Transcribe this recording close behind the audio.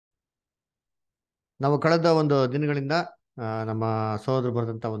ನಾವು ಕಳೆದ ಒಂದು ದಿನಗಳಿಂದ ನಮ್ಮ ಸಹೋದರು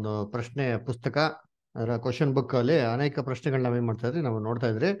ಬರೆದಂಥ ಒಂದು ಪ್ರಶ್ನೆ ಪುಸ್ತಕ ಅದರ ಕ್ವಶನ್ ಬುಕ್ ಅಲ್ಲಿ ಅನೇಕ ಪ್ರಶ್ನೆಗಳನ್ನ ನಾವೇನ್ ಮಾಡ್ತಾ ಇದ್ರಿ ನಾವು ನೋಡ್ತಾ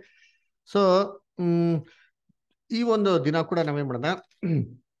ಇದ್ರಿ. ಸೊ ಈ ಒಂದು ದಿನ ಕೂಡ ನಾವೇನ್ ಮಾಡೋಣ,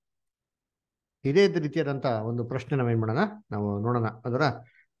 ಇದೇ ರೀತಿಯಾದಂಥ ಒಂದು ಪ್ರಶ್ನೆ ನಾವೇನ್ ಮಾಡೋಣ, ನಾವು ನೋಡೋಣ ಅದರ.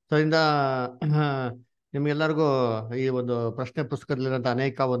 ಸೊ ಇಂದ ನಿಮ್ಗೆಲ್ಲರಿಗೂ ಈ ಒಂದು ಪ್ರಶ್ನೆ ಪುಸ್ತಕದಲ್ಲಿರೋಂಥ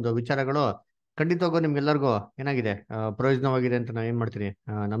ಅನೇಕ ಒಂದು ವಿಚಾರಗಳು ಖಂಡಿತವಾಗೂ ನಿಮ್ಗೆಲ್ಲರಿಗೂ ಏನಾಗಿದೆ, ಪ್ರಯೋಜನವಾಗಿದೆ ಅಂತ ನಾನು ಏನ್ ಮಾಡ್ತೀನಿ,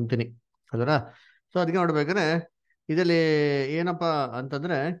 ನಂಬ್ತೀನಿ ಅದರ. ಸೊ ಅದಕ್ಕೆ ನೋಡ್ಬೇಕಾದ್ರೆ ಇದರಲ್ಲಿ ಏನಪ್ಪಾ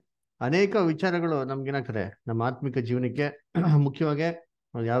ಅಂತಂದ್ರೆ ಅನೇಕ ವಿಚಾರಗಳು ನಮ್ಗೇನಾಗ್ತದೆ ನಮ್ಮ ಆತ್ಮಿಕ ಜೀವನಕ್ಕೆ ಮುಖ್ಯವಾಗಿ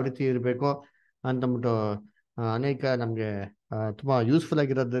ಯಾವ ರೀತಿ ಇರಬೇಕು ಅಂತಂದ್ಬಿಟ್ಟು ಅನೇಕ ನಮ್ಗೆ ತುಂಬಾ ಯೂಸ್ಫುಲ್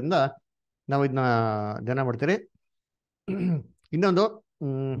ಆಗಿರೋದ್ರಿಂದ ನಾವು ಇದನ್ನ ಧ್ಯಾನ ಮಾಡ್ತೀರಿ. ಇನ್ನೊಂದು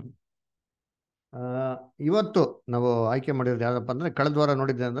ಇವತ್ತು ನಾವು ಆಯ್ಕೆ ಮಾಡಿರೋದು ಯಾವ್ದಪ್ಪ ಅಂದ್ರೆ, ಕಳೆದ ವಾರ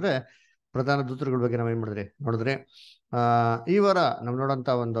ನೋಡಿದ್ದೆ ಅಂದ್ರೆ ಪ್ರಧಾನ ದೂತರುಗಳ ಬಗ್ಗೆ ನಾವು ಏನ್ ಮಾಡಿದ್ರಿ ನೋಡಿದ್ರಿ. ಈ ವಾರ ನಾವು ನೋಡೋಂತ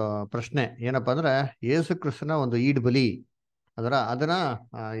ಒಂದು ಪ್ರಶ್ನೆ ಏನಪ್ಪಾ ಅಂದ್ರೆ, ಯೇಸು ಕ್ರಿಸ್ತನ ಒಂದು ಈಡ್ ಬಲಿ ಅದನ್ನ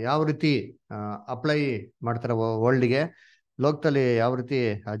ಯಾವ ರೀತಿ ಅಪ್ಲೈ ಮಾಡ್ತಾರೆ ವರ್ಲ್ಡ್ಗೆ, ಲೋಕದಲ್ಲಿ ಯಾವ ರೀತಿ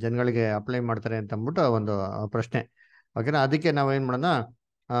ಜನಗಳಿಗೆ ಅಪ್ಲೈ ಮಾಡ್ತಾರೆ ಅಂತ ಅಂದ್ಬಿಟ್ಟು ಒಂದು ಪ್ರಶ್ನೆ. ಓಕೆನಾ. ಅದಕ್ಕೆ ನಾವು ಏನ್ ಮಾಡೋಣ,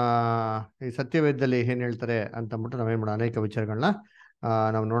 ಈ ಸತ್ಯವೇದದಲ್ಲಿ ಏನ್ ಹೇಳ್ತಾರೆ ಅಂತ ಅಂದ್ಬಿಟ್ಟು ನಾವೇನ್ ಮಾಡೋಣ, ಅನೇಕ ವಿಚಾರಗಳನ್ನ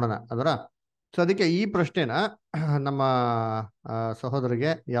ನಾವು ನೋಡೋಣ ಅದರ. ಸೊ ಅದಕ್ಕೆ ಈ ಪ್ರಶ್ನೆನ ನಮ್ಮ ಸಹೋದರಿಗೆ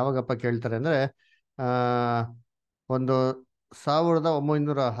ಯಾವಾಗಪ್ಪ ಕೇಳ್ತಾರೆ ಅಂದ್ರೆ, ಆ ಒಂದು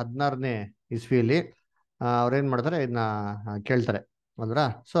 1916ನೇ ಇಸ್ವಿಯಲ್ಲಿ ಅವ್ರೇನ್ ಮಾಡ್ತಾರೆ, ಇದನ್ನ ಕೇಳ್ತಾರೆ ಅಂದ್ರ.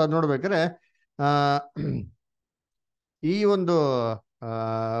 ಸೊ ಅದ್ ನೋಡ್ಬೇಕಾದ್ರೆ ಆ ಈ ಒಂದು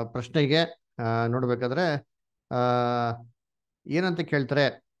ಪ್ರಶ್ನೆಗೆ ನೋಡ್ಬೇಕಾದ್ರೆ ಆ ಏನಂತ ಕೇಳ್ತಾರೆ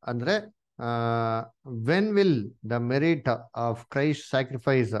ಅಂದ್ರೆ, when will the merit of Christ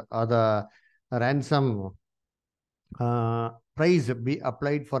sacrifice the ransom price be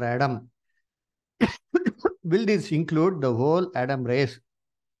applied for Adam? Will this include the whole Adam race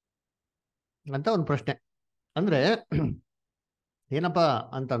ಅಂತ ಒಂದು ಪ್ರಶ್ನೆ. ಅಂದ್ರೆ ಏನಪ್ಪಾ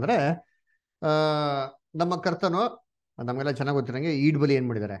ಅಂತಂದ್ರೆ, ಆ ನಮ್ಮ ಕರ್ತನು ನಮ್ಗೆಲ್ಲ ಚೆನ್ನಾಗಿ ಗೊತ್ತಿರಂಗೆ ಈಡ್ ಬಲಿ ಏನ್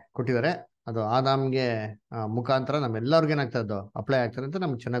ಮಾಡಿದ್ದಾರೆ, ಕೊಟ್ಟಿದ್ದಾರೆ. ಅದು ಆದಾಮ್ಗೆ ಮುಖಾಂತರ ನಮ್ಮೆಲ್ಲರಿಗೂ ಏನಾಗ್ತದೆ, ಅದು ಅಪ್ಲೈ ಆಗ್ತದೆ ಅಂತ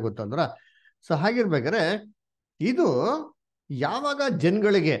ನಮ್ಗೆ ಚೆನ್ನಾಗಿ ಗೊತ್ತು ಅಂದ್ರ. ಸೊ ಹಾಗಿರ್ಬೇಕಾದ್ರೆ ಇದು ಯಾವಾಗ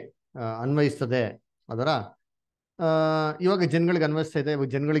ಜನಗಳಿಗೆ ಅನ್ವಯಿಸ್ತದೆ ಅದರ. ಇವಾಗ ಜನಗಳಿಗೆ ಅನ್ವಯಿಸ್ತಾ ಇದೆ, ಇವಾಗ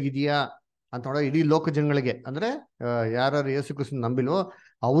ಜನಗಳಿಗೆ ಇದೆಯಾ ಅಂತ ನೋಡೋ, ಇಡೀ ಲೋಕ ಜನಗಳಿಗೆ ಅಂದ್ರೆ ಯಾರು ಯೇಸು ಕ್ರಿಸ್ತನ ನಂಬಿಲ್ವೋ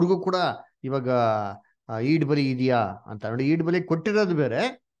ಅವ್ರಿಗೂ ಕೂಡ ಇವಾಗ ಈಡ್ ಬಲಿ ಇದೆಯಾ ಅಂತ ನೋಡಿ. ಈಡ್ ಬಲಿ ಕೊಟ್ಟಿರೋದು ಬೇರೆ,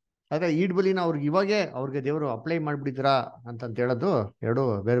 ಆದ್ರೆ ಈಡ್ ಬಲಿನ ಅವ್ರಿಗೆ ಇವಾಗೆ ಅವ್ರಿಗೆ ದೇವರು ಅಪ್ಲೈ ಮಾಡ್ಬಿಟ್ಟಿದ್ರಾ ಅಂತ ಹೇಳೋದು ಎರಡು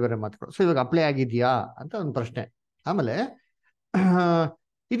ಬೇರೆ ಬೇರೆ ಮಾತುಗಳು. ಸೊ ಇವಾಗ ಅಪ್ಲೈ ಆಗಿದ್ಯಾ ಅಂತ ಒಂದು ಪ್ರಶ್ನೆ. ಆಮೇಲೆ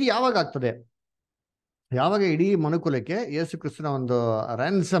ಇದು ಯಾವಾಗ ಆಗ್ತದೆ, ಯಾವಾಗ ಇಡೀ ಮನುಕುಲಕ್ಕೆ ಯೇಸು ಕ್ರಿಸ್ತನ ಒಂದು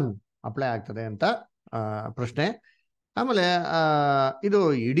ರ್ಯಾನ್ಸಮ್ ಅಪ್ಲೈ ಆಗ್ತದೆ ಅಂತ ಪ್ರಶ್ನೆ. ಆಮೇಲೆ ಇದು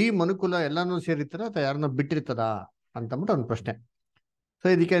ಇಡೀ ಮನುಕುಲ ಎಲ್ಲಾನು ಸೇರಿರ್ತದ ಅಥವಾ ಯಾರನ್ನ ಬಿಟ್ಟಿರ್ತದ ಅಂತಂದ್ಬಿಟ್ಟು ಒಂದು ಪ್ರಶ್ನೆ. ಸೊ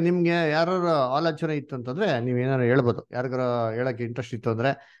ಇದಕ್ಕೆ ನಿಮ್ಗೆ ಯಾರು ಆಲೋಚನೆ ಇತ್ತು ಅಂತಂದ್ರೆ ನೀವ್ ಏನಾರು ಹೇಳ್ಬೋದು, ಯಾರಿಗಾರ ಹೇಳಕ್ಕೆ ಇಂಟ್ರೆಸ್ಟ್ ಇತ್ತು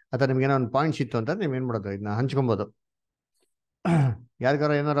ಅಂದ್ರೆ, ಅಥವಾ ನಿಮ್ಗೆ ಏನೋ ಒಂದು ಪಾಯಿಂಟ್ಸ್ ಇತ್ತು ಅಂತಂದ್ರೆ ನೀವ್ ಏನ್ ಮಾಡೋದು, ಇದನ್ನ ಹಂಚ್ಕೊಬೋದು.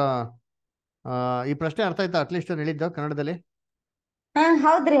 ಯಾರಿಗಾರ ಏನಾರ ಈ ಪ್ರಶ್ನೆ ಅರ್ಥ ಆಯ್ತಾ ಅಟ್ಲೀಸ್ಟ್ ಹೇಳಿದ್ದು ಕನ್ನಡದಲ್ಲಿ?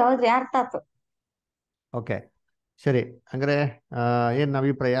 ಹೌದ್ರಿ ಹೌದ್ರಿ, ಅರ್ಥ ಆಯ್ತು. ಓಕೆ ಸರಿ. ಹಂಗಾರೆ ಏನ್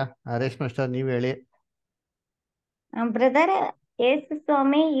ಅಭಿಪ್ರಾಯ, ರೇಷ್ಮೆ ಅಷ್ಟ ನೀವ್ ಹೇಳಿ. ಬ್ರದರ್, ಯೇಸು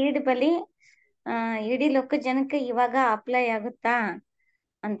ಸ್ವಾಮಿ ಈಡ್ ಬಲಿ ಇಡೀ ಲೋಕ ಜನಕ್ಕೆ ಇವಾಗ ಅಪ್ಲೈ ಆಗುತ್ತಾ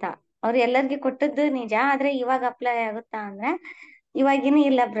ಅಂತ ಅವ್ರು ಎಲ್ಲರಿಗೂ ಕೊಟ್ಟದ್ದು ನಿಜ, ಆದ್ರೆ ಇವಾಗ ಅಪ್ಲೈ ಆಗುತ್ತಾ ಅಂದ್ರೆ ಇವಾಗಿನೂ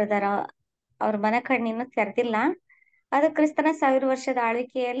ಇಲ್ಲ ಬ್ರದರ್. ಅವ್ರ ಮನ ಕಣ್ಣಿನ್ನು ತೆರೆದಿಲ್ಲ. ಅದು ಕ್ರಿಸ್ತನ 1000 ವರ್ಷದ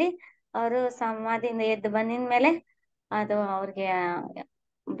ಆಳ್ವಿಕೆಯಲ್ಲಿ ಅವರು ಸಮಾಧಿಯಿಂದ ಎದ್ದು ಬಂದಿದ ಮೇಲೆ ಅದು ಅವ್ರಿಗೆ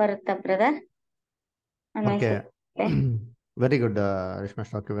ಬರುತ್ತಾ ಬ್ರದರ್ ಓಕೆ ಅನ್ವಯಿಸುತ್ತೆ. ವೆರಿ ಗುಡ್ ರೇಷ್ಮೆ.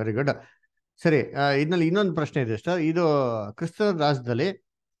 Okay very good. ಸರಿ, ಇದ್ರಲ್ಲಿ ಇನ್ನೊಂದು ಪ್ರಶ್ನೆ ಇದೆ ಸರ್. ಇದು ಕ್ರಿಸ್ತ ರಾಜ್ಯದಲ್ಲಿ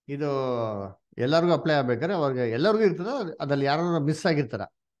ಇದು ಎಲ್ಲರಿಗೂ ಅಪ್ಲೈ ಆಗ್ಬೇಕಾದ್ರೆ ಅವ್ರಿಗೆ ಎಲ್ಲರಿಗೂ ಇರ್ತದ, ಅದ್ರಲ್ಲಿ ಯಾರು ಮಿಸ್ ಆಗಿರ್ತಾರ?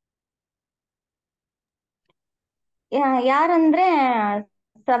 ಯಾರಂದ್ರೆ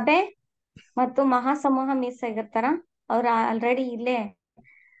ಸಭೆ ಮತ್ತು ಮಹಾಸಮೂಹ ಮಿಸ್ ಆಗಿರ್ತಾರ. ಅವ್ರ ಆಲ್ರೆಡಿ ಇಲ್ಲೇ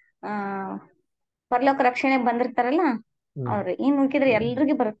ಆ ಪರಲೋಕ ರಕ್ಷಣೆ ಬಂದಿರ್ತಾರಲ್ಲ ಅವ್ರು. ಇನ್ ಉಳ್ಕಿದ್ರೆ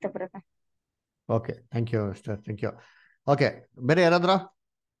ಎಲ್ರಿಗೂ ಬರುತ್ತೆ brother. Okay thank you sir, thank you. Okay, ಬೇರೆ ಯಾರಾದ್ರ?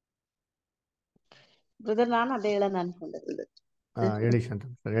 ಬ್ರದರ್, ನಾನು ಅದೇ ಹೇಳೋಣ ಅನ್ಕೊಂಡೆ ಬ್ರದರ್. ಹೇಳಿ ಶಾಂತ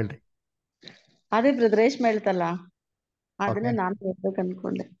ಸರ್, ಹೇಳ್ರಿ. ಅದೇ ಬ್ರದರ್ ರೇಷ್ಮೆ ಹೇಳ್ತಲ್ಲ, ಅದನ್ನೇ ನಾನು ಹೇಳ್ಬೇಕು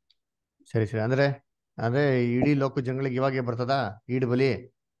ಅನ್ಕೊಂಡೆ. ಸರಿ ಸರಿ. ಅಂದ್ರೆ ಅಂದ್ರೆ ಇಡೀ ಲೋಕ ಜನಗಳಿಗೆ ಇವಾಗೆ ಬರ್ತದ ಈಡ್ ಬಲಿ?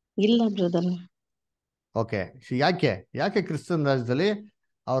 ಇಲ್ಲ ಬ್ರದರ್. ಓಕೆ, ಯಾಕೆ ಯಾಕೆ ಕ್ರಿಸ್ತನ್ ರಾಜ್ಯದಲ್ಲಿ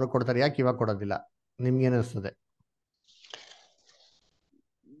ಅವ್ರು ಕೊಡ್ತಾರೆ, ಯಾಕೆ ಇವಾಗ ಕೊಡೋದಿಲ್ಲ? ನಿಮ್ಗೆ ಏನಿಸ್ತದೆ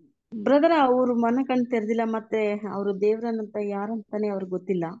ಬ್ರದರ್? ಅವ್ರ ಮನ ಕಣ್ ತೆರೆದಿಲ್ಲ, ಮತ್ತೆ ಅವರು ದೇವ್ರನ್ನಂತ ಯಾರಂತಾನೆ ಅವ್ರಿಗೆ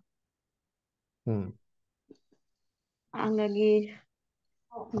ಗೊತ್ತಿಲ್ಲ. ಹಂಗಾಗಿ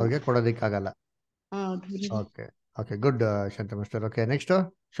ಅವ್ರಿಗೆ ಕೊಡೋದಿಕ್ಕಾಗಲ್ಲ. ಹೌದು. ಓಕೆ ಓಕೆ ಗುಡ್ ಶಾಂತ master. Okay next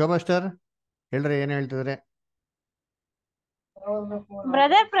Shobha star. ಹೇಳ್ರಿ, ಏನ್ ಹೇಳ್ತಿದ್ರೆ?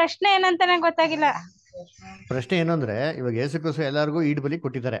 ಬ್ರದರ್ ಪ್ರಶ್ನೆ ಏನಂತಾನೆ ಗೊತ್ತಾಗಿಲ್ಲ. ಪ್ರಶ್ನೆ ಏನು ಅಂದ್ರೆ, ಇವಾಗ ಯೇಸು ಕ್ರಿಸ್ತು ಎಲ್ಲರಿಗೂ ಈಡ್ ಬಲಿ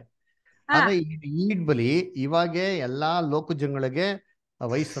ಕೊಟ್ಟಿದ್ದಾರೆ. ಹಾ, ಆದ್ರೆ ಈಡ್ ಬಲಿ ಇವಾಗ ಎಲ್ಲಾ ಲೋಕ ಜನಗಳಿಗೆ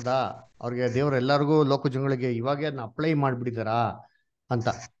ವಹಿಸ್ತದ? ಅವ್ರಿಗೆ ದೇವ್ರ ಎಲ್ಲಾರ್ಗೂ ಲೋಕ ಜನಗಳಿಗೆ ಇವಾಗ ಅದನ್ನ ಅಪ್ಲೈ ಮಾಡ್ಬಿಟ್ಟಿದಾರಾ ಅಂತ.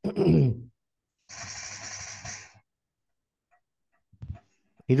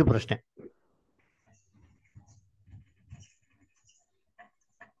 ಇದು ಪ್ರಶ್ನೆ.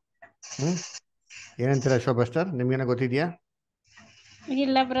 ಏನಂತೀರಾ ಶೋಭಾಸ್ಟರ್? ನಿಮ್ಗೇನ ಗೊತ್ತಿದ್ಯಾ?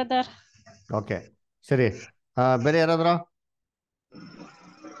 ಇಲ್ಲ ಬ್ರದರ್. ಓಕೆ, ಸರಿ. ಬೇರೆ ಯಾರಾದ್ರೂ?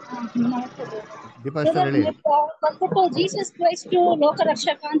 ದೀಪಾಸ್ಟರ್ ಹೇಳಿ. ಬಂದ್ಬಿಟ್ಟು ಜೀಸಸ್ ಕ್ರೈಸ್ಟ್ ಲೋಕ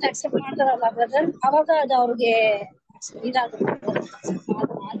ರಕ್ಷಕ ಅಂತ ಅಕ್ಸೆಪ್ಟ್ ಮಾಡ್ತಾರಲ್ಲ ಬ್ರದರ್, ಅವಾಗ ಅದು ಅವ್ರಿಗೆ ಇದಾಗುತ್ತೆ.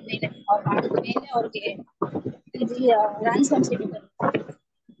 ಆದ್ಮೇಲೆ ಅವ್ರು ಮಾಡಿದ್ಮೇಲೆ ಅವ್ರಿಗೆ ಇದು ರಾನ್ಸಮ್ ಸಿಗುತ್ತೆ.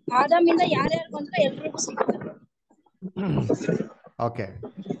 ಆದಾಮಿಂದ ಯಾರ್ಯಾರು ಬಂದ್ರೆ ಎಲ್ರಿಗೂ ಸಿಗುತ್ತೆ. ಓಕೆ,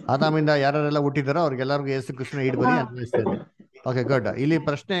 ಆದಾಮಿಂದ ಯಾರೆಲ್ಲ ಹುಟ್ಟಿದಾರೋ ಅವ್ರಿಗೆಲ್ಲರಿಗೂ ಯೇಸು ಕೃಷ್ಣ ಈಡ್ ಬಲಿ ಅನ್ವಯಿಸ್ತಾ ಇದೆ. Okay, good. ಇಲ್ಲಿ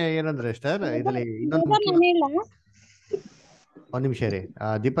ಪ್ರಶ್ನೆ ಏನಂದ್ರೆ ಸ್ಟಾರ್, ಇದ್ರಲ್ಲಿ ಇನ್ನೊಂದು ಮುಖ್ಯ. ಒಂದ್ ನಿಮಿಷ ರೀ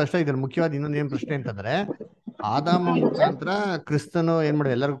ದೀಪಾಸ್ಟರ್, ಇದ್ರಲ್ಲಿ ಮುಖ್ಯವಾದ ಇನ್ನೊಂದು ಏನ್ ಪ್ರಶ್ನೆ ಅಂತಂದ್ರೆ, ಆದಾಮ ಮುಖಾಂತರ ಕ್ರಿಸ್ತನು ಏನ್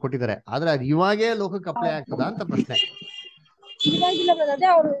ಮಾಡಿದ್ರೆ ಎಲ್ಲರಿಗೂ ಕೊಟ್ಟಿದ್ದಾರೆ, ಆದ್ರೆ ಅದು ಇವಾಗೇ ಲೋಕಕ್ಕೆ ಅಪ್ಲೈ ಆಗ್ತದ ಅಂತ ಪ್ರಶ್ನೆ. ಇವಾಗಿಲ್ಲ ಬ್ರದರ್, ಅದೇ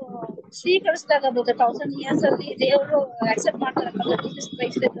ಅವರು ಸ್ವೀಕರಿಸಿದಾಗ 1000 years ಅಲ್ಲಿ ದೇವರು ಅಕ್ಸೆಪ್ಟ್ ಮಾಡ್ತಾರಲ್ಲ ಜೀಸಸ್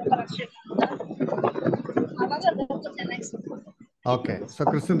ಕ್ರೈಸ್ಟ್ ಲೋಕ ರಕ್ಷಕ ಅಂತ, ಅವಾಗ ಲೋಕ ಚೆನ್ನಾಗಿ ಸಿಗುತ್ತೆ. ಓಕೆ, ಸೊ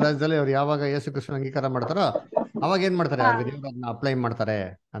ಕ್ರಿಸ್ತನ್ ರಾಜ್ಯದಲ್ಲಿ ಅವ್ರು ಯಾವಾಗ ಯೇಸು ಕೃಷ್ಣ ಅಂಗೀಕಾರ ಮಾಡ್ತಾರೋ ಅವಾಗ ಏನ್ ಮಾಡ್ತಾರೆ, ಅವ್ರಿಗೆ ದೇವ್ರು ಅದನ್ನ ಅಪ್ಲೈ ಮಾಡ್ತಾರೆ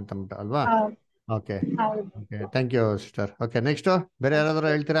ಅಂತಂದ್ಬಿಟ್ಟು ಅಲ್ವಾ? Okay, okay, thank you sister. Okay, next ಬೇರೆ ಯಾರಾದ್ರೂ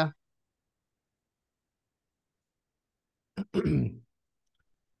ಹೇಳ್ತೀರಾ?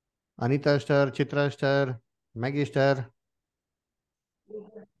 ಅನಿತಾ ಸ್ಟಾರ್, ಚಿತ್ರಾ ಸ್ಟಾರ್, ಮ್ಯಾಗಿ ಸ್ಟಾರ್.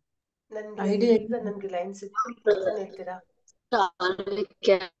 ಐಡಿಯಾ ಇಲ್ಲ ನನ್ಗೆ. ಲೈನ್ ಹೇಳ್ತೀರಾ?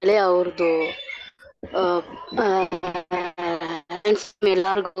 ಕೆಳೆ ಅವ್ರದ್ದು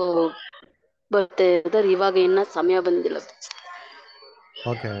ಎಲ್ಲಾರ್ಗು ಬರುತ್ತೆ, ಇವಾಗ ಇನ್ನ ಸಮಯ ಬಂದಿಲ್ಲ.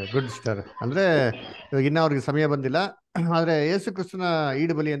 Okay, good star. ಅಂದ್ರೆ ಇವಾಗ ಇನ್ನ ಅವ್ರಿಗೆ ಸಮಯ ಬಂದಿಲ್ಲ, ಆದ್ರೆ ಯೇಸು ಕ್ರಿಸ್ತನ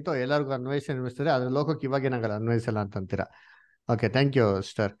ಈಡು ಬಲಿ ಅಂತೂ ಎಲ್ಲರಿಗೂ ಅನ್ವಯಿಸ್ತಾರೆ, ಆದ್ರೆ ಲೋಕಕ್ಕೆ ಇವಾಗ ಏನಾಗಲ್ಲ, ಅನ್ವಯಿಸಲ್ಲ ಅಂತಂತೀರಾ? Okay, thank you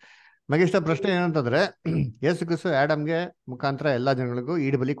star. ಮಗೇಶ, ಪ್ರಶ್ನೆ ಏನಂತಂದ್ರೆ, ಯೇಸು ಕ್ರಿಸ್ತು ಆಡಮ್ಗೆ ಮುಖಾಂತರ ಎಲ್ಲಾ ಜನಗಳಿಗೂ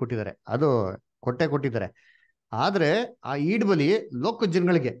ಈಡು ಬಲಿ ಕೊಟ್ಟಿದ್ದಾರೆ, ಅದು ಕೊಟ್ಟಿದ್ದಾರೆ. ಆದ್ರೆ ಆ ಈಡ್ ಬಲಿ ಲೋಕ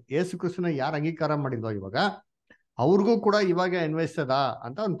ಜನಗಳಿಗೆ ಯೇಸು ಕ್ರಿಸ್ತನ ಯಾರು ಅಂಗೀಕಾರ ಮಾಡಿದ್ವೋ ಇವಾಗ ಅವ್ರಿಗೂ ಕೂಡ ಇವಾಗ ಅನ್ವಯಿಸ್ತದ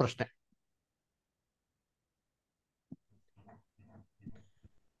ಅಂತ ಒಂದು ಪ್ರಶ್ನೆ.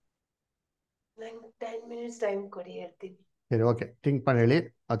 ನಂಗೆ 10 minutes ಟೈಮ್ ಕೊಡಿ, ಹೇಳ್ತೀನಿ. ಸರಿ, ಓಕೆ, ಥಿಂಕ್ ಮಾಡಿ ಹೇಳಿ.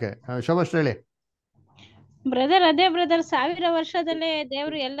 ಓಕೆ, ಶೋಭಾಶ್ರೀ ಹೇಳಿ. ಬ್ರದರ್ ಅದೇ ಬ್ರದರ್, 1000 ವರ್ಷದಲ್ಲೇ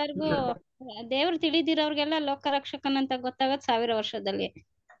ದೇವ್ರು ಎಲ್ಲರಿಗೂ, ದೇವ್ರು ತಿಳಿದಿರೋರ್ಗೆಲ್ಲ ಲೋಕ ರಕ್ಷಕನಂತ ಗೊತ್ತಾಗದ್ 1000 ವರ್ಷದಲ್ಲಿ.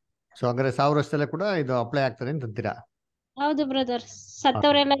 ಸೊ ಹಾಗಾದ್ರೆ 1000 ವರ್ಷದಲ್ಲೇ ಕೂಡ ಇದು ಅಪ್ಲೈ ಆಗ್ತದೆ ಅಂತೀರಾ? ಹೌದು ಬ್ರದರ್,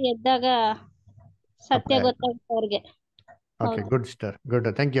 ಸತ್ತವರೆಲ್ಲ ಎದ್ದಾಗ ಸತ್ಯ ಗೊತ್ತಾಗುತ್ತೆ ಅವ್ರಿಗೆ. Okay, good star, good,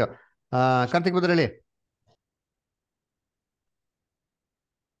 thank you. Karthik brother ಹೇಳಿ.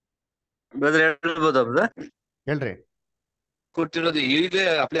 ಬ್ರದರ್ ಹೇಳ್ಬೋದಾ ಬ್ರದರ್? ಹೇಳ್ರಿ. ಕೊಟ್ಟಿರೋದು ಈಗಲೇ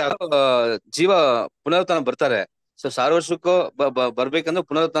ಅಪ್ಲೈ ಜೀವ ಪುನರುತ್ಥಾನ ಬರ್ತಾರೆ. ಸೊ 1000 ವರ್ಷಕ್ಕೂ ಬರ್ಬೇಕಂದ್ರೆ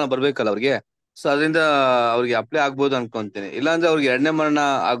ಪುನರುತ್ಥಾನ ಬರ್ಬೇಕಲ್ಲ ಅವ್ರಿಗೆ. ಸೊ ಅದರಿಂದ ಅವ್ರಿಗೆ ಅಪ್ಲೈ ಆಗ್ಬೋದು ಅನ್ಕೊಂತೀನಿ. ಇಲ್ಲಾಂದ್ರೆ ಅವ್ರಿಗೆ 2ನೇ ಮರಣ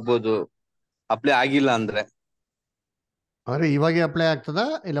ಆಗ್ಬೋದು ಅಪ್ಲೈ ಆಗಿಲ್ಲ ಅಂದ್ರೆ. ಅಂದ್ರೆ ಇವಾಗೆ ಅಪ್ಲೈ ಆಗ್ತದ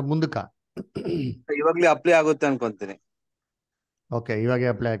ಇಲ್ಲ ಮುಂದಕ್ಕ? ಇವಾಗ್ಲೇ ಅಪ್ಲೈ ಆಗುತ್ತೆ ಅನ್ಕೊಂತೀನಿ. ಓಕೆ, ಇವಾಗೆ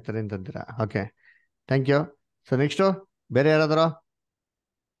ಅಪ್ಲೈ ಆಗ್ತದೆ ಅಂತಂತೀರಾ? Okay, thank you. So next ಬೇರೆ ಯಾರಾದ್ರೂ?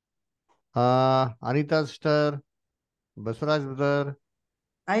 Anita sister, Basavaraj brother.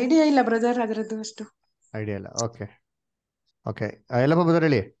 Idea ಇಲ್ಲ ಬ್ರದರ್ ಅದ್ರದ್ದು ಅಷ್ಟು ಐಡಿಯಾ ಇಲ್ಲ. ಓಕೆ, ಓಕೆ, ಎಲ್ಲಪ್ಪ ಬ್ರದರ್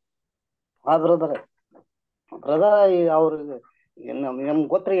ಹೇಳಿ. ಬ್ರದರ್ ಅವ್ರಿಗೆ ನಮ್ಗೆ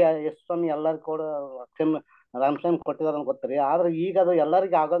ಗೊತ್ತ್ರಿ, ಎಷ್ಟು ಸ್ವಾಮಿ ಎಲ್ಲಾರು ಕೂಡ ರಾಮಸ್ವಾಮಿ ಕೊಟ್ಟಿದಾರ ಅಂತ ಗೊತ್ತ್ರಿ. ಆದ್ರೆ ಈಗ ಅದು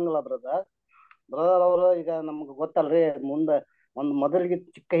ಎಲ್ಲರಿಗೂ ಆಗಂಗಿಲ್ಲ ಬ್ರದರ್ ಅವರು. ಈಗ ನಮ್ಗೆ ಗೊತ್ತಲ್ರಿ, ಮುಂದೆ ಮೊದಲಿಗೆ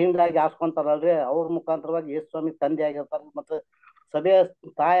ಚಿಕ್ಕ ಹಿಂಡಾಗಿ ಹಾಸ್ಕೊಂತಾರಲ್ರಿ, ಅವ್ರ ಮುಖಾಂತರವಾಗಿ ಯೇಸು ಸ್ವಾಮಿ ತಂದೆ ಆಗಿರ್ತಾರ, ಮತ್ತೆ ಸಭೆಯ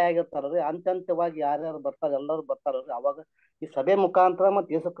ತಾಯಿ ಆಗಿರ್ತಾರಲ್ರಿ. ಹಂತವಾಗಿ ಯಾರ್ಯಾರು ಬರ್ತಾರೆ ಎಲ್ಲರೂ ಬರ್ತಾರಲ್ರಿ. ಅವಾಗ ಈ ಸಭೆ ಮುಖಾಂತರ ಮತ್ತೆ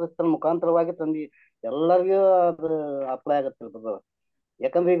ಯೇಸು ಕ್ರಿಸ್ತನ ಮುಖಾಂತರವಾಗಿ ತಂದು ಎಲ್ಲರಿಗೂ ಅದು ಅಪ್ಲೈ ಆಗತ್ತಿಲ್ಲ ಬ್ರದರ್.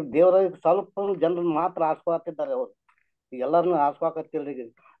 ಯಾಕಂದ್ರೆ ಈಗ ದೇವರ ಸ್ವಲ್ಪ ಜನರನ್ನ ಮಾತ್ರ ಆಸ್ಕೊತಿದ್ದಾರೆ ಅವ್ರು. ಈಗ ಎಲ್ಲರನ್ನು ಆಸ್ಕೊಕತ್ತಿಲ್ರಿ. ಈಗ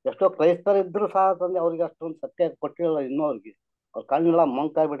ಎಷ್ಟೋ ಕ್ರೈಸ್ತರು ಇದ್ರು ಸಹ ತಂದೆ ಅವ್ರಿಗೆ ಅಷ್ಟೊಂದು ಸತ್ಯ ಕೊಟ್ಟಿರಲ್ಲ ಇನ್ನೂ. ಅವ್ರಿಗೆ ಅವ್ರ ಕಣ್ಣೆಲ್ಲ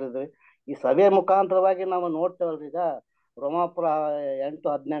ಮಂಕಾಗ್ಬಿಟ್ಟಿದ್ರಿ. ಈ ಸಭೆ ಮುಖಾಂತರವಾಗಿ ನಾವು ನೋಡ್ತೇವಲ್ರಿ. ಈಗ ರೋಮಾಪುರ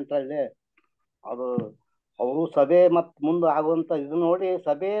 8:18 ಅದು ಅವರು ಸಭೆ ಮತ್ ಮುಂದೆ ಆಗುವಂತ ಇದು ನೋಡಿ,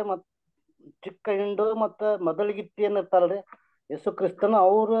 ಸಭೆ ಮತ್ ಚಿಕ್ಕ ಹಿಂಡು ಮತ್ತ ಮೊದಲಿಗಿತ್ತಿ ಏನಿರ್ತಾರಲ್ರಿ ಯೇಸು ಕ್ರಿಸ್ತನ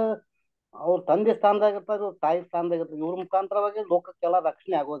ಅವ್ರ ತಂದೆ ಸ್ಥಾನದಾಗಿರ್ತಾರೆ, ತಾಯಿ ಸ್ಥಾನದಾಗಿರ್ತಾರೆ. ಇವ್ರ ಮುಖಾಂತರವಾಗಿ ಲೋಕಕ್ಕೆಲ್ಲ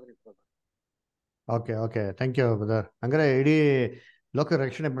ರಕ್ಷಣೆ ಆಗೋದ್ರಿ. Okay, okay, thank you brother. ಹಂಗಾರೆ ಇಡೀ ಲೋಕ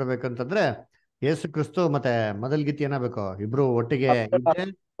ರಕ್ಷಣೆ ಬಿಡ್ಬೇಕಂತಂದ್ರೆ ಯೇಸು ಕ್ರಿಸ್ತು ಮತ್ತೆ ಮೊದಲ್ಗಿತ್ತಿ ಏನಾಗಬೇಕು, ಇಬ್ರು ಒಟ್ಟಿಗೆ ಇದ್ದೆ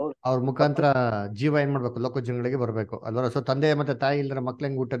ಅವ್ರ ಮುಖಾಂತರ ಜೀವ ಏನ್ ಮಾಡ್ಬೇಕು, ಲೋಕ ಜನಗಳಿಗೆ ಬರ್ಬೇಕು ಅಲ್ವಾ. ಸೊ ತಂದೆ ಮತ್ತೆ ತಾಯಿ ಇಲ್ದ್ರ ಮಕ್ಳು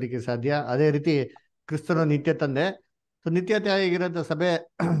ಹೆಂಗ್ ಹುಟ್ಟೋದಕ್ಕೆ ಸಾಧ್ಯ, ಅದೇ ರೀತಿ ಕ್ರಿಸ್ತನು ನಿತ್ಯ ತಂದೆ. ಸೊ ನಿತ್ಯ ತಾಯಿಗಿರೋಂಥ ಸಭೆ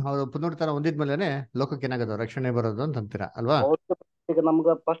ಅವ್ರು ಪುನರುತ್ಥಾನ ಹೊಂದಿದ್ಮೇಲೆ ಲೋಕಕ್ಕೆ ಏನಾಗೋದು, ರಕ್ಷಣೆ ಬರೋದು ಅಂತ ಅಂತೀರಾ ಅಲ್ವಾ. ಈಗ ನಮ್ಗ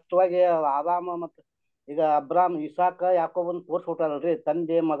ಸ್ಪಷ್ಟವಾಗಿ ಆದಾಮ ಮತ್ತೆ ಈಗ ಅಬ್ರಾಮ್ ಇಸಾಕ ಯಾಕೋಬನ್ ತೋರ್ಸ್ಬಿಟ್ಟಾರಲ್ರಿ,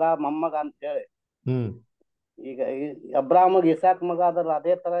 ತಂದೆ ಮಗ ಮೊಮ್ಮಗ ಅಂತ ಹೇಳಿ. ಈಗ ಅಬ್ರಾಮಗ್ ಇಸಾಕ್ ಮಗ ಅದಲ್ಲ,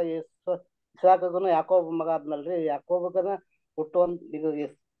 ಅದೇ ತರ ಇಸಾಕಗನು ಯಾಕೋಬ ಮಗ ಆದ್ನಲ್ರಿ. ಯಾಕೋಬಗನ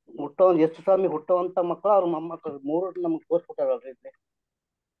ಯೇಸು ಸ್ವಾಮಿ ಹುಟ್ಟುವಂತ ಮಕ್ಕಳು ಅವ್ರ ಮೊಮ್ಮಕ್ಕಳು ಮೂರು ನಮ್ಗೆ ತೋರ್ಸ್ಬಿಟ್ಟಾರಲ್ರಿ.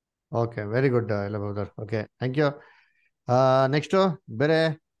 ಓಕೆ, ವೆರಿ ಗುಡ್ ಎಲ್ಲ brother. Okay, thank you. Next ಬೇರೆ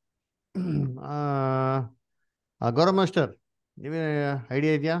ಗೌರವ್ ಮಾಸ್ಟರ್, ನೀವೇ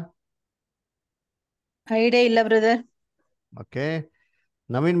ಐಡಿಯಾ ಇದೆಯಾ? ಐಡಿಯಾ ಇಲ್ಲ brother. Okay,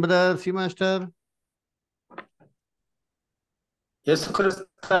 Naveen brother, C master. ಯೇಸು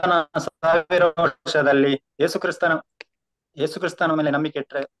ಕ್ರಿಸ್ತನ 1000 ವರ್ಷದಲ್ಲಿ ಯೇಸು ಕ್ರಿಸ್ತನ ಮೇಲೆ ನಂಬಿಕೆ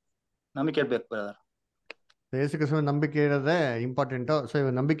ಇಡ್ಬೇಕು ಬ್ರದರ್. ಯೇಸು ಕ್ರಿಸ್ತನ ನಂಬಿಕೆ ಇರೋದೇ ಇಂಪಾರ್ಟೆಂಟು. ಸೊ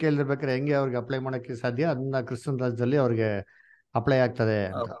ಇವಾಗ ನಂಬಿಕೆ ಇಲ್ದಿರ್ಬೇಕಾದ್ರೆ ಹೆಂಗೆ ಅವ್ರಿಗೆ ಅಪ್ಲೈ ಮಾಡೋಕ್ಕೆ ಸಾಧ್ಯ, ಅದನ್ನ ಕ್ರಿಸ್ತನ ರಾಜ್ಯದಲ್ಲಿ ಅವ್ರಿಗೆ ಅಪ್ಲೈ ಆಗ್ತದೆ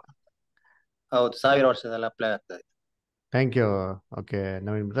ಅಂತ. ಹೌದು, 1000 ವರ್ಷದಲ್ಲಿ ಅಪ್ಲೈ ಆಗ್ತದೆ. Thank you. Okay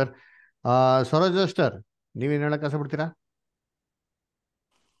Naveen brother. Saroj master, ನೀವೇನು ಹೇಳಕ್ ಆಸೆಪಡ್ತೀರಾ?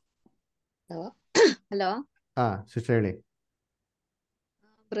 ಹಲೋ ಸಿಸ್ಟರ್ ಹೇಳಿ.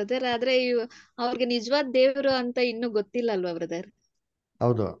 ಬ್ರದರ್, ಆದ್ರೆ ಅವ್ರಿಗೆ ನಿಜವಾದ ದೇವ್ರು ಅಂತ ಇನ್ನೂ ಗೊತ್ತಿಲ್ಲ ಅಲ್ವಾ ಬ್ರದರ್?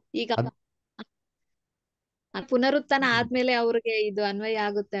 ಹೌದು. ಈಗ ಪುನರುತ್ಥಾನ ಆದ್ಮೇಲೆ ಅವ್ರಿಗೆ ಇದು ಅನ್ವಯ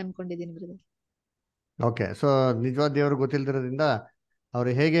ಆಗುತ್ತೆ ಅನ್ಕೊಂಡಿದೀನಿ ಬ್ರದರ್. ಓಕೆ, ಸೊ ನಿಜವಾದ ದೇವ್ರು ಗೊತ್ತಿಲ್ದಿರೋದ್ರಿಂದ ಅವ್ರು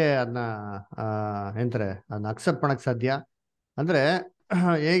ಹೇಗೆ ಅದನ್ನ ಏನಂತಾರೆ, ಅದನ್ನ ಅಕ್ಸೆಪ್ಟ್ ಮಾಡಕ್ ಸಾಧ್ಯ, ಅಂದ್ರೆ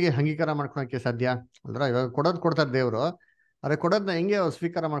ಹೇಗೆ ಅಂಗೀಕಾರ ಮಾಡ್ಕೊಳಕ್ಕೆ ಸಾಧ್ಯ ಅಂದ್ರೆ, ಇವಾಗ ಕೊಡ್ತಾರೆ ದೇವರು, ಆದ್ರೆ ಕೊಡೋದನ್ನ ಹೆಂಗೆ ಅವ್ರು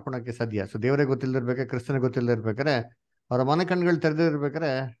ಸ್ವೀಕಾರ ಮಾಡ್ಕೊಳಕ್ಕೆ ಸಾಧ್ಯ? ಸೊ ದೇವರೇ ಗೊತ್ತಿಲ್ದಿರ್ಬೇಕಾದ್ರೆ, ಕ್ರಿಸ್ತನ ಗೊತ್ತಿಲ್ದಿರ್ಬೇಕಾದ್ರೆ, ಅವರ ಮನೆ ಕಣ್ಗಳು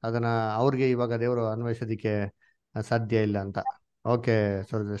ತೆರೆದಿರ್ಬೇಕಾದ್ರೆ ಅದನ್ನ ಅವ್ರಿಗೆ ಇವಾಗ ದೇವರು ಅನ್ವಯಿಸೋದಿಕ್ಕೆ ಸಾಧ್ಯ ಇಲ್ಲ ಅಂತ. ಓಕೆ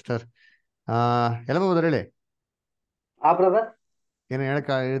ಸಿಸ್ಟರ್, ಎಲ್ಲ ಹೋದ್ರ ಹೇಳಿ. ಏನು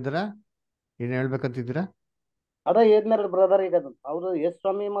ಹೇಳಿದ್ದೀರಾ? ಏನು ಹೇಳ್ಬೇಕಂತಿದ್ದೀರಾ? ಅದ ಏನ್ರಿ ಬ್ರದರ್, ಈಗ ಅವ್ರು ಯೇಸು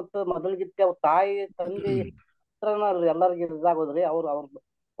ಸ್ವಾಮಿ ಮತ್ತು ಮೊದಲ್ಗಿತ್ತಿ ಅವ್ರ ತಾಯಿ ತಂದೆ ಎಲ್ಲರಿಗೂ ಇದಾಗೋದ್ರಿ.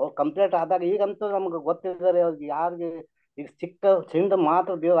 ಅವ್ರು ಕಂಪ್ಲೀಟ್ ಆದಾಗ ಈಗಂತೂ ನಮ್ಗೆ ಗೊತ್ತಿದ್ದಾರೆ ಅವ್ರಿಗೆ ಯಾರಿಗೆ ಈಗ ಚಿಂದ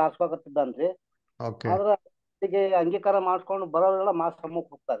ಮಾತ್ರ ದೇವ್ರು ಆರಿಸ್ಬೇಕತ್ತಿದ್ದಾನ್ರಿ. ಆದ್ರೆ ಅವರಿಗೆ ಅಂಗೀಕಾರ ಮಾಡ್ಕೊಂಡು ಬರೋರೆಲ್ಲ ಸಮ್ಮುಖ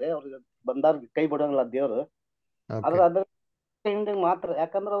ಹೋಗ್ತಾರೆ, ಅವ್ರಿಗೆ ಬಂದವ್ರಿಗೆ ಕೈ ಬಿಡೋಂಗಿಲ್ಲ ದೇವ್ರು. ಆದ್ರೆ ಅದ್ರ ಹಿಂದೆ ಮಾತ್ರ,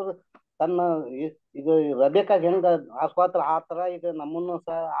 ಯಾಕಂದ್ರೆ ಅವ್ರು ತನ್ನ ಈಗ ರಬೇಕಾಗಿ ಹೆಂಗ ಆಸ್ಪಾತ್ರ ಆ ತರ ಈಗ ನಮ್ಮನ್ನು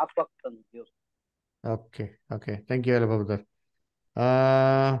ಸಹ ಆಸ್ಪಾಕ್ತಾನೆ ದೇವ್ರು. ಓಕೆ ಓಕೆ, ಥ್ಯಾಂಕ್ ಯು ಎಲ್ಲ ಬ್ರದರ್.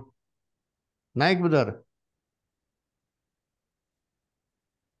 ನಾಯಕ್ ಬ್ರದರ್.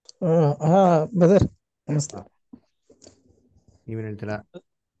 ಬ್ರದರ್ ನಮಸ್ತೆ. ನೀವೇನ್ ಹೇಳ್ತೀರಾ?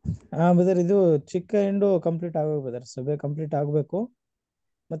 ಬ್ರದರ್, ಇದು ಚಿಕ್ಕ ಹಿಂಡು ಕಂಪ್ಲೀಟ್ ಆಗ್ಬೇಕು ಬ್ರದರ್, ಸಭೆ ಕಂಪ್ಲೀಟ್ ಆಗ್ಬೇಕು,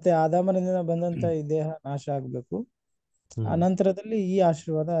 ಮತ್ತೆ ಆದಾಮನಿಂದ ಬಂದಂತ ಈ ದೇಹ ನಾಶ ಆಗ್ಬೇಕು. ಆ ನಂತರದಲ್ಲಿ ಈ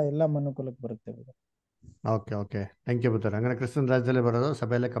ಆಶೀರ್ವಾದ ಎಲ್ಲ ಮನುಕುಲಕ್ಕೆ ಬರುತ್ತೆ brother. Okay okay, thank you brother. ಹಂಗಾರೆ ಕ್ರಿಸ್ತನ ರಾಜ್ಯದಲ್ಲೇ ಬರೋದು,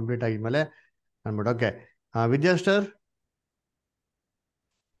 ಸಭೆಯಲ್ಲೇ ಕಂಪ್ಲೀಟ್ ಆಗಿದ್ಮೇಲೆ ಅನ್ಬಿಟ್ಟು. ಓಕೆ, ವಿದ್ಯಾಸ್ಟರ್.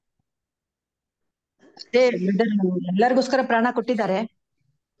 ಎಲ್ಲರಿಗೋಸ್ಕರ ಪ್ರಾಣ ಕೊಟ್ಟಿದ್ದಾರೆ,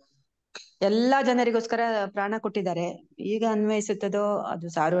 ಎಲ್ಲಾ ಜನರಿಗೋಸ್ಕರ ಪ್ರಾಣ ಕೊಟ್ಟಿದ್ದಾರೆ. ಈಗ ಅನ್ವಯಿಸುತ್ತದೋ ಅದು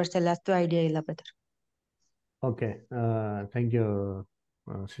 1000 ವರ್ಷದಲ್ಲಿ, ಅಷ್ಟು ಐಡಿಯಾ ಇಲ್ಲ brother. Okay, thank you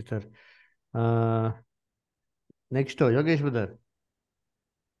sister. Next Yogesh brother.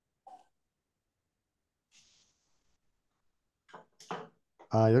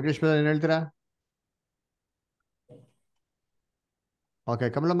 Yogesh brother ಏನು ಹೇಳ್ತೀರಾ? ಓಕೆ,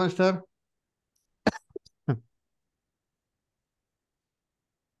 ಕಮಲ ಮಾಸ್ಟರ್.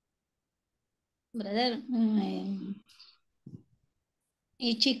 ಬ್ರದರ್, ಈ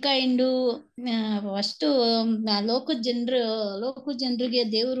ಚಿಕ್ಕ ಹಿಂಡು ಅಷ್ಟು ಲೋಕದ ಜನರಿಗೆ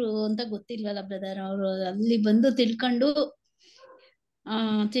ದೇವ್ರು ಅಂತ ಗೊತ್ತಿಲ್ವಲ್ಲ ಬ್ರದರ್. ಅವರು ಅಲ್ಲಿ ಬಂದು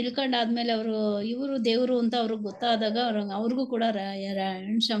ತಿಳ್ಕೊಂಡಾದ್ಮೇಲೆ ಅವರು ಇವರು ದೇವ್ರು ಅಂತ ಅವ್ರಿಗೆ ಗೊತ್ತಾದಾಗ ಅವ್ರಿಗೂ ಕೂಡ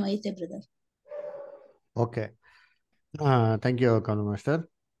ರಣಸಮ್ ಐತೆ brother. Okay, thank you Kamala master.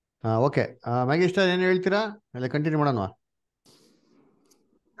 Okay, ಮ್ಯಾಗಿಸ್ಟರ್ ಏನು ಹೇಳ್ತೀರಾ? ಅಲ್ಲ ಕಂಟಿನ್ಯೂ ಮಾಡೋಣ.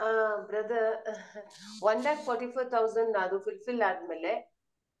 ಬ್ರದರ್, 1,44,000 ಅದು ಫುಲ್ಫಿಲ್ ಆದ್ಮೇಲೆ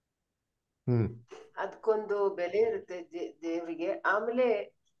ಅದಕ್ಕೊಂದು ಬೆಲೆ ಇರುತ್ತೆ ದೇವ್ರಿಗೆ. ಆಮೇಲೆ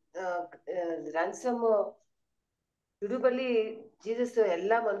ರ್ಯಾನ್ಸಮ್ ಬಿಡುಬಲಿ, ಜೀಸಸ್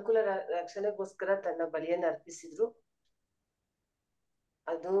ಎಲ್ಲಾ ಮನುಕುಲ ರಕ್ಷಣೆಗೋಸ್ಕರ ತನ್ನ ಬಲಿಯನ್ನು ಅರ್ಪಿಸಿದ್ರು,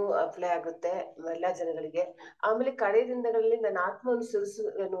 ಅದು ಅಪ್ಲೈ ಆಗುತ್ತೆ ಎಲ್ಲಾ ಜನಗಳಿಗೆ. ಆಮೇಲೆ ಕಡೆ ದಿನಗಳಲ್ಲಿ ನನ್ನ ಆತ್ಮವನ್ನು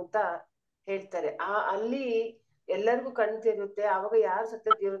ಸುರಿಸುವೆನು ಅಂತ ಹೇಳ್ತಾರೆ. ಅಲ್ಲಿ ಎಲ್ಲರಿಗೂ ಕಾಣ್ತಿರುತ್ತೆ. ಅವಾಗ ಯಾರು ಸತ್ತ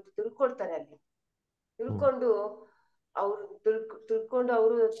ದೇವ್ರ ತಿಳ್ಕೊಡ್ತಾರೆ, ಅಲ್ಲಿ ತಿಳ್ಕೊಂಡು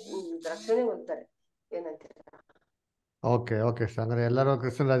ಅವರು ರಕ್ಷಣೆ ಹೊಂದ್ತಾರೆ. ಏನಂತ ಓಕೆ ಓಕೆ ಸರ್, ಅಂದ್ರೆ ಎಲ್ಲರೂ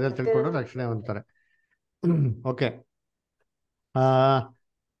ಕ್ರಿಸ್ತನ ರಾಜ್ಯದಲ್ಲಿ ಮತ್ತೆ ತಿಳ್ಕೊಂಡು ರಕ್ಷಣೆ ಹೊಂದ್ತಾರೆ. ಓಕೆ.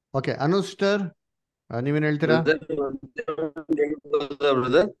 ಓಕೆ, ಅನುಸ್ಟರ್ ನೀವೇನ್ ಹೇಳ್ತೀರಾ? ಬ್ರದರ್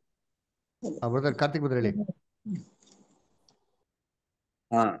ಬ್ರದರ್ ಕಾರ್ತಿಕ್ ಬದ್ರ ಹೇಳಿ.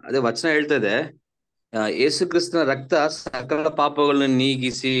 ಅದೇ ವಚನ ಹೇಳ್ತಾ ಇದೆ, ಯೇಸು ಕ್ರಿಸ್ತನ ರಕ್ತ ಸಕಲ ಪಾಪಗಳನ್ನು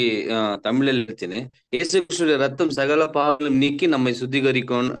ನೀಗಿಸಿ, ತಮಿಳಲ್ಲಿ ಹೇಳ್ತೀನಿ, ಯೇಸು ಕ್ರಿಸ್ತನ ರಕ್ತಂ ಸಕಲ ಪಾಪಗಳನ್ನು ನೀಕಿ ನಮ್ಮ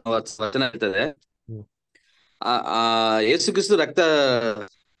ಶುದ್ಧೀಕರಿಕೊಂಡು ವಚನ ಹೇಳ್ತದೆ. ಯೇಸು ಕ್ರಿಸ್ತ ರಕ್ತ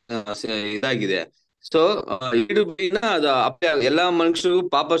ಇದಾಗಿದೆ. ಸೊ ಇಡೀ ಅದು ಎಲ್ಲಾ ಮನುಷ್ಯರಿಗೂ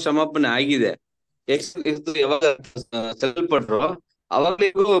ಪಾಪ ಕ್ಷಮಾಪಣೆ ಆಗಿದೆ. ಯಾವಾಗ ಸೆಲ್ಪಟ್ರು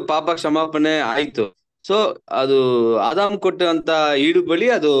ಅವಾಗ್ಲಿಗೂ ಪಾಪ ಕ್ಷಮಾಪಣೆ ಆಯ್ತು. ಸೊ ಅದು ಆದಾಮ್ ಕೊಟ್ಟಂತ ಈಡು ಬಳಿ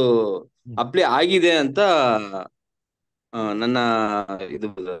ಅದು ಅಪ್ಲೈ ಆಗಿದೆ ಅಂತ ನನ್ನ ಇದು.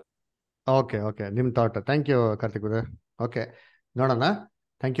 ಓಕೆ ಓಕೆ, ನಿಮ್ thought. Thank you Karthik brother. Okay, ನೋಡೋಣ.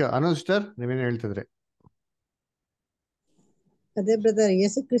 Thank you. ಅನುಸ್ಟರ್ ನೀವೇನು ಹೇಳ್ತಿದ್ರಿ? ಅದೇ ಬ್ರದರ್,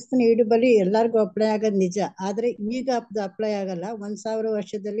 ಯೇಸು ಕ್ರಿಸ್ತನ ಈಡು ಬಲಿ ಎಲ್ಲಾರ್ಗು ಅಪ್ಲೈ ಆಗೋದು ನಿಜ. ಆದ್ರೆ ಈಗ ಅಪ್ಲೈ ಆಗಲ್ಲ. 1000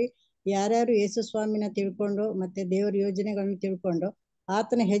 ವರ್ಷದಲ್ಲಿ ಯಾರ್ಯಾರು ಯೇಸು ಸ್ವಾಮಿನ ತಿಳ್ಕೊಂಡು ಮತ್ತೆ ದೇವರ ಯೋಜನೆಗಳನ್ನ ತಿಳ್ಕೊಂಡು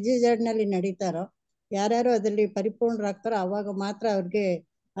ಆತನ ಹೆಜ್ಜೆಜಾಡಿನಲ್ಲಿ ನಡೀತಾರೋ, ಯಾರ್ಯಾರು ಅದರಲ್ಲಿ ಪರಿಪೂರ್ಣರಾಗ್ತಾರೋ ಅವಾಗ ಮಾತ್ರ ಅವ್ರಿಗೆ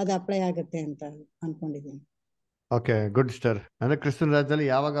ಅದು ಅಪ್ಲೈ ಆಗುತ್ತೆ ಅಂತ ಅನ್ಕೊಂಡಿದ್ದೀನಿ. Okay, good star. ಅಂದ್ರೆ ಕ್ರಿಸ್ತನ ರಾಜ್ಯದಲ್ಲಿ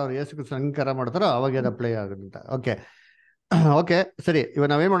ಯಾವಾಗ ಅವ್ರು ಯೇಸು ಕ್ರಿಸ್ತನ ಅಂಗೀಕಾರ ಮಾಡ್ತಾರೋ ಅವಾಗ ಅದು ಅಪ್ಲೈ ಆಗುತ್ತೆ. ಓಕೆ ಓಕೆ, ಸರಿ. ಇವಾಗ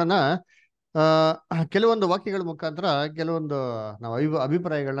ನಾವೇನ್ ಮಾಡೋಣ, ಕೆಲವೊಂದು ವಾಕ್ಯಗಳ ಮುಖಾಂತರ ಕೆಲವೊಂದು ನಾವು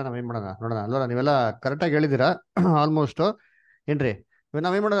ಅಭಿಪ್ರಾಯಗಳನ್ನ ನಾವೇನ್ ಮಾಡೋಣ ನೋಡೋಣ ಅಲ್ವಾ. ನೀವೆಲ್ಲ ಕರೆಕ್ಟಾಗಿ ಹೇಳಿದ್ದೀರಾ ಆಲ್ಮೋಸ್ಟ್. ಏನ್ರಿ, ಇವಾಗ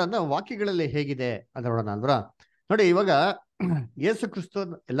ನಾವೇನ್ ಮಾಡೋಣ ಅಂದ್ರೆ ವಾಕ್ಯಗಳಲ್ಲಿ ಹೇಗಿದೆ ಅಂತ ನೋಡೋಣ ಅಲ್ವಾ. ನೋಡಿ, ಇವಾಗ ಯೇಸು ಕ್ರಿಸ್ತ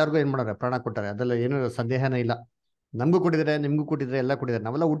ಎಲ್ಲರಿಗೂ ಏನ್ ಮಾಡೋರೆ, ಪ್ರಾಣ ಕೊಟ್ಟಾರೆ. ಅದೆಲ್ಲ ಏನು ಸಂದೇಹನೇ ಇಲ್ಲ. ನಮಗೂ ಕೊಟ್ಟಿದ್ರೆ, ನಿಮ್ಗೂ ಕೊಟ್ಟಿದ್ರೆ, ಎಲ್ಲ ಕೊಟ್ಟಿದ್ದಾರೆ.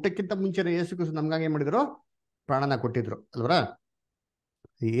 ನಾವೆಲ್ಲ ಊಟಕ್ಕಿಂತ ಮುಂಚೆ ಯೇಸು ಕ್ರಿಸ್ತ ನಮ್ಗಾಗಿ ಏನ್ ಮಾಡಿದ್ರು, ಪ್ರಾಣನ ಕೊಟ್ಟಿದ್ರು ಅಲ್ವರ.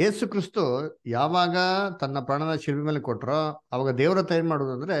 ಯೇಸು ಕ್ರಿಸ್ತು ಯಾವಾಗ ತನ್ನ ಪ್ರಾಣನ ಶಿಲ್ಬೆ ಮೇಲೆ ಕೊಟ್ರೋ ಅವಾಗ ದೇವರ ಹತ್ರ ಏನ್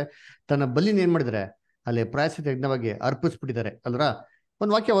ಮಾಡೋದು ಅಂದ್ರೆ ತನ್ನ ಬಲಿನ ಏನ್ ಮಾಡಿದ್ದಾರೆ, ಅಲ್ಲಿ ಪ್ರಾಯಶ್ಚಿತ್ತ ಯಜ್ಞವಾಗಿ ಅರ್ಪಿಸ್ಬಿಟ್ಟಿದ್ದಾರೆ ಅಲ್ವರ.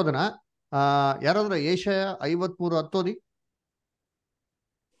 ಒಂದು ವಾಕ್ಯ ಓದೋಣ. ಯಾರಾದ್ರೂ ಯೆಶಾಯ 53:10 ಓದಿ.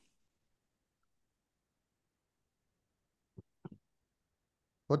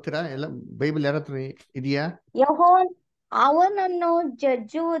 ಓದ್ತೀರಾ? ಎಲ್ಲ ಬೈಬಲ್ ಯಾರ ಹತ್ರ ಇದೆಯಾ? ಅವನನ್ನು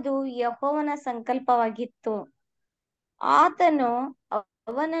ಜಜ್ಜುವುದು ಯೆಹೋವನ ಸಂಕಲ್ಪವಾಗಿತ್ತು. ಆತನು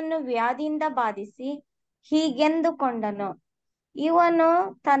ಅವನನ್ನು ವ್ಯಾಧಿಯಿಂದ ಬಾಧಿಸಿ ಹೀಗೆಂದುಕೊಂಡನು, ಇವನು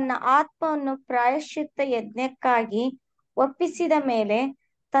ತನ್ನ ಆತ್ಮವನ್ನು ಪ್ರಾಯಶ್ಚಿತ್ತ ಯಜ್ಞಕ್ಕಾಗಿ ಒಪ್ಪಿಸಿದ ಮೇಲೆ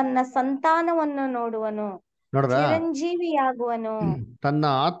ತನ್ನ ಸಂತಾನವನ್ನು ನೋಡುವನು, ನೋಡ್ರ, ಚಿರಂಜೀವಿಯಾಗುವನು. ತನ್ನ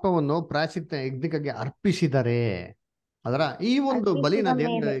ಆತ್ಮವನ್ನು ಪ್ರಾಯಶ್ಚಿತ್ತ ಯಜ್ಞಕ್ಕಾಗಿ ಅರ್ಪಿಸಿದ್ದಾರೆ. ಅದರ ಈ ಒಂದು ಬಲಿನ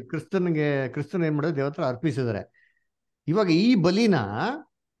ಕ್ರಿಸ್ತನ ಏನ್ ಮಾಡಿದ್ರೆ ದೇವರ ಹತ್ರ ಅರ್ಪಿಸಿದ್ದಾರೆ. ಇವಾಗ ಈ ಬಲಿನ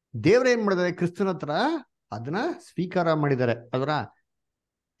ದೇವ್ರ ಏನ್ ಮಾಡಿದ್ದಾರೆ, ಕ್ರಿಸ್ತನ ಹತ್ರ ಅದನ್ನ ಸ್ವೀಕಾರ ಮಾಡಿದ್ದಾರೆ. ಅದರ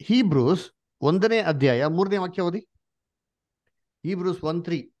ಹೀಬ್ರೂಸ್ 1ನೇ ಅಧ್ಯಾಯ 3ನೇ ವಾಕ್ಯ ಓದಿ. ಹೀಬ್ರೂಸ್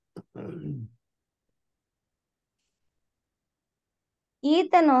 1:3.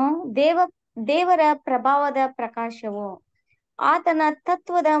 ಈತನು ದೇವರ ಪ್ರಭಾವದ ಪ್ರಕಾಶವು, ಆತನ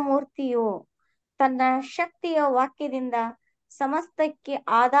ತತ್ವದ ಮೂರ್ತಿಯು, ತನ್ನ ಶಕ್ತಿಯ ವಾಕ್ಯದಿಂದ ಸಮಸ್ತಕ್ಕೆ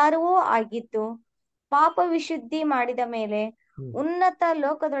ಆಧಾರವೂ ಆಗಿದ್ದು, ಪಾಪ ವಿಶುದ್ಧಿ ಮಾಡಿದ ಮೇಲೆ ಉನ್ನತ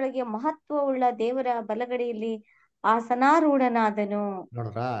ಲೋಕದೊಳಗೆ ಮಹತ್ವವುಳ್ಳ ದೇವರ ಬಲಗಡೆಯಲ್ಲಿ ಆಸನಾರೂಢನಾದನು.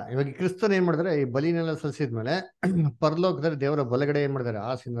 ನೋಡ್ರ, ಇವಾಗ ಕ್ರಿಸ್ತನ್ ಏನ್ ಮಾಡಿದ್ರೆ ಈ ಬಲಿನೆಲ್ಲ ಸಲ್ಲಿಸಿದ್ಮೇಲೆ ಪರಲೋಕದಲ್ಲಿ ದೇವರ ಬಲಗಡೆ ಏನ್ ಮಾಡಿದಾರೆ,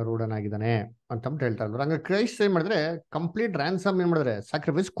 ಆಸೀನರೂಢನಾಗಿದ್ದಾನೆ ಅಂತ ಹೇಳ್ತಾರೆ. ಹಂಗ ಕ್ರೈಸ್ಟ್ ಏನ್ ಮಾಡಿದ್ರೆ ಕಂಪ್ಲೀಟ್ ರ್ಯಾನ್ಸಮ್ ಏನ್ ಮಾಡಿದ್ರೆ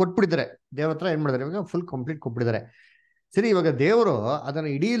ಸ್ಯಾಕ್ರಿಫೈಸ್ ಕೊಟ್ಬಿಟ್ಟಿದ್ದಾರೆ. ದೇವ್ರ ಹತ್ರ ಏನ್ ಮಾಡಿದಾರೆ, ಇವಾಗ ಫುಲ್ ಕಂಪ್ಲೀಟ್ ಕೊಟ್ಬಿಟ್ಟಿದ್ದಾರೆ. ಸರಿ, ಇವಾಗ ದೇವರು ಅದನ್ನ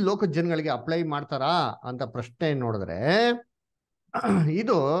ಇಡೀ ಲೋಕದ ಜನಗಳಿಗೆ ಅಪ್ಲೈ ಮಾಡ್ತಾರಾ ಅಂತ ಪ್ರಶ್ನೆ ನೋಡಿದ್ರೆ,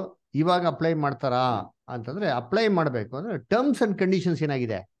 ಇದು ಇವಾಗ ಅಪ್ಲೈ ಮಾಡ್ತಾರಾ ಅಂತಂದ್ರೆ ಅಪ್ಲೈ ಮಾಡ್ಬೇಕು ಅಂದ್ರೆ ಟರ್ಮ್ಸ್ ಅಂಡ್ ಕಂಡೀಷನ್ಸ್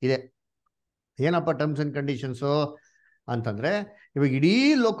ಏನಾಗಿದೆ ಇದೆ. ಏನಪ್ಪ ಟರ್ಮ್ಸ್ ಅಂಡ್ ಕಂಡೀಷನ್ಸು ಅಂತಂದ್ರೆ, ಇವಾಗ ಇಡೀ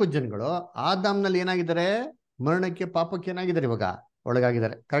ಲೋಕದ ಜನಗಳು ಆದಾಮ್ನಲ್ಲಿ ಏನಾಗಿದ್ದಾರೆ, ಮರಣಕ್ಕೆ ಪಾಪಕ್ಕೆ ಏನಾಗಿದ್ದಾರೆ, ಇವಾಗ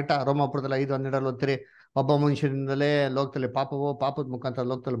ಒಳಗಾಗಿದ್ದಾರೆ. ಕರೆಕ್ಟಾ? ರೋಮಾಪುರದಲ್ಲಿ 5:12 ಓದ್ತೀರಿ, ಒಬ್ಬ ಮನುಷ್ಯರಿಂದಲೇ ಲೋಕದಲ್ಲಿ ಪಾಪವು, ಪಾಪದ ಮುಖಾಂತರ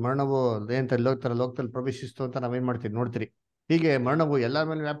ಲೋಕದಲ್ಲಿ ಮರಣವು, ಏನಂತ ಲೋಕದಲ್ಲಿ ಪ್ರವೇಶಿಸ್ತು ಅಂತ ನಾವೇನ್ ಮಾಡ್ತೀವಿ ನೋಡ್ತೀರಿ. ಹೀಗೆ ಮರಣವು ಎಲ್ಲರ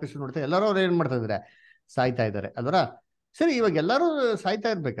ಮೇಲೆ ವ್ಯಾಪಿಸಿ ನೋಡ್ತೀವಿ. ಎಲ್ಲರೂ ಅವ್ರು ಏನ್ ಮಾಡ್ತಾ ಇದಾರೆ, ಸಾಯ್ತಾ ಇದ್ದಾರೆ ಅದರ. ಸರಿ, ಇವಾಗ ಎಲ್ಲರೂ ಸಾಯ್ತಾ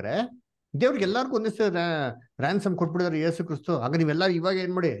ಇರ್ಬೇಕಾರೆ ದೇವ್ರಿಗೆ ಎಲ್ಲರಿಗೂ ಒಂದಿಷ್ಟು ರ್ಯಾನ್ಸಮ್ ಕೊಟ್ಬಿಡಿದಾರೆ ಯೇಸು ಕ್ರಿಸ್ತು. ಆಗ ನೀವೆಲ್ಲ ಇವಾಗ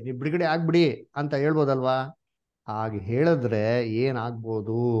ಏನ್ ಮಾಡಿ, ನೀವು ಬಿಡುಗಡೆ ಆಗ್ಬಿಡಿ ಅಂತ ಹೇಳ್ಬೋದಲ್ವಾ? ಹಾಗೆ ಹೇಳಿದ್ರೆ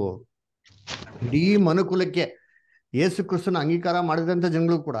ಏನಾಗ್ಬೋದು, ಇಡೀ ಮನುಕುಲಕ್ಕೆ ಯೇಸು ಕ್ರಿಸ್ತನ ಅಂಗೀಕಾರ ಮಾಡಿದಂತ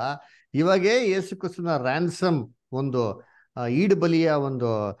ಜನಗಳು ಕೂಡ ಇವಾಗೇ ಯೇಸು ಕ್ರಿಸ್ತನ ರ್ಯಾನ್ಸಮ್ ಒಂದು ಈಡು ಬಲಿಯ ಒಂದು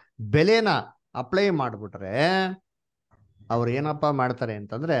ಬೆಲೆನ ಅಪ್ಲೈ ಮಾಡ್ಬಿಟ್ರೆ ಅವ್ರು ಏನಪ್ಪಾ ಮಾಡ್ತಾರೆ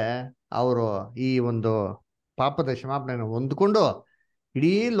ಅಂತಂದ್ರೆ, ಅವರು ಈ ಒಂದು ಪಾಪದ ಕ್ಷಮಾಪಣೆಯನ್ನು ಹೊಂದ್ಕೊಂಡು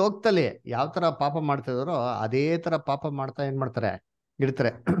ಇಡೀ ಲೋಕದಲ್ಲಿ ಯಾವ ತರ ಪಾಪ ಮಾಡ್ತಾ ಇದಾರೋ ಅದೇ ತರ ಪಾಪ ಮಾಡ್ತಾ ಏನ್ ಮಾಡ್ತಾರೆ,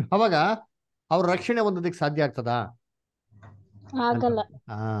 ಇರ್ತಾರೆ. ಅವಾಗ ಅವ್ರ ರಕ್ಷಣೆ ಹೊಂದೋದಕ್ಕೆ ಸಾಧ್ಯ ಆಗ್ತದಾ? ಆಗಲ್ಲ.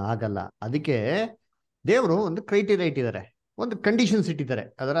 ಆಗಲ್ಲ. ಅದಕ್ಕೆ ದೇವರು ಒಂದು ಕ್ರೈಟೀರಿಯಾ ಇಟ್ಟಿದ್ದಾರೆ, ಒಂದು ಕಂಡೀಷನ್ಸ್ ಇಟ್ಟಿದ್ದಾರೆ.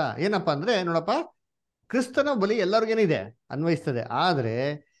 ಅದರ ಏನಪ್ಪಾ ಅಂದ್ರೆ, ನೋಡಪ್ಪ, ಕ್ರಿಸ್ತನ ಬಲಿ ಎಲ್ಲರಿಗೇನಿದೆ, ಅನ್ವಯಿಸ್ತದೆ. ಆದ್ರೆ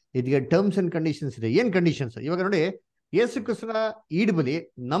ಇದಕ್ಕೆ ಟರ್ಮ್ಸ್ ಅಂಡ್ ಕಂಡೀಷನ್ಸ್ ಇದೆ. ಏನ್ ಕಂಡೀಷನ್ಸ್? ಇವಾಗ ನೋಡಿ, ಯೇಸು ಕ್ರಿಸ್ತನ ಈಡ್ ಬಲಿ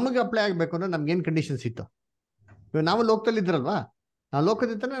ನಮಗೆ ಅಪ್ಲೈ ಆಗ್ಬೇಕು ಅಂದ್ರೆ ನಮ್ಗೆ ಏನ್ ಕಂಡೀಷನ್ಸ್ ಇತ್ತು? ಇವಾಗ ನಾವು ಲೋಕದಲ್ಲಿ ಇದ್ರಲ್ವಾ, ನಾವು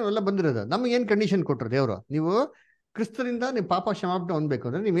ಲೋಕದಿಂದ ನಾವೆಲ್ಲ ಬಂದಿರೋದು. ನಮ್ಗೆ ಏನ್ ಕಂಡೀಷನ್ ಕೊಟ್ರು ದೇವ್ರು? ನೀವು ಕ್ರಿಸ್ತನಿಂದ ನೀವು ಪಾಪ ಕ್ಷಮಾಪಣೆ ಹೊಂದ್ಬೇಕು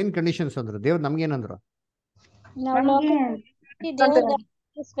ಅಂದ್ರೆ ನೀವೇನ್ ಕಂಡೀಷನ್ಸ್ ಅಂದ್ರು ದೇವ್ರು? ನಮ್ಗೇನಂದ್ರು? ನಾವು ನಮ್ಗೆ ದೇವ್ರಿಗೆ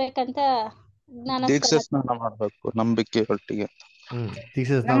ಅರ್ಪಿಸ್ಬೇಕಂತ ದೀಕ್ಷೆ ಜ್ಞಾನಸ್ನಾನ ಸ್ನಾನ ಮಾಡ್ಬೇಕು ನಂಬಿಕೆ ಒಟ್ಟಿಗೆ.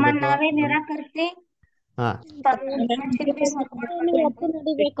 ದೀಕ್ಷೆ ನಮ್ಮನ್ನ ನಾವೇ ನಿರಾಕರಿಸಿ ಹಾ ಎತ್ತು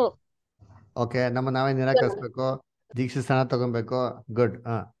ನಡಿಬೇಕು. ಓಕೆ, ನಮ್ಮ ನಾವೇ ನಿರಾಕರಿಸ್ಬೇಕು, ದೀಕ್ಷೆ ಸ್ನಾನ ತಗೊಬೇಕು. ಗುಡ್.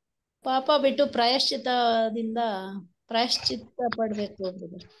 ಪಾಪ ಬಿಟ್ಟು ಪ್ರಾಯಶ್ಚಿತ್ತದಿಂದ ಪ್ರಾಯಶ್ಚಿತ್ತ ಪಡ್ಬೇಕು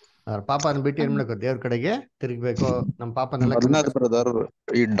brother. ಪಾಪನ ಬಿಟ್ಟು ಏನ್ ಮಾಡ್ಬೇಕು? ದೇವ್ರ ಕಡೆಗೆ ತಿರುಗ್ಬೇಕು. ನಮ್ಮ ಪಾಪನೆಲ್ಲ ಅದನ್ನದು ಬ್ರದರ್,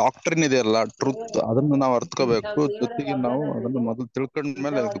 ಈ ಡಾಕ್ಟ್ರಿನ್ ಇದೆಯಲ್ಲ ಟ್ರೂತ್, ಅದನ್ನ ನಾವು ಅರ್ಥಕೋಬೇಕು. ಜೊತೆಗೆ ನಾವು ಅದನ್ನ ಮೊದಲು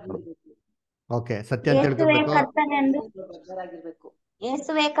ತಿಳ್ಕೊಂಡ್ಮೇಲೆ ಇದು ಮಾಡ್ಬೇಕು. ಓಕೆ, ಸತ್ಯ ಅಂತ ಯೇಸುವೇ ತಿಳ್ಕೊಬೇಕು. ಕರ್ತನೆಂದು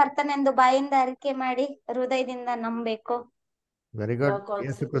ಯೇಸುವೇ ಕರ್ತನೆಂದು ಬಾಯಿಂದ ಅರಿಕೆ ಮಾಡಿ ಹೃದಯದಿಂದ ನಂಬಬೇಕು. Very good.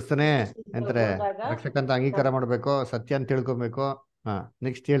 ಯೇಸು ಕ್ರಿಸ್ತನೇ ಅಂತಾರೆ ರಕ್ಷಕ ಅಂತ ಅಂಗೀಕಾರ ಮಾಡ್ಬೇಕು, ಸತ್ಯ ಅಂತ ತಿಳ್ಕೊಬೇಕು.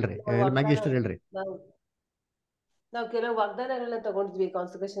 ನೆಕ್ಸ್ಟ್ ಹೇಳ್ರಿ, ಮ್ಯಾಗಿಸ್ಟರ್ ಹೇಳ್ರಿ. ನಾವು ಕೆಲವು ವಾಗ್ದಾನಗಳನ್ನ ತಗೊಂಡಿದ್ವಿ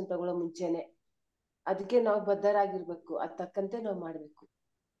ಕಾನ್ಸಂಟ್ರೇಷನ್ ತಗೊಳ್ಳೋ ಮುಂಚೆನೆ, ಅದಕ್ಕೆ ನಾವು ಬದ್ಧರಾಗಿರ್ಬೇಕು, ಅದ್ ತಕ್ಕಂತೆ ನಾವು ಮಾಡ್ಬೇಕು.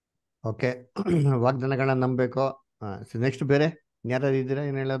 ಓಕೆ, ವಾಗ್ದಾನಗಳನ್ನ ನಂಬಬೇಕು. ನೆಕ್ಸ್ಟ್ ಬೇರೆ ಯಾರು ಇದ್ದೀರಾ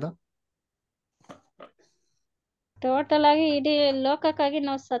ಏನ್ ಹೇಳೋದು? ಟೋಟಲ್ ಆಗಿ ಇಡೀ ಲೋಕಕ್ಕಾಗಿ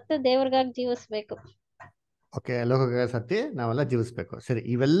ನಾವು ಸತ್ತು ದೇವ್ರಿಗಾಗಿ ಜೀವಿಸ್ಬೇಕು. ಓಕೆ, ಲೋಕಕ್ಕೆ ಸತ್ತಿ ನಾವೆಲ್ಲ ಜೀವಿಸ್ಬೇಕು. ಸರಿ,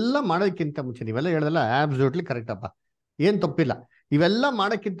 ಇವೆಲ್ಲ ಮಾಡೋದಕ್ಕಿಂತ ಮುಂಚೆ ನೀವೆಲ್ಲ ಹೇಳೋದಲ್ಲ ಆಬ್ಸಲ್ಯೂಟ್ಲಿ ಕರೆಕ್ಟ್ ಅಪ್ಪ, ಏನ್ ತಪ್ಪಿಲ್ಲ. ಇವೆಲ್ಲ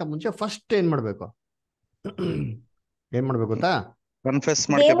ಮಾಡೋಕ್ಕಿಂತ ಮುಂಚೆ ಫಸ್ಟ್ ಏನ್ ಮಾಡ್ಬೇಕು? ಏನ್ ಮಾಡ್ಬೇಕು ಗೊತ್ತಾ? ಕನ್ಫೆಸ್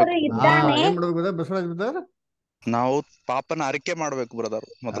ದೇವರು ಮಾಡ್ಕೋಬೇಕು. ಇದ್ದಾನೆ. ಏನ್ ಮಾಡ್ಬೇಕು ಗೊತ್ತಾ ಬಸವರಾಜ್ ಬ್ರದರ್? ನಾವು ಪಾಪನ ಅರಿಕೆ ಮಾಡ್ಬೇಕು ಬ್ರದರ್,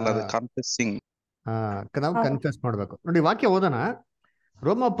 ಮೊದಲ ಕನ್ಫೆಸ್ಸಿಂಗ್. ನಾವು ಕನ್ಫೆಸ್ ಮಾಡ್ಬೇಕು. ನೋಡಿ, ವಾಕ್ಯ ಓದೋಣ.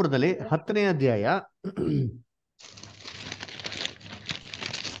 ರೋಮಾಪುರದಲ್ಲಿ 10ನೇ ಅಧ್ಯಾಯ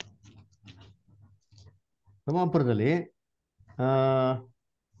ರೋಮಾಪುರದಲ್ಲಿ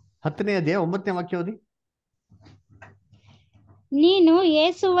 10ನೇ ಅಧ್ಯಾಯ 9ನೇ ವಾಕ್ಯ ಓದಿ. ನೀನು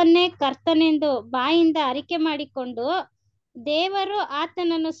ಯೇಸುವನ್ನೇ ಕರ್ತನೆಂದು ಬಾಯಿಂದ ಅರಿಕೆ ಮಾಡಿಕೊಂಡು ದೇವರು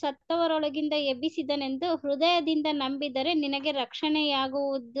ಆತನನ್ನು ಸತ್ತವರೊಳಗಿಂದ ಎಬ್ಬಿಸಿದನೆಂದು ಹೃದಯದಿಂದ ನಂಬಿದರೆ ನಿನಗೆ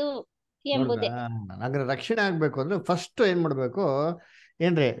ರಕ್ಷಣೆಯಾಗುವುದು ಎಂಬುದೇ. ಹಾಗಾದ್ರೆ ರಕ್ಷಣೆ ಆಗ್ಬೇಕು ಅಂದ್ರೆ ಫಸ್ಟ್ ಏನ್ ಮಾಡ್ಬೇಕು?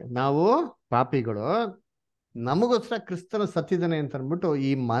 ಏನ್ರಿ, ನಾವು ಪಾಪಿಗಳು, ನಮಗೋಸ್ಕರ ಕ್ರಿಸ್ತನ ಸತ್ತಿದ್ದಾನೆ ಅಂತ ಅಂದ್ಬಿಟ್ಟು ಈ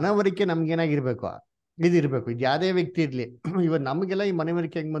ಮನವರಿಕೆ ನಮ್ಗೇನಾಗಿರ್ಬೇಕು? ಇದಿರ್ಬೇಕು. ಇದು ಯಾವ್ದೇ ವ್ಯಕ್ತಿ ಇರ್ಲಿ, ಇವತ್ತು ನಮಗೆಲ್ಲ ಈ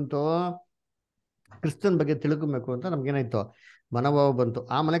ಮನವರಿಕೆ ಹೆಂಗ್ ಬಂತು? ಕ್ರಿಸ್ತನ್ ಬಗ್ಗೆ ತಿಳ್ಕೊಬೇಕು ಅಂತ ನಮ್ಗೇನಾಯ್ತು? ಮನೋಭಾವ ಬಂತು.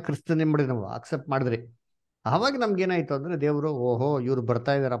 ಆಮೇಲೆ ಕ್ರಿಸ್ತನ್ ಏನ್ ಮಾಡಿದ್ರಿ? ನಾವು ಅಕ್ಸೆಪ್ಟ್ ಮಾಡಿದ್ರಿ. ಆವಾಗ ನಮ್ಗೇನಾಯ್ತು ಅಂದ್ರೆ ದೇವರು, ಓಹೋ ಇವ್ರು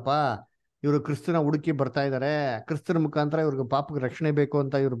ಬರ್ತಾ ಇದಾರಪ್ಪ, ಇವರು ಕ್ರಿಸ್ತನ ಹುಡುಕಿ ಬರ್ತಾ ಇದಾರೆ, ಕ್ರಿಸ್ತನ ಮುಖಾಂತರ ಇವ್ರಿಗೆ ಪಾಪಕ್ಕೆ ರಕ್ಷಣೆ ಬೇಕು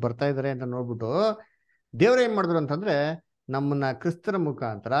ಅಂತ ಇವ್ರು ಬರ್ತಾ ಇದಾರೆ ಅಂತ ನೋಡ್ಬಿಟ್ಟು ದೇವ್ರ ಏನ್ ಮಾಡಿದ್ರು ಅಂತಂದ್ರೆ ನಮ್ಮನ್ನ ಕ್ರಿಸ್ತನ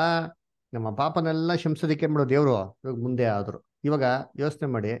ಮುಖಾಂತರ ನಮ್ಮ ಪಾಪನೆಲ್ಲ ಶಂಸೋದಿಕ್ಕೆ ಮಾಡೋ ದೇವ್ರು ಇವಾಗ ಮುಂದೆ ಆದ್ರು. ಇವಾಗ ಯೋಚನೆ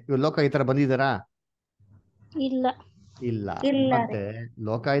ಮಾಡಿ, ಇವ್ ಲೋಕ ಈ ತರ ಬಂದಿದಾರಾ? ಇಲ್ಲ. ಇಲ್ಲ. ಮತ್ತೆ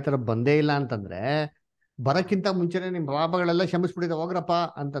ಲೋಕ ಈ ತರ ಬಂದೇ ಇಲ್ಲ ಅಂತಂದ್ರೆ ಬರಕ್ಕಿಂತ ಮುಂಚೆನೆ ನಿಮ್ ಪಾಪಗಳೆಲ್ಲ ಕ್ಷಮಿಸ್ಬಿಟ್ಟಿದೆ ಹೋಗ್ರಪ್ಪ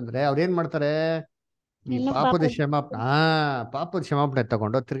ಅಂತಂದ್ರೆ ಅವ್ರೇನ್ ಮಾಡ್ತಾರೆ? ಈ ಪಾಪದ ಕ್ಷಮಾಪಣೆ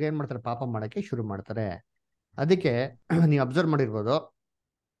ತಗೊಂಡು ತಿರ್ಗಿ ಏನ್ ಮಾಡ್ತಾರೆ? ಪಾಪ ಮಾಡಕ್ಕೆ ಶುರು ಮಾಡ್ತಾರೆ. ಅದಕ್ಕೆ ನೀವು ಅಬ್ಸರ್ವ್ ಮಾಡಿರ್ಬೋದು,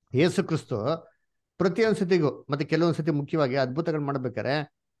 ಯೇಸು ಕ್ರಿಸ್ತು ಪ್ರತಿಯೊಂದ್ ಸತಿಗೂ ಮತ್ತೆ ಕೆಲವೊಂದ್ ಸತಿ ಮುಖ್ಯವಾಗಿ ಅದ್ಭುತಗಳು ಮಾಡ್ಬೇಕಾರೆ,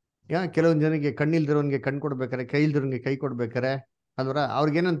 ಕೆಲವೊಂದ್ ಜನಕ್ಕೆ ಕಣ್ಣಿಲ್ದಿರೋನ್ಗೆ ಕಣ್ ಕೊಡ್ಬೇಕಾರೆ, ಕೈ ಇಲ್ದಿರೋನ್ಗೆ ಕೈ ಕೊಡ್ಬೇಕಾರೆ ಅಲ್ವರ,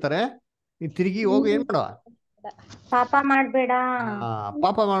 ಅವ್ರಿಗೇನಂತಾರೆ? ನೀ ತಿರುಗಿ ಹೋಗಿ ಏನ್ ಮಾಡುವ? ಪಾಪ ಮಾಡ್ಬೇಡ,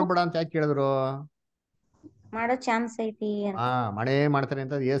 ಪಾಪ ಮಾಡ್ಬೇಡ ಅಂತ ಯಾಕೆ ಕೇಳಿದ್ರು? ಮಾಡೋ ಚಾನ್ಸ್ ಐತಿ ಅಂತ. ಮಾಡೇ ಮಾಡ್ತಾನೆ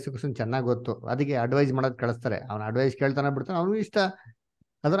ಅಂತ ಯೇಸು ಕ್ರಿಸ್ತನ್ ಚೆನ್ನಾಗ್ ಗೊತ್ತು. ಅದಕ್ಕೆ ಅಡ್ವೈಸ್ ಮಾಡೋದ್ ಕಳಿಸ್ತಾರೆ. ಅವ್ನ ಅಡ್ವೈಸ್ ಕೇಳ್ತಾನೆ ಬಿಡ್ತಾನೆ, ಅವ್ನಿಗೆ ಇಷ್ಟ.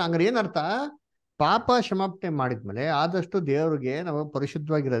 ಅದ್ರ ಹಂಗಾರೆ ಏನರ್ಥ? ಪಾಪ ಕ್ಷಮಾಪಣೆ ಮಾಡಿದ್ಮೇಲೆ ಆದಷ್ಟು ದೇವ್ರಿಗೆ ನಾವು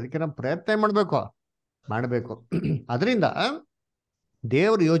ಪರಿಶುದ್ಧವಾಗಿರೋದಕ್ಕೆ ನಾವು ಪ್ರಯತ್ನ ಮಾಡ್ಬೇಕು. ಅದರಿಂದ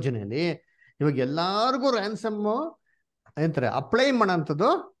ದೇವ್ರ ಯೋಜನೆಯಲ್ಲಿ ಇವಾಗ ಎಲ್ಲಾರ್ಗೂ ರ್ಯಾನ್ಸಮ್ ಏನಂತಾರೆ ಅಪ್ಲೈ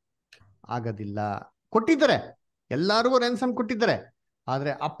ಮಾಡೋಂಥದ್ದು ಆಗೋದಿಲ್ಲ. ಕೊಟ್ಟಿದ್ದಾರೆ, ಎಲ್ಲಾರ್ಗೂ ರ್ಯಾನ್ಸಮ್ ಕೊಟ್ಟಿದ್ದಾರೆ,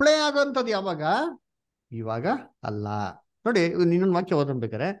 ಆದ್ರೆ ಅಪ್ಲೈ ಆಗೋಂಥದ್ದು ಯಾವಾಗ? ಇವಾಗ ಅಲ್ಲ. ನೋಡಿ, ಇನ್ನೊಂದು ವಾಕ್ಯ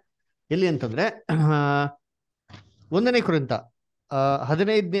ಓದಬೇಕಾರೆ ಎಲ್ಲಿ ಅಂತಂದ್ರೆ 1ನೇ ಕೊರಿಂಥ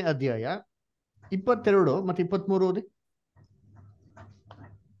 15ನೇ ಅಧ್ಯಾಯ 22 ಮತ್ತೆ 23 ಓದಿ.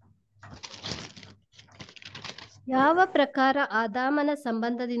 ಯಾವ ಪ್ರಕಾರ ಆದಾಮನ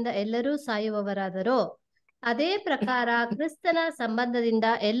ಸಂಬಂಧದಿಂದ ಎಲ್ಲರೂ ಸಾಯುವವರಾದರೋ ಅದೇ ಪ್ರಕಾರ ಕ್ರಿಸ್ತನ ಸಂಬಂಧದಿಂದ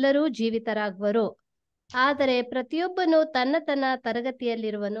ಎಲ್ಲರೂ ಜೀವಿತರಾಗುವರು. ಆದರೆ ಪ್ರತಿಯೊಬ್ಬನು ತನ್ನ ತನ್ನ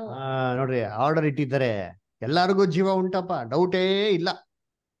ತರಗತಿಯಲ್ಲಿರುವನು. ನೋಡ್ರಿ, ಆರ್ಡರ್ ಇಟ್ಟಿದ್ದಾರೆ. ಎಲ್ಲರಿಗೂ ಜೀವ ಉಂಟಪ್ಪ, ಡೌಟೇ ಇಲ್ಲ.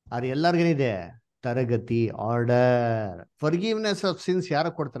 ಆದ್ರೆ ಎಲ್ಲರಿಗೇನಿದೆ? ತರಗತಿ, ಆರ್ಡರ್. ಫರ್ಗಿವ್ನೆಸ್ ಆಫ್ ಸಿನ್ಸ್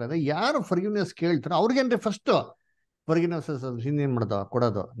ಯಾರು ಕೊಡ್ತಾರೆ ಅಂದ್ರೆ ಯಾರು ಫರ್ಗಿವ್ನೆಸ್ ಕೇಳ್ತಾರೋ ಅವ್ರಿಗೇನ್ರಿ ಫಸ್ಟ್ ಫರ್ಗಿವ್ನೆಸ್ ಆಫ್ ಸಿನ್ ಏನ್ ಮಾಡೋದು?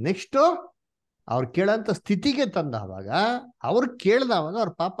 ಕೊಡೋದು. ನೆಕ್ಸ್ಟ್ ಅವ್ರು ಕೇಳೋಂಥ ಸ್ಥಿತಿಗೆ ತಂದವಾಗ, ಅವ್ರು ಕೇಳ್ದವಾಗ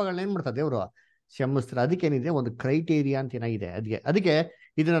ಅವ್ರ ಪಾಪಗಳನ್ನ ಏನ್ ಮಾಡ್ತಾರೆ? ದೇವ್ರು ಕ್ಷಮಿಸ್ತಾರೆ. ಅದಕ್ಕೇನಿದೆ? ಒಂದು ಕ್ರೈಟೇರಿಯಾ ಅಂತ ಏನಾಗಿದೆ. ಅದಕ್ಕೆ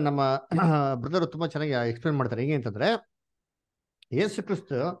ಇದನ್ನ ನಮ್ಮ ಬ್ರದರ್ ತುಂಬಾ ಚೆನ್ನಾಗಿ ಎಕ್ಸ್ಪ್ಲೇನ್ ಮಾಡ್ತಾರೆ. ಹೇಗೆ ಅಂತಂದ್ರೆ, ಯೇಸು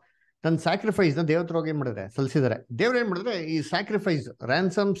ಕ್ರಿಸ್ತು ತನ್ನ ಸ್ಯಾಕ್ರಿಫೈಸ್ ನ ದೇವತ್ರ ಹೋಗಿ ಏನ್ ಮಾಡಿದ್ರೆ ಸಲ್ಲಿಸಿದ್ದಾರೆ. ದೇವ್ರು ಏನ್ ಮಾಡಿದ್ರೆ ಈ ಸ್ಯಾಕ್ರಿಫೈಸ್,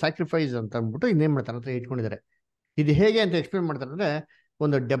 ರ್ಯಾನ್ಸಮ್ ಸ್ಯಾಕ್ರಿಫೈಸ್ ಅಂತ ಅಂದ್ಬಿಟ್ಟು ಇನ್ನೇನ್ ಮಾಡ್ತಾರೆ ಅಂತ ಇಟ್ಕೊಂಡಿದ್ದಾರೆ. ಇದು ಹೇಗೆ ಅಂತ ಎಕ್ಸ್ಪ್ಲೇನ್ ಮಾಡ್ತಾರೆ ಅಂದ್ರೆ,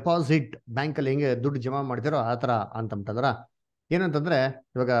 ಒಂದು ಡೆಪಾಸಿಟ್ ಬ್ಯಾಂಕ್ ಅಲ್ಲಿ ಹೆಂಗೆ ದುಡ್ಡು ಜಮಾ ಮಾಡ್ತಾರೋ ಆ ತರ ಅಂತಂದ್ರ. ಏನಂತಂದ್ರೆ,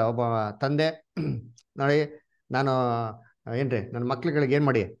 ಇವಾಗ ಒಬ್ಬ ತಂದೆ ನೋಡಿ, ನಾನು ಏನ್ರಿ ನನ್ನ ಮಕ್ಳುಗಳಿಗೆ ಏನ್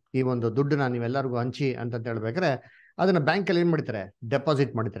ಮಾಡಿ, ಈ ಒಂದು ದುಡ್ಡನ್ನ ನೀವೆಲ್ಲರಿಗೂ ಹಂಚಿ ಅಂತ ಹೇಳ್ಬೇಕಾರೆ ಅದನ್ನ ಬ್ಯಾಂಕ್ ಅಲ್ಲಿ ಏನ್ ಮಾಡ್ತಾರೆ,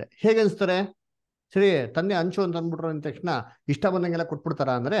 ಡೆಪಾಸಿಟ್ ಮಾಡ್ತಾರೆ. ಹೇಗೆ ಅನ್ಸ್ತಾರೆ? ಸರಿ, ತಂದೆ ಹಂಚು ಅಂತ ಅಂದ್ಬಿಟ್ರು ಅಂದ ತಕ್ಷಣ ಇಷ್ಟ ಬಂದಂಗೆಲ್ಲ ಕೊಟ್ಬಿಡ್ತಾರ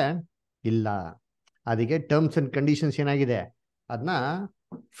ಅಂದ್ರೆ ಇಲ್ಲ. ಅದಕ್ಕೆ ಟರ್ಮ್ಸ್ ಅಂಡ್ ಕಂಡೀಷನ್ಸ್ ಏನಾಗಿದೆ ಅದನ್ನ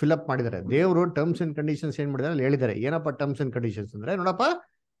ಫಿಲ್ಅಪ್ ಮಾಡಿದ್ದಾರೆ. ದೇವರು ಟರ್ಮ್ಸ್ ಅಂಡ್ ಕಂಡೀಷನ್ಸ್ ಏನ್ ಮಾಡಿದಾರೆ ಅಲ್ಲಿ ಹೇಳಿದ್ದಾರೆ. ಏನಪ್ಪ ಟರ್ಮ್ಸ್ ಅಂಡ್ ಕಂಡೀಷನ್ಸ್ ಅಂದ್ರೆ, ನೋಡಪ್ಪ,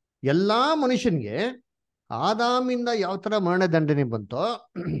 ಎಲ್ಲಾ ಮನುಷ್ಯನ್ಗೆ ಆದಾಮಿಂದ ಯಾವ ತರ ಮರಣ ದಂಡನೆ ಬಂತೋ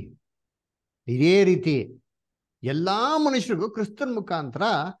ಇದೇ ರೀತಿ ಎಲ್ಲಾ ಮನುಷ್ಯರಿಗೂ ಕ್ರಿಸ್ತನ್ ಮುಖಾಂತರ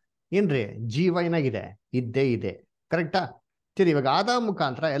ಏನ್ರಿ ಜೀವ ಏನಾಗಿದೆ, ಇದ್ದೇ ಇದೆ. ಕರೆಕ್ಟಾ? ಸರಿ, ಇವಾಗ ಆದಾಮ್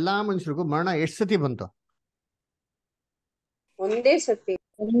ಮುಖಾಂತರ ಎಲ್ಲಾ ಮನುಷ್ಯರಿಗೂ ಮರಣ ಎಷ್ಟು ಸತಿ ಬಂತು? ಒಂದೇ ಸತಿ.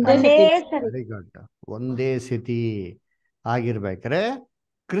 ಒಂದೇ ಸರಿ. Very good. ಒಂದೇ ಸತಿ ಆಗಿರ್ಬೇಕಾರೆ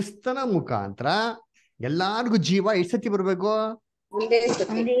ಕ್ರಿಸ್ತನ ಮುಖಾಂತರ ಎಲ್ಲಾರ್ಗು ಜೀವ ಎಷ್ಟು ಸತಿ ಬರ್ಬೇಕು? ಒಂದೇ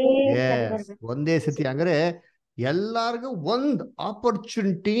ಸತಿ. ಒಂದೇ ಸರಿ ಎಸ್, ಬರ್ಬೇಕು. ಒಂದೇ ಸತಿ. ಹಂಗಾರೆ ಎಲ್ಲಾರ್ಗು ಒಂದ್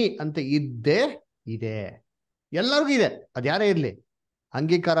ಆಪರ್ಚುನಿಟಿ ಅಂತ ಇದ್ದೇ ಇದೆ. ಎಲ್ಲರಿಗೂ ಇದೆ, ಅದ್ ಯಾರೇ ಇರ್ಲಿ.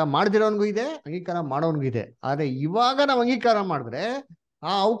 ಅಂಗೀಕಾರ ಮಾಡದಿರೋನ್ಗೂ ಇದೆ, ಅಂಗೀಕಾರ ಮಾಡೋನ್ಗೂ ಇದೆ. ಆದ್ರೆ ಇವಾಗ ನಾವು ಅಂಗೀಕಾರ ಮಾಡಿದ್ರೆ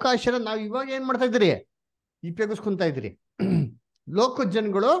ಆ ಅವಕಾಶನ ನಾವು ಇವಾಗ ಏನ್ ಮಾಡ್ತಾ ಇದ್ದೀರಿ, ಉಪಯೋಗಿಸ್ಕೊಂತ ಇದ್ದೀರಿ. ಲೋಕ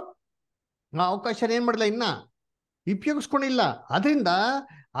ಜನಗಳು ಆ ಅವಕಾಶನ ಏನ್ ಮಾಡಲ್ಲ, ಇನ್ನ ಉಪಯೋಗಿಸ್ಕೊಂಡಿಲ್ಲ. ಅದರಿಂದ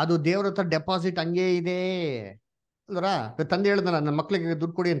ಅದು ದೇವ್ರ ಹತ್ರ ಡೆಪಾಸಿಟ್ ಹಂಗೇ ಇದೆ ಅಲ್ವರ. ತಂದೆ ಹೇಳ್ದ ನನ್ನ ಮಕ್ಳಿಗೆ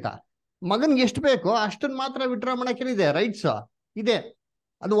ದುಡ್ಡು ಕೊಡಿ ಅಂತ, ಮಗನ್ಗೆ ಎಷ್ಟು ಬೇಕೋ ಅಷ್ಟನ್ನ ಮಾತ್ರ ವಿಡ್ರಾ ಮಾಡಕ್ಕೇನಿದೆ, ರೈಟ್ಸ್ ಇದೆ.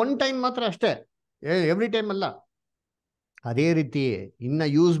 ಅದು ಒನ್ ಟೈಮ್ ಮಾತ್ರ ಅಷ್ಟೇ, ಎವ್ರಿ ಟೈಮ್ ಅಲ್ಲ. ಅದೇ ರೀತಿ ಇನ್ನ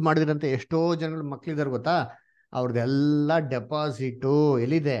ಯೂಸ್ ಮಾಡಿದ್ರಂತೆ ಎಷ್ಟೋ ಜನಗಳ ಮಕ್ಳಿದಾರೆ ಗೊತ್ತಾ, ಅವ್ರದ್ದೆಲ್ಲ ಡೆಪಾಸಿಟು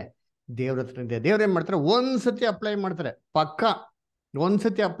ಎಲ್ಲಿದೆ? ದೇವ್ರ ಹತ್ರ ಇದೆ. ದೇವ್ರ ಏನ್ ಮಾಡ್ತಾರೆ, ಒಂದ್ಸತಿ ಅಪ್ಲೈ ಮಾಡ್ತಾರೆ ಪಕ್ಕ.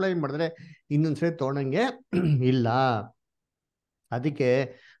 ಒಂದ್ಸತಿ ಅಪ್ಲೈ ಮಾಡಿದ್ರೆ ಇನ್ನೊಂದ್ಸತಿ ತೊಗೊಳಂಗೆ ಇಲ್ಲ. ಅದಕ್ಕೆ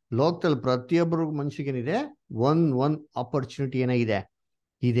ಲೋಕದಲ್ಲಿ ಪ್ರತಿಯೊಬ್ಬರು ಮನುಷ್ಯಗೇನಿದೆ, ಒನ್ ಆಪರ್ಚುನಿಟಿ ಏನಾಗಿದೆ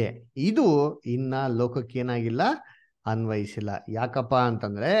ಇದೆ. ಇದು ಇನ್ನ ಲೋಕಕ್ಕೆ ಏನಾಗಿಲ್ಲ, ಅನ್ವಯಿಸಿಲ್ಲ. ಯಾಕಪ್ಪ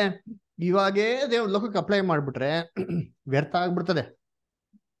ಅಂತಂದ್ರೆ ಇವಾಗೇ ದೇವ್ ಲೋಕಕ್ಕೆ ಅಪ್ಲೈ ಮಾಡ್ಬಿಟ್ರೆ ವ್ಯರ್ಥ ಆಗ್ಬಿಡ್ತದೆ.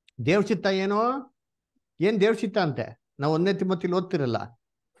 ದೇವ್ರ ಚಿತ್ತ ಏನು? ಏನ್ ದೇವ್ರ ಚಿತ್ತ ಅಂತೆ ನಾವು 1ನೇ ತಿಮೋತಿಲಿ ಓದ್ತಿರಲ್ಲ.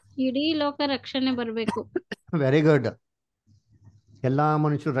 ಇಡೀ ಲೋಕ ರಕ್ಷಣೆ ಬರ್ಬೇಕು. Very good. ಎಲ್ಲಾ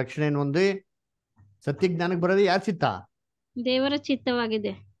ಮನುಷ್ಯರು ರಕ್ಷಣೆ ಹೊಂದಿ ಸತ್ಯ ಜ್ಞಾನಕ್ಕೆ ಬರೋದು ಯಾರ ಚಿತ್ತ? ದೇವರ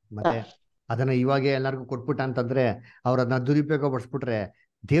ಚಿತ್ತವಾಗಿದೆ. ಮತ್ತೆ ಅದನ್ನ ಇವಾಗೆ ಎಲ್ಲರಿಗೂ ಕೊಟ್ಬಿಟ್ಟ ಅಂತಂದ್ರೆ ಅವ್ರನ್ನ ದುರುಪಯೋಗ ಪಡಿಸ್ಬಿಟ್ರೆ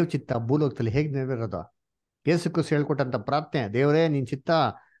ದೇವ್ ಚಿತ್ತ ಭೂಲೋಕದಲ್ಲಿ ಹೇಗೆ ನೆರವೇರೋದು? ಯೇಸುಕ್ರಿಸ್ತ ಹೇಳ್ಕೊಟ್ಟಂತ ಪ್ರಾರ್ಥನೆ, ದೇವರೇ ನಿನ್ ಚಿತ್ತ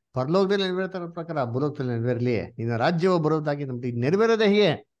ಪರಲೋಕದಲ್ಲಿ ನೆರವೇರ್ತಾರ ಪ್ರಕಾರ ಭೂಲೋಕದಲ್ಲಿ ನೆರವೇರ್ಲಿ, ನಿನ್ನ ರಾಜ್ಯವ ಬರೋದಾಗಿ ನಮ್ದು ಇದು ನೆರವೇರೋದೇ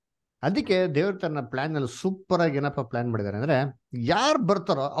ಹೇಗೆ? ಅದಕ್ಕೆ ದೇವ್ರ ತನ್ನ ಪ್ಲಾನ್ ಅಲ್ಲಿ ಸೂಪರ್ ಆಗಿ ಏನಪ್ಪ ಪ್ಲಾನ್ ಮಾಡಿದ್ದಾರೆ ಅಂದ್ರೆ, ಯಾರು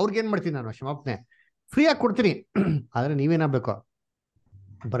ಬರ್ತಾರೋ ಅವ್ರಿಗೆ ಏನ್ ಮಾಡ್ತೀನಿ ನಾನು ಕ್ಷಮಾಪಣೆ ಫ್ರೀ ಆಗಿ ಕೊಡ್ತೀನಿ. ಆದ್ರೆ ನೀವೇನಾಗಬೇಕು,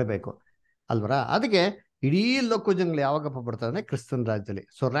 ಬರಬೇಕು ಅಲ್ವರ. ಅದಕ್ಕೆ ಇಡೀ ಲೋಕ ಜನಗಳು ಯಾವಾಗಪ್ಪ ಬರ್ತಾರೆ ಅಂದ್ರೆ ಕ್ರಿಸ್ತನ್ ರಾಜ್ಯದಲ್ಲಿ.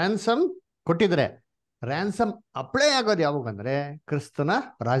 ಸೊ ರ್ಯಾನ್ಸಮ್ ಕೊಟ್ಟಿದ್ರೆ, ರ್ಯಾನ್ಸಮ್ ಅಪ್ಲೈ ಆಗೋದು ಯಾವಾಗ ಅಂದ್ರೆ ಕ್ರಿಸ್ತನ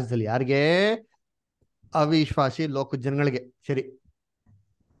ರಾಜ್ಯದಲ್ಲಿ. ಯಾರಿಗೆ? ಅವಿಶ್ವಾಸಿ ಲೋಕ ಜನಗಳಿಗೆ. ಸರಿ,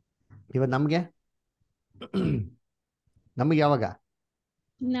 ಇವತ್ತು ನಮ್ಗೆ ನಮ್ಗೆ ಯಾವಾಗ?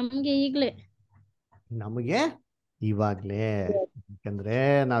 ನಮ್ಗೆ ಈಗ್ಲೇ. ನಮಗೆ ಇವಾಗ್ಲೇ. ಯಾಕಂದ್ರೆ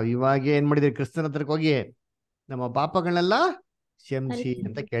ನಾವ್ ಇವಾಗ ಏನ್ ಮಾಡಿದ್ರಿ, ಕ್ರಿಸ್ತನ ಹತ್ರಕ್ಕೆ ಹೋಗಿ ನಮ್ಮ ಪಾಪಗಳನ್ನೆಲ್ಲ ಕ್ಷಮಿಸಿ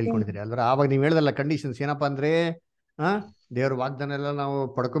ಅಂತ ಕೇಳ್ಕೊಂಡಿದ್ರಿ ಅಲ್ವರ. ಆವಾಗ ನೀವ್ ಹೇಳ್ದಲ್ಲ ಕಂಡೀಷನ್ಸ್ ಏನಪ್ಪಾ ಅಂದ್ರೆ, ದೇವ್ರ ವಾಗ್ದಾನ ಎಲ್ಲ ನಾವು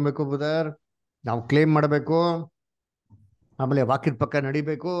ಪಡ್ಕೊಬೇಕು ಬ್ರದರ್, ನಾವು ಕ್ಲೇಮ್ ಮಾಡಬೇಕು, ಆಮೇಲೆ ವಾಕ್ಯದ ಪಕ್ಕ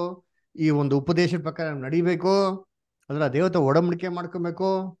ನಡಿಬೇಕು, ಈ ಒಂದು ಉಪದೇಶದ ಪಕ್ಕ ನಡಿಬೇಕು, ಅದ್ರ ದೇವತೆ ಒಡಂಬಡಿಕೆ ಮಾಡ್ಕೊಬೇಕು.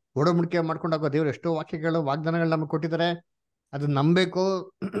 ಒಡಂಬಡಿಕೆ ಮಾಡ್ಕೊಂಡಾಗ ದೇವ್ರು ಎಷ್ಟೋ ವಾಕ್ಯಗಳು ವಾಗ್ದಾನಗಳು ನಮಗೆ ಕೊಟ್ಟಿದ್ದಾರೆ, ಅದನ್ನ ನಂಬಬೇಕು.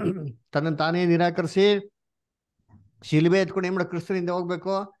 ತನ್ನನ್ನು ತಾನೇ ನಿರಾಕರಿಸಿ ಶಿಲ್ಬೆ ಎತ್ಕೊಂಡು ಏನ್ ಮಾಡೋ ಕ್ರಿಸ್ತನಿಂದ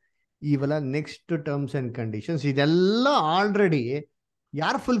ಹೋಗ್ಬೇಕು. ಇವೆಲ್ಲ ನೆಕ್ಸ್ಟ್ ಟರ್ಮ್ಸ್ ಅಂಡ್ ಕಂಡೀಷನ್ಸ್. ಇದೆಲ್ಲ ಆಲ್ರೆಡಿ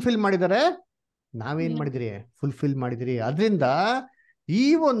ಯಾರು ಫುಲ್ಫಿಲ್ ಮಾಡಿದ್ದಾರೆ? ನಾವೇನ್ ಮಾಡಿದಿರಿ? ಫುಲ್ಫಿಲ್ ಮಾಡಿದಿರಿ. ಅದರಿಂದ ಈ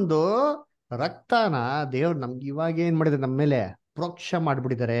ಒಂದು ರಕ್ತನ ದೇವ್ರು ನಮ್ಗೆ ಇವಾಗ ಏನ್ ಮಾಡಿದ್ರೆ ನಮ್ಮ ಮೇಲೆ ಪ್ರೋಕ್ಷ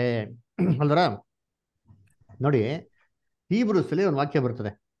ಮಾಡ್ಬಿಟ್ಟಿದ್ದಾರೆ ಅಲ್ವರ. ನೋಡಿ, ಹೀಬ್ರೂಸಲ್ಲಿ ಒಂದು ವಾಕ್ಯ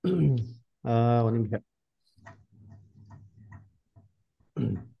ಬರ್ತದೆ. ಒಂದ್ ನಿಮಿಷ.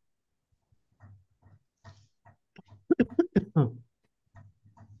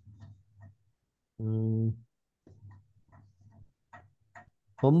 ಹ್ಮ್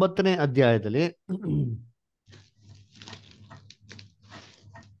 9ನೇ ಅಧ್ಯಾಯದಲ್ಲಿ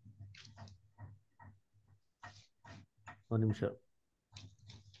ಒಂದು ನಿಮಿಷ.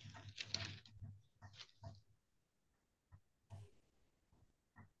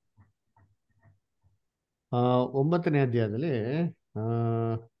 ಆ 9ನೇ ಅಧ್ಯಾಯದಲ್ಲಿ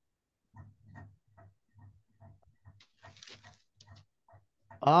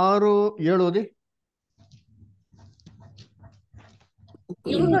 6:7 ಓದಿ.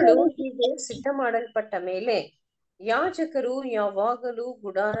 ಇವುಗಳು ಹೀಗೆ ಸಿದ್ಧ ಮಾಡಲ್ಪಟ್ಟ ಮೇಲೆ ಯಾಜಕರು ಯಾವಾಗಲೂ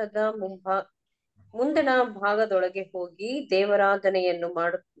ಗುಡಾರದ ಮುಂದಣ ಭಾಗದೊಳಗೆ ಹೋಗಿ ದೇವರಾಧನೆಯನ್ನು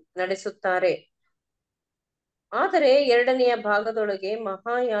ನಡೆಸುತ್ತಾರೆ. ಆದರೆ 2ನೆಯ ಭಾಗದೊಳಗೆ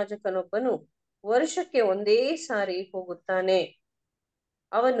ಮಹಾಯಾಜಕನೊಬ್ಬನು ವರ್ಷಕ್ಕೆ ಒಂದೇ ಸಾರಿ ಹೋಗುತ್ತಾನೆ.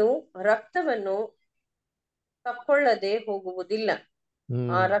 ಅವನು ರಕ್ತವನ್ನು ತಕ್ಕೊಳ್ಳದೆ ಹೋಗುವುದಿಲ್ಲ.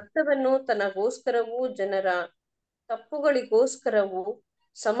 ಆ ರಕ್ತವನ್ನು ತನಗೋಸ್ಕರವೂ ಜನರ ತಪ್ಪುಗಳಿಗೋಸ್ಕರವೂ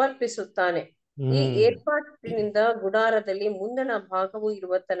ಸಮರ್ಪಿಸುತ್ತಾನೆ. ಈ ಏರ್ಪಾಟಿನಿಂದ ಗುಡಾರದಲ್ಲಿ ಮುಂದಣ ಭಾಗವು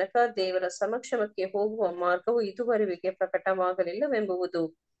ಇರುವ ತನಕ ದೇವರ ಸಮಕ್ಷಮಕ್ಕೆ ಹೋಗುವ ಮಾರ್ಗವು ಇದುವರೆಗೆ ಪ್ರಕಟವಾಗಲಿಲ್ಲವೆಂಬುವುದು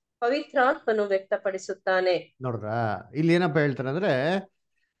ಪವಿತ್ರಾತ್ಮನು ವ್ಯಕ್ತಪಡಿಸುತ್ತಾನೆ. ನೋಡ್ರ, ಇಲ್ಲಿ ಏನಪ್ಪ ಹೇಳ್ತಾರೆ ಅಂದ್ರೆ,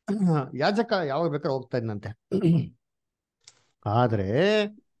 ಯಾಜಕ ಯಾವಾಗ ಬೇಕಾದ್ರೆ ಹೋಗ್ತಾ ಇದ್ನಂತೆ. ಆದ್ರೆ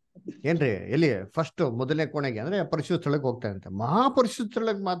ಏನ್ರಿ, ಎಲ್ಲಿ ಫಸ್ಟ್ ಮೊದಲನೇ ಕೋಣೆಗೆ ಅಂದ್ರೆ ಪರಿಶುದ್ಧ ಸ್ಥಳಕ್ಕೆ ಹೋಗ್ತಾ ಇದ್ದಂತೆ. ಮಹಾಪರಿಶುದ್ಧ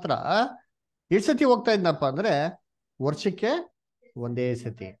ಸ್ಥಳಕ್ಕೆ ಮಾತ್ರ ಎಷ್ಟು ಸತಿ ಹೋಗ್ತಾ ಇದ್ನಪ್ಪ ಅಂದ್ರೆ ವರ್ಷಕ್ಕೆ ಒಂದೇ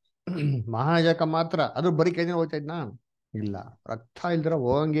ಸತಿ. ಮಹಾಯಾಜಕ ಮಾತ್ರ, ಅದು ಬರೀ ಕೈ ದಿನ ಹೋಗ್ತಾ ಇದ್ನ? ಇಲ್ಲ, ರಕ್ತ ಇಲ್ದಿರ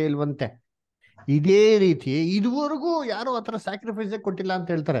ಹೋಗಂಗೆ ಇಲ್ವಂತೆ. ಇದೇ ರೀತಿ ಇದುವರೆಗೂ ಯಾರು ಆತರ ಸ್ಯಾಕ್ರಿಫೈಸ್ ಕೊಟ್ಟಿಲ್ಲ ಅಂತ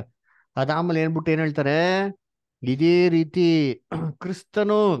ಹೇಳ್ತಾರೆ. ಅದಾದ್ಮೇಲೆ ಏನ್ ಹೇಳ್ತಾರೆ, ಇದೇ ರೀತಿ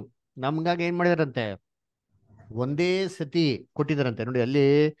ಕ್ರಿಸ್ತನು ನಮ್ಗಾಗಿ ಏನ್ ಮಾಡಿದಾರಂತೆ, ಒಂದೇ ಸತಿ ಕೊಟ್ಟಿದಾರಂತೆ. ನೋಡಿ ಅಲ್ಲಿ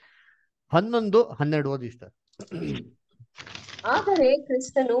 11-12 ಓದಿ ಇಷ್ಟ. ಆದರೆ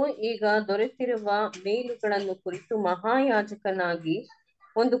ಕ್ರಿಸ್ತನು ಈಗ ದೊರೆತಿರುವ ಮೇಲುಗಳನ್ನು ಕುರಿತು ಮಹಾಯಾಜಕನಾಗಿ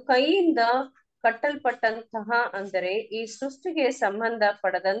ಒಂದು ಕೈಯಿಂದ ಕಟ್ಟಲ್ಪಟ್ಟಂತಹ, ಅಂದರೆ ಈ ಸೃಷ್ಟಿಗೆ ಸಂಬಂಧ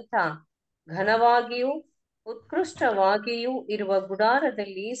ಪಡದಂತ ಘನವಾಗಿಯೂ ಉತ್ಕೃಷ್ಟವಾಗಿಯೂ ಇರುವ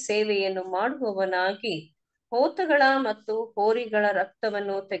ಗುಡಾರದಲ್ಲಿ ಸೇವೆಯನ್ನು ಮಾಡುವವನಾಗಿ ಹೋತಗಳ ಮತ್ತು ಹೋರಿಗಳ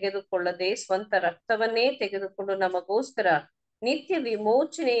ರಕ್ತವನ್ನು ತೆಗೆದುಕೊಳ್ಳದೆ ಸ್ವಂತ ರಕ್ತವನ್ನೇ ತೆಗೆದುಕೊಂಡು ನಮಗೋಸ್ಕರ ನಿತ್ಯ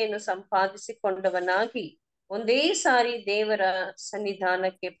ವಿಮೋಚನೆಯನ್ನು ಸಂಪಾದಿಸಿಕೊಂಡವನಾಗಿ ಒಂದೇ ಸಾರಿ ದೇವರ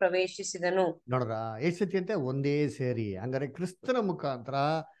ಸನ್ನಿಧಾನಕ್ಕೆ ಪ್ರವೇಶಿಸಿದನು. ನೋಡ್ರ, ಎಷ್ಟು ಸತಿ ಅಂತೆ? ಒಂದೇ ಸೇರಿ. ಹಂಗಾರೆ ಕ್ರಿಸ್ತನ ಮುಖಾಂತರ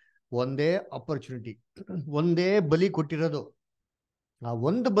ಒಂದೇ ಆಪರ್ಚುನಿಟಿ, ಒಂದೇ ಬಲಿ ಕೊಟ್ಟಿರೋದು. ಆ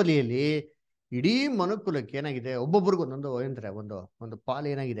ಒಂದು ಬಲಿಯಲ್ಲಿ ಇಡೀ ಮನುಕುಲಕ್ಕೆ ಏನಾಗಿದೆ, ಒಬ್ಬೊಬ್ರಿಗೂ ಒಂದೊಂದು ಏನಂತಾರೆ, ಒಂದು ಪಾಲು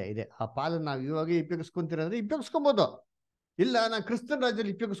ಏನಾಗಿದೆ ಇದೆ. ಆ ಪಾಲನ್ನು ನಾವು ಇವಾಗ ಉಪಯೋಗಿಸ್ಕೊಂತೀರಂದ್ರೆ ಉಪಯೋಗಿಸ್ಕೊಬೋದು. ಇಲ್ಲ, ನಾ ಕ್ರಿಸ್ತನ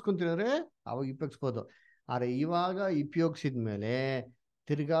ರಾಜ್ಯದಲ್ಲಿ ಉಪಯೋಗಿಸ್ಕೊಂತೀರಂದ್ರೆ ಅವಾಗ ಉಪಯೋಗಿಸ್ಬೋದು. ಆದ್ರೆ ಇವಾಗ ಉಪಯೋಗಿಸಿದ್ಮೇಲೆ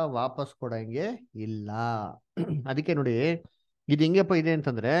ತಿರ್ಗಾ ವಾಪಸ್ ಕೊಡಂಗೆ ಇಲ್ಲ. ಅದಕ್ಕೆ ನೋಡಿ, ಇದು ಹೆಂಗಪ್ಪ ಇದೆ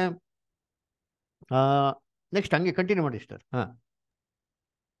ಅಂತಂದ್ರೆ, ನೆಕ್ಸ್ಟ್ ಹಂಗೆ ಕಂಟಿನ್ಯೂ ಮಾಡಿ ಸರ್.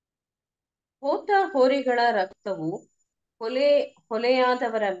 ಹೋತ ಹೋರಿಗಳ ರಕ್ತವು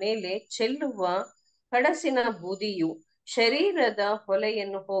ಹೊಲೆಯಾದವರ ಮೇಲೆ ಚೆಲ್ಲುವ ಕಡಸಿನ ಬೂದಿಯು ಶರೀರದ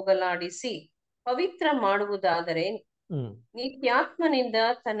ಹೊಲೆಯನ್ನು ಹೋಗಲಾಡಿಸಿ ಪವಿತ್ರ ಮಾಡುವುದಾದರೆ, ನಿತ್ಯಾತ್ಮನಿಂದ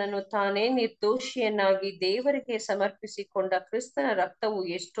ತನ್ನನ್ನು ತಾನೇ ನಿರ್ದೋಷಿಯನ್ನಾಗಿ ದೇವರಿಗೆ ಸಮರ್ಪಿಸಿಕೊಂಡ ಕ್ರಿಸ್ತನ ರಕ್ತವು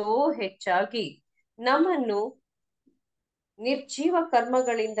ಎಷ್ಟೋ ಹೆಚ್ಚಾಗಿ ನಮ್ಮನ್ನು ನಿರ್ಜೀವ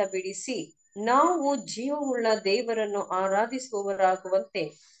ಕರ್ಮಗಳಿಂದ ಬಿಡಿಸಿ ನಾವು ಜೀವವುಳ್ಳ ದೇವರನ್ನು ಆರಾಧಿಸುವವರಾಗುವಂತೆ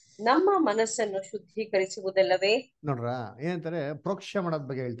ನಮ್ಮ ಮನಸ್ಸನ್ನು ಶುದ್ಧೀಕರಿಸುವುದಲ್ಲವೇ? ನೋಡ್ರ, ಏನಂತಾರೆ, ಪ್ರೋಕ್ಷ ಮಾಡೋದ್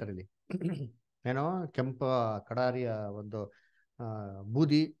ಬಗ್ಗೆ ಹೇಳ್ತಾರೆ ಇಲ್ಲಿ. ಏನೋ ಕೆಂಪ ಕಡಾರಿಯ ಒಂದು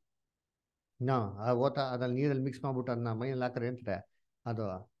ಬೂದಿ ಓತ ಅದ್ರಲ್ಲಿ ನೀರಲ್ಲಿ ಮಿಕ್ಸ್ ಮಾಡ್ಬಿಟ್ಟು ಅದನ್ನ ಮೈಯಲ್ಲಿ ಹಾಕ್ರೆ ಅಂತಾರೆ, ಅದು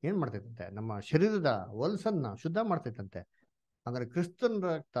ಏನ್ ಮಾಡ್ತೈತಂತೆ, ನಮ್ಮ ಶರೀರದ ಹೊಲ್ಸನ್ನ ಶುದ್ಧ ಮಾಡ್ತೈತಂತೆ. ಅಂದ್ರೆ ಕ್ರಿಸ್ತನ್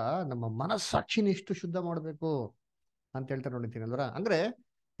ರಕ್ತ ನಮ್ಮ ಮನಸ್ಸಾಕ್ಷಿನ ಎಷ್ಟು ಶುದ್ಧ ಮಾಡ್ಬೇಕು ಅಂತ ಹೇಳ್ತಾರೆ ನೋಡಿತೀನಿ ಅಲ್ವರ. ಅಂದ್ರೆ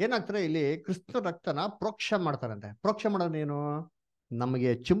ಏನಾಗ್ತಾರೆ, ಇಲ್ಲಿ ಕ್ರಿಸ್ತನ ರಕ್ತನ ಪ್ರೋಕ್ಷ ಮಾಡ್ತಾರಂತೆ. ಪ್ರೋಕ್ಷ ಮಾಡೋದೇನು? ನಮಗೆ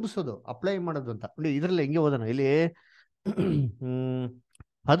ಚಿಂಬಿಸೋದು, ಅಪ್ಲೈ ಮಾಡೋದು ಅಂತ. ನೋಡಿ ಇದ್ರಲ್ಲಿ ಹೆಂಗೆ ಓದೋಣ ಇಲ್ಲಿ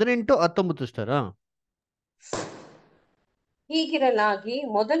 18-19 ಸ್ಟಾರ್. ಹೀಗಿರಲಾಗಿ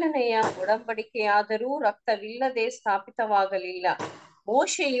ಮೊದಲನೆಯ ಒಡಂಬಡಿಕೆಯಾದರೂ ರಕ್ತವಿಲ್ಲದೆ ಸ್ಥಾಪಿತವಾಗಲಿಲ್ಲ.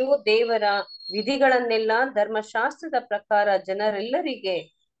 ಮೋಶೆಯು ದೇವರ ವಿಧಿಗಳನ್ನೆಲ್ಲ ಧರ್ಮಶಾಸ್ತ್ರದ ಪ್ರಕಾರ ಜನರೆಲ್ಲರಿಗೆ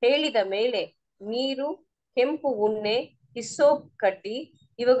ಹೇಳಿದ ಮೇಲೆ ನೀರು, ಕೆಂಪು ಉಣ್ಣೆ, ಹಿಸ್ಸೋಪ್ ಕಡ್ಡಿ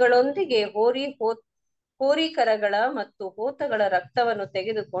ಇವುಗಳೊಂದಿಗೆ ಹೋರಿಕರಗಳ ಮತ್ತು ಹೋತಗಳ ರಕ್ತವನ್ನು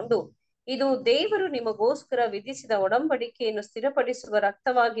ತೆಗೆದುಕೊಂಡು, ಇದು ದೇವರು ನಿಮಗೋಸ್ಕರ ವಿಧಿಸಿದ ಒಡಂಬಡಿಕೆಯನ್ನು ಸ್ಥಿರಪಡಿಸುವ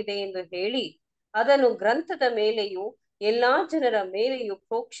ರಕ್ತವಾಗಿದೆ ಎಂದು ಹೇಳಿ ಅದನ್ನು ಗ್ರಂಥದ ಮೇಲೆಯೂ ಎಲ್ಲಾ ಜನರ ಮೇಲೆಯೂ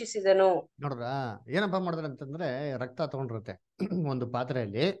ಪ್ರೋಕ್ಷಿಸಿದನು. ನೋಡ್ರ, ಏನಪ್ಪಾ ಮಾಡಿದ್ರ ಅಂತಂದ್ರೆ, ರಕ್ತ ತಗೊಂಡಿರುತ್ತೆ ಒಂದು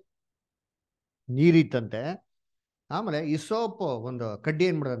ಪಾತ್ರೆಯಲ್ಲಿ, ನೀರಿತ್ತಂತೆ, ಆಮೇಲೆ ಈ ಸೋಪ್ ಒಂದು ಕಡ್ಡಿ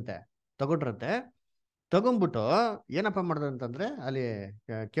ಏನ್ ಮಾಡಿದಂತೆ ತಗೊಂಡ್ರಂತೆ. ತಗೊಂಡ್ಬಿಟ್ಟು ಏನಪ್ಪಾ ಮಾಡಿದ್ರಂತಂದ್ರೆ, ಅಲ್ಲಿ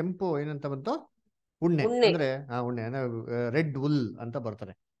ಕೆಂಪು ಏನಂತ ಬಂತು, ಉಣ್ಣೆ. ಅಂದ್ರೆ ಉಣ್ಣೆ ರೆಡ್ ಉಲ್ ಅಂತ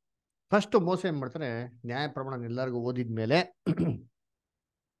ಬರ್ತಾರೆ. ಫಸ್ಟ್ ಮೋಸ ಏನ್ ಮಾಡ್ತಾರೆ, ನ್ಯಾಯ ಪ್ರಮಾಣ ಎಲ್ಲರಿಗೂ ಓದಿದ್ಮೇಲೆ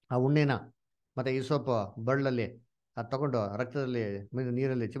ಆ ಉಣ್ಣೆನ ಮತ್ತೆ ಈ ಸೋಪ್ ಬಳ್ಳಲ್ಲಿ ಅದು ತಗೊಂಡು ರಕ್ತದಲ್ಲಿ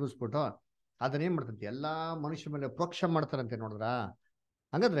ನೀರಲ್ಲಿ ಚಿಮಿಸ್ಬಿಟ್ಟು ಅದನ್ನೇನ್ ಮಾಡ್ತಂತೆ ಎಲ್ಲಾ ಮನುಷ್ಯ ಮೇಲೆ ಪ್ರೋಕ್ಷ ಮಾಡ್ತಾರಂತೆ. ನೋಡಿದ್ರ,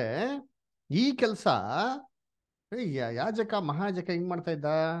 ಹಂಗಾದ್ರೆ ಈ ಕೆಲಸ ಯಾಜಕ ಮಹಾಯಾಜಕ ಹಿಂಗ್ ಮಾಡ್ತಾ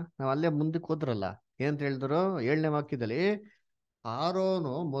ಇದ್ದ. ನಾವ್ ಅಲ್ಲೇ ಮುಂದಕ್ಕೆ ಹೋದ್ರಲ್ಲ, ಏನಂತ ಹೇಳಿದ್ರು 7ನೇ ವಾಕ್ಯದಲ್ಲಿ,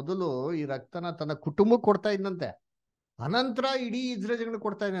 ಆರೋನು ಮೊದಲು ಈ ರಕ್ತನ ತನ್ನ ಕುಟುಂಬಕ್ಕೆ ಕೊಡ್ತಾ ಇದ್ದಂತೆ, ಅನಂತರ ಇಡೀ ಇಸ್ರೇಲ್ಗಳು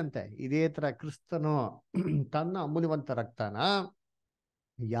ಕೊಡ್ತಾ ಇದ್ದಂತೆ. ಇದೇ ತರ ಕ್ರಿಸ್ತನು ತನ್ನ ಅಮೂಲ್ಯವಂತ ರಕ್ತನ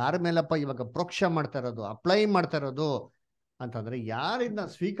ಯಾರ ಮೇಲಪ್ಪ ಇವಾಗ ಪ್ರೋಕ್ಷ ಮಾಡ್ತಾ ಇರೋದು, ಅಪ್ಲೈ ಮಾಡ್ತಾ ಇರೋದು ಅಂತಂದ್ರೆ, ಯಾರಿಂದ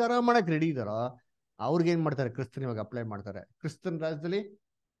ಸ್ವೀಕಾರ ಮಾಡಕ್ ರೆಡಿ ಇದಾರೋ ಅವ್ರಿಗೆ ಏನ್ ಮಾಡ್ತಾರೆ, ಕ್ರಿಸ್ತನ್ ಇವಾಗ ಅಪ್ಲೈ ಮಾಡ್ತಾರೆ. ಕ್ರಿಸ್ತನ್ ರಾಜ್ಯದಲ್ಲಿ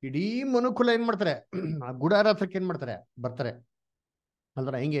ಇಡೀ ಮನುಕುಲ ಏನ್ ಮಾಡ್ತಾರೆ, ಆ ಗುಡಾರ ಹತ್ರಕ್ಕೆ ಏನ್ ಮಾಡ್ತಾರೆ, ಬರ್ತಾರೆ.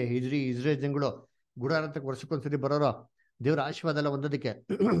 ಅಲ್ದ್ರ ಹೆಂಗೆ ಇಸ್ರೇಲ್ ಜನಗಳು ಗುಡಾರ ಹತ್ರಕ್ಕೆ ವರ್ಷಕ್ಕೊಂದ್ಸರಿ ಬರೋರು ದೇವ್ರ ಆಶೀರ್ವಾದ ಎಲ್ಲ ಹೊಂದೋದಕ್ಕೆ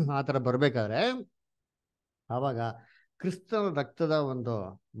ಆ ತರ ಬರ್ಬೇಕಾದ್ರೆ, ಆವಾಗ ಕ್ರಿಸ್ತನ ರಕ್ತದ ಒಂದು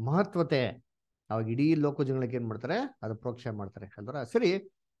ಮಹತ್ವತೆ ಅವಾಗ ಇಡೀ ಲೋಕ ಜನಗಳಿಗೆ ಏನ್ ಮಾಡ್ತಾರೆ, ಅದು ಪ್ರೋಕ್ಷ ಮಾಡ್ತಾರೆ ಅಲ್ದ್ರ. ಸರಿ,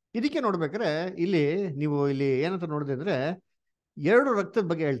 ಇದಕ್ಕೆ ನೋಡ್ಬೇಕಾದ್ರೆ ಇಲ್ಲಿ ನೀವು ಇಲ್ಲಿ ಏನಂತ ನೋಡಿದೆ ಅಂದ್ರೆ, ಎರಡು ರಕ್ತದ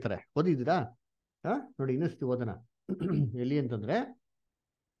ಬಗ್ಗೆ ಹೇಳ್ತಾರೆ. ಓದಿದ್ದೀರಾ? ನೋಡಿ ಇನ್ನಷ್ಟು ಓದೋಣ. ಎಲ್ಲಿ ಅಂತಂದ್ರೆ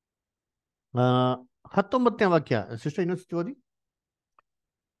 19ನೇ ವಾಕ್ಯ. ಸಿಸ್ಟರ್ ಇನ್ನೊಂದ್ಸತಿ ಓದಿ.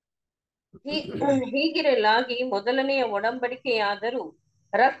 ಹೀಗಿರಲಾಗಿ ಮೊದಲನೆಯ ಒಡಂಬಡಿಕೆಯಾದರೂ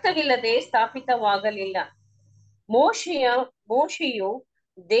ರಕ್ತವಿಲ್ಲದೆ ಸ್ಥಾಪಿತವಾಗಲಿಲ್ಲ. ಮೋಶೆಯು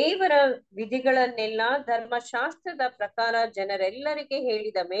ದೇವರ ವಿಧಿಗಳನ್ನೆಲ್ಲ ಧರ್ಮಶಾಸ್ತ್ರದ ಪ್ರಕಾರ ಜನರೆಲ್ಲರಿಗೆ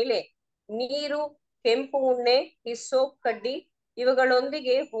ಹೇಳಿದ ಮೇಲೆ ನೀರು, ಕೆಂಪು ಉಣ್ಣೆ, ಹಿಸ್ಸೋಪ್ ಕಡ್ಡಿ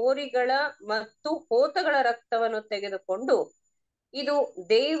ಇವುಗಳೊಂದಿಗೆ ಹೋರಿಗಳ ಮತ್ತು ಹೋತಗಳ ರಕ್ತವನ್ನು ತೆಗೆದುಕೊಂಡು, ಇದು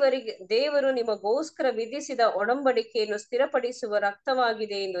ದೇವರು ನಿಮಗೋಸ್ಕರ ವಿಧಿಸಿದ ಒಡಂಬಡಿಕೆಯನ್ನು ಸ್ಥಿರಪಡಿಸುವ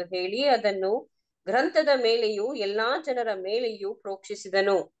ರಕ್ತವಾಗಿದೆ ಎಂದು ಹೇಳಿ ಅದನ್ನು ಗ್ರಂಥದ ಮೇಲೆಯೂ ಎಲ್ಲಾ ಜನರ ಮೇಲೆಯೂ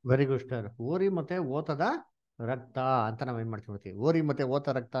ಪ್ರೋಕ್ಷಿಸಿದನು. Very good star. ಓರಿ ಮತ್ತೆ ಓತದ ರಕ್ತ ಅಂತ ನಾವ್ ಏನ್ ಮಾಡ್ತೀವಿ. ಓರಿ ಮತ್ತೆ ಓತ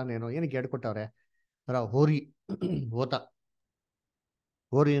ರಕ್ತ ಅಂದ್ರೇನು, ಏನಕ್ಕೆ ಹೇಳ್ಕೊಟ್ಟವ್ರೆ? ಹೋರಿ ಓತ.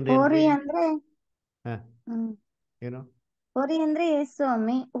 ಹೋರಿ ಅಂದ್ರೆ ಹೋರಿ ಏನ್ರಿ? ಅಂದ್ರೆ ಏನು ಹೋರಿ ಅಂದ್ರೆ ಯೇಸು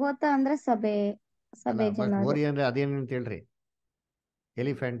ಸ್ವಾಮಿ, ಹೋತ ಅಂದ್ರೆ ಸಭೆ ಅಲ್ಲ, ಫಸ್ಟ್ ಜನರು. ಹೋರಿ ಅಂದ್ರೆ ಅದೇನು ಅಂತ ಹೇಳ್ರಿ.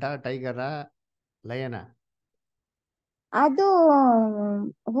 ಎಲಿಫೆಂಟಾ, ಟೈಗರಾ, ಲಯನ? ಅದು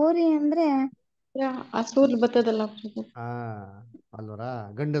ಹೋರಿ ಅಂದ್ರೆ ಹಸೂಲ್ ಬರ್ತದಲ್ಲ. ಅಲ್ವರ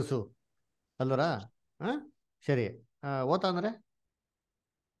ಗಂಡಸು ಅಲ್ವರ. ಸರಿ. ಓತ ಅಂದ್ರೆ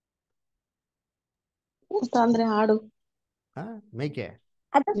ಅಂದ್ರೆ ಹಾಡು, ಮೇಕೆ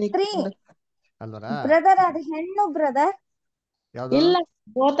ಅದು ಸ್ತ್ರೀ ಅಲ್ವರ. ಬ್ರದರ್, ಅದು ಹೆಣ್ಣು ಬ್ರದರ್. ಯಾವ್ದು? ಇಲ್ಲ,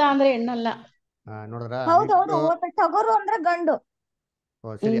 ಓತ ಅಂದ್ರೆ ಹೆಣ್ಣಲ್ಲ. ನೋಡ್ರ. ಹೌದೌದು, ಓತ ಟಗರು ಅಂದ್ರೆ ಗಂಡು.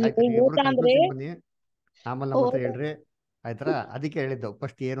 ಸರಿ ಆಯ್ತು, ಇಬ್ರು ಓತ ಅಂದ್ರೆ ಕನ್ಕ್ಲೂಷನ್ ಬನ್ನಿ, ಆಮೇಲೆ ನಮ್ಮ ಹತ್ರ ಹೇಳ್ರಿ ಆಯ್ತರ. ಅದಕ್ಕೆ ಹೇಳಿದ್ದು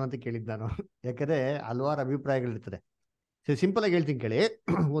ಫಸ್ಟ್ ಏನು ಅಂತ ಕೇಳಿದ್ದು ನಾನು, ಯಾಕಂದ್ರೆ ಹಲವಾರು ಅಭಿಪ್ರಾಯಗಳಿರ್ತದೆ. ಸಿಂಪಲ್ ಆಗಿ ಹೇಳ್ತೀನಿ ಕೇಳಿ.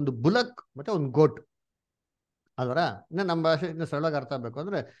 ಒಂದು ಬುಲಕ್ ಮತ್ತೆ ಒಂದು ಗೋಟ್ ಅಲ್ವರ. ಇನ್ನು ನಮ್ಮ ಭಾಷೆ ಇನ್ನು ಸರಳಾಗಿ ಅರ್ಥ ಆಗ್ಬೇಕು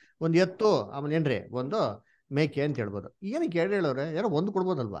ಅಂದ್ರೆ, ಒಂದು ಎತ್ತು, ಆಮೇಲೆ ಏನ್ರಿ ಒಂದು ಮೇಕೆ ಅಂತ ಹೇಳ್ಬೋದು. ಏನಕ್ಕೆ ಎರಡು ಹೇಳೋರೆ? ಯಾರೋ ಒಂದು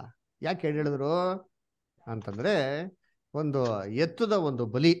ಕೊಡ್ಬೋದಲ್ವಾ? ಯಾಕೆ ಎರಡು ಹೇಳಿದ್ರು ಅಂತಂದ್ರೆ, ಒಂದು ಎತ್ತದ ಒಂದು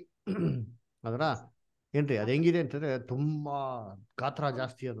ಬಲಿ ಅದರ ಏನ್ರಿ, ಅದು ಹೆಂಗಿದೆ ಅಂತಂದ್ರೆ ತುಂಬಾ ಗಾತ್ರ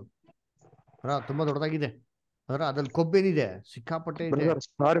ಜಾಸ್ತಿ, ಅದು ತುಂಬಾ ದೊಡ್ಡದಾಗಿದೆ. ಅದರ ಅದ್ರಲ್ಲಿ ಕೊಬ್ಬೇನಿದೆ, ಸಿಕ್ಕಾಪಟ್ಟೆ ಇದೆ.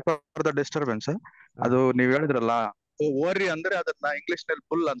 Sorry for the disturbance. ಅದು ನೀವ್ ಹೇಳಿದ್ರಲ್ಲ, ಓರಿ ಅಂದ್ರೆ ಅದನ್ನ ಇಂಗ್ಲಿಷ್ ನಲ್ಲಿ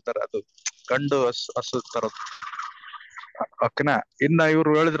ಬುಲ್ ಅಂತಾರೆ, ಅದು ಗಂಡು ಹಸು ತರದ್ದು. ಓಕೆನಾ? ಇನ್ನ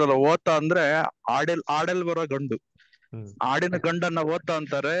ಇವ್ರು ಹೇಳಿದ್ರಲ್ಲ ಓತ ಅಂದ್ರೆ ಆಡಲ್ ಬರೋ ಗಂಡು. ಆಡಿನ ಗಂಡನ್ನ ಓತ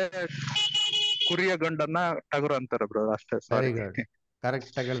ಅಂತಾರೆ, ಕುರಿಯ ಗಂಡನ್ನ ಟಗರು ಅಂತಾರೆ ಬ್ರೋ. ಅಷ್ಟೇ, ಸಾರಿ. ವೆರಿ ಗುಡ್,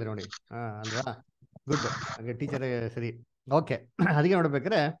 ಕರೆಕ್ಟ್ ಆಗಿ ಹೇಳಿದ್ರಿ ನೋಡಿ. ಅಲ್ವಾ, ಗುಡ್. ಹಾಗೆ ಟೀಚರ್ ಸರಿ. ಓಕೆ. ಅದಕ್ಕೆ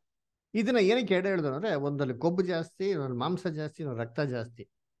ನೋಡ್ಬೇಕಾದ್ರೆ ಇದನ್ನ ಏನಕ್ಕೆ ಎರಡು ಹೇಳಿದ್ರು ಅಂದ್ರೆ, ಒಂದಲ್ಲಿ ಕೊಬ್ಬು ಜಾಸ್ತಿ, ಇನ್ನೊಂದು ಮಾಂಸ ಜಾಸ್ತಿ, ಇನ್ನೊಂದು ರಕ್ತ ಜಾಸ್ತಿ.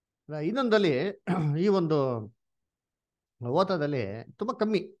 ಇನ್ನೊಂದಲ್ಲಿ ಈ ಒಂದು ಓತದಲ್ಲಿ ತುಂಬಾ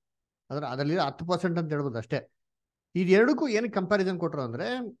ಕಮ್ಮಿ, ಅದರಲ್ಲಿ 10% ಅಂತ ಹೇಳ್ಬೋದು ಅಷ್ಟೇ. ಇದೆರಡಕ್ಕೂ ಏನಕ್ಕೆ ಕಂಪ್ಯಾರಿಸನ್ ಕೊಟ್ರು ಅಂದ್ರೆ,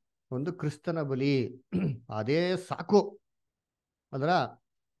 ಒಂದು ಕ್ರಿಸ್ತನ ಬಲಿ ಅದೇ ಸಾಕು ಅದರ.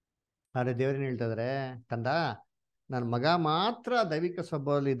 ಆದ್ರೆ ದೇವ್ರೇನು ಹೇಳ್ತಾ ಇದಾರೆ, ಕಂದ ನನ್ನ ಮಗ ಮಾತ್ರ ದೈವಿಕ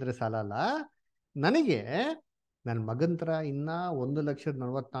ಸ್ವಭಾವದಲ್ಲಿ ಇದ್ರೆ ಸಾಲಲ್ಲ, ನನಗೆ ನನ್ನ ಮಗನ ಥರ ಇನ್ನ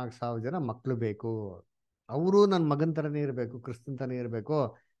 1,44,000 ಜನ ಮಕ್ಕಳು ಬೇಕು. ಅವರು ನನ್ನ ಮಗನ ಥರನೇ ಇರಬೇಕು, ಕ್ರಿಸ್ತನ್ ಥರನೇ ಇರಬೇಕು.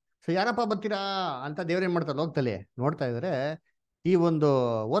 ಸೊ ಯಾರಪ್ಪ ಬರ್ತೀರಾ ಅಂತ ದೇವ್ರೇನ್ ಮಾಡ್ತಾರೆ, ಹೋಗ್ತಲೆ ನೋಡ್ತಾ ಇದಾರೆ. ಈ ಒಂದು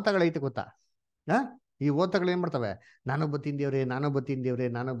ಓತಗಳೈತೆ ಗೊತ್ತಾ? ಈ ಓತಗಳು ಏನ್ ಮಾಡ್ತವೆ, ನಾನು ಬತ್ತೀನಿ ದೇವ್ರೆ, ನಾನು ಬತ್ತೀನಿ ದೇವ್ರೆ,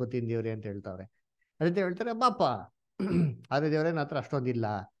 ನಾನು ಬತ್ತೀನಿ ದೇವ್ರೆ ಅಂತ ಹೇಳ್ತಾವ್ರೆ. ಅದಕ್ಕೆ ಹೇಳ್ತಾರೆ, ಬಾಪ ಆದ್ರೆ ದೇವ್ರೆ ನನ್ನ ಹತ್ರ ಅಷ್ಟೊಂದಿಲ್ಲ,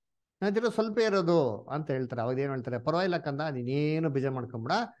 ನನ್ನ ಸ್ವಲ್ಪ ಇರೋದು ಅಂತ ಹೇಳ್ತಾರೆ. ಅವಾಗ ಏನ್ ಹೇಳ್ತಾರೆ, ಪರವಾಗಿಲ್ಲ ಕಂದ, ನೀನೇನು ಬೇಜಾರು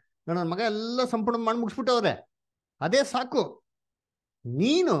ಮಾಡ್ಕೊಂಬಿಡ, ನನ್ನ ಮಗ ಎಲ್ಲ ಸಂಪೂರ್ಣ ಮಾಡಿ ಮುಗಿಸ್ಬಿಟ್ಟವ್ರೆ, ಅದೇ ಸಾಕು.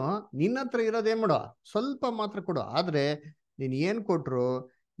 ನೀನು ನಿನ್ನ ಹತ್ರ ಇರೋದೇನ್ ಮಾಡೋ, ಸ್ವಲ್ಪ ಮಾತ್ರ ಕೊಡು. ಆದ್ರೆ ನೀನ್ ಏನ್ ಕೊಟ್ರು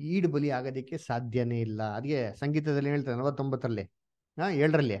ಈಡು ಬಲಿ ಆಗೋದಿಕ್ಕೆ ಸಾಧ್ಯನೇ ಇಲ್ಲ. ಅದಕ್ಕೆ ಸಂಗೀತದಲ್ಲಿ ಹೇಳ್ತಾರೆ 49ರಲ್ಲಿ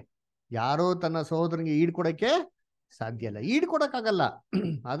 7ರಲ್ಲಿ, ಯಾರೋ ತನ್ನ ಸಹೋದರನಿಗೆ ಈಡ್ ಕೊಡಕ್ಕೆ ಸಾಧ್ಯ ಇಲ್ಲ, ಈಡ್ ಕೊಡಕ್ಕಾಗಲ್ಲ.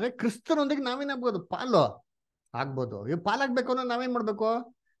 ಆದ್ರೆ ಕ್ರಿಸ್ತನೊಂದಿಗೆ ನಾವೇನಾಗ್ಬೋದು, ಪಾಲು ಆಗ್ಬೋದು. ಇವ್ ಪಾಲಾಗ್ಬೇಕು ಅಂದ್ರೆ ನಾವೇನ್ ಮಾಡ್ಬೇಕು,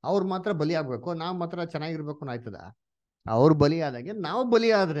 ಅವ್ರು ಮಾತ್ರ ಬಲಿ ಆಗ್ಬೇಕು, ನಾವ್ ಮಾತ್ರ ಚೆನ್ನಾಗಿರ್ಬೇಕು ಆಯ್ತದ? ಅವ್ರು ಬಲಿ ಆದಂಗೆ ನಾವು ಬಲಿ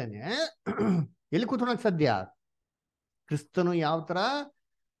ಆದ್ರೇನೆ ಎಲ್ಲಿ ಕೂತ್ಕೊಳಕ್ ಸಾಧ್ಯ? ಕ್ರಿಸ್ತನು ಯಾವ ತರ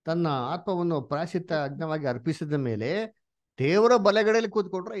ತನ್ನ ಆತ್ಮವನ್ನು ಪ್ರಾಯಶ್ಚಿತ್ತ ಅಗ್ನವಾಗಿ ಅರ್ಪಿಸಿದ ಮೇಲೆ ದೇವರ ಬಲಗಡೆಯಲ್ಲಿ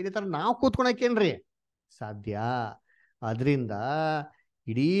ಕೂತ್ಕೊಂಡ್ರೆ, ಇದೇ ತರ ನಾವು ಕೂತ್ಕೊಳಕೇನ್ರಿ ಸಾಧ್ಯ? ಅದರಿಂದ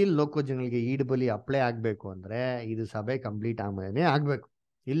ಇಡೀ ಲೋಕ ಜನಗಳಿಗೆ ಈಡು ಬಲಿ ಅಪ್ಲೈ ಆಗಬೇಕು ಅಂದರೆ ಇದು ಸಭೆ ಕಂಪ್ಲೀಟ್ ಆದ್ಮೇಲೆ ಆಗಬೇಕು.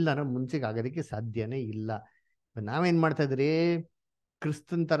 ಇಲ್ಲ ಅಂದ್ರೆ ಮುಂಚೆಗೆ ಆಗೋದಕ್ಕೆ ಸಾಧ್ಯನೇ ಇಲ್ಲ. ನಾವೇನು ಮಾಡ್ತಾ ಇದ್ರಿ,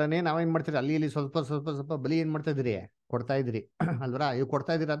 ಕ್ರಿಸ್ತನ್ ಥರನೇ ನಾವೇನು ಮಾಡ್ತೀರಿ, ಅಲ್ಲಿ ಇಲ್ಲಿ ಸ್ವಲ್ಪ ಸ್ವಲ್ಪ ಸ್ವಲ್ಪ ಬಲಿ ಏನು ಮಾಡ್ತಾ ಇದ್ರಿ, ಕೊಡ್ತಾ ಇದ್ರಿ ಅಲ್ವರ. ಇವು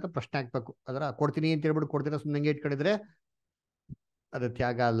ಕೊಡ್ತಾ ಇದ್ದೀರಾ ಅಂತ ಪ್ರಶ್ನೆ ಹಾಕ್ಬೇಕು. ಅದರ ಕೊಡ್ತೀನಿ ಅಂತ ಹೇಳ್ಬಿಟ್ಟು ಕೊಡ್ತೀರಾ ಸುಮ್ಮನೆ ಇಟ್ಕೊಂಡಿದ್ರೆ ಅದು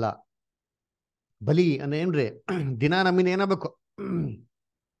ತ್ಯಾಗ ಅಲ್ಲ. ಬಲಿ ಅಂದ್ರೆ ಏನ್ರಿ, ದಿನ ನಮ್ಮಿಂದ ಏನಾಗಬೇಕು,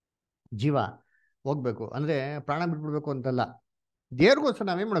 ಜೀವ ಹೋಗ್ಬೇಕು ಅಂದ್ರೆ ಪ್ರಾಣ ಬಿಟ್ಬಿಡ್ಬೇಕು ಅಂತಲ್ಲ. ದೇವ್ರಿಗೋಸ್ಕರ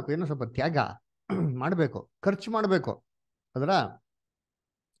ನಾವೇನ್ ಮಾಡಬೇಕು, ಏನೋ ಸ್ವಲ್ಪ ತ್ಯಾಗ ಮಾಡಬೇಕು, ಖರ್ಚು ಮಾಡಬೇಕು. ಅದರ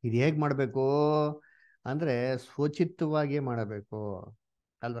ಇದು ಹೇಗೆ ಮಾಡಬೇಕು ಅಂದ್ರೆ ಸ್ವಚಿತ್ತವಾಗಿ ಮಾಡಬೇಕು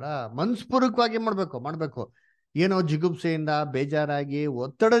ಅಲ್ವರ. ಮನಸ್ಪೂರ್ವಕವಾಗಿ ಮಾಡಬೇಕು. ಏನೋ ಜಿಗುಪ್ಸೆಯಿಂದ ಬೇಜಾರಾಗಿ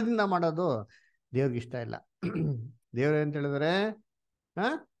ಒತ್ತಡದಿಂದ ಮಾಡೋದು ದೇವ್ರಿಗೆ ಇಷ್ಟ ಇಲ್ಲ. ದೇವ್ರು ಅಂತ ಹೇಳಿದ್ರೆ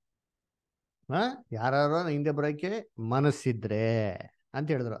ಯಾರು ಹಿಂದೆ ಬರೋಕ್ಕೆ ಮನಸ್ಸಿದ್ರೆ ಅಂತ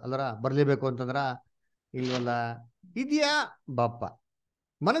ಹೇಳಿದ್ರು ಅಲ್ವರ. ಬರ್ಲೇಬೇಕು ಅಂತಂದ್ರ ಇಲ್ವಲ್ಲ, ಇದೆಯಾ ಬಾಪ,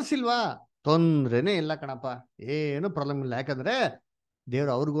 ಮನಸ್ಸಿಲ್ವಾ ತೊಂದ್ರೆನೇ ಇಲ್ಲ ಕಣಪ್ಪ, ಏನು ಪ್ರಾಬ್ಲಮ್ ಇಲ್ಲ. ಯಾಕಂದ್ರೆ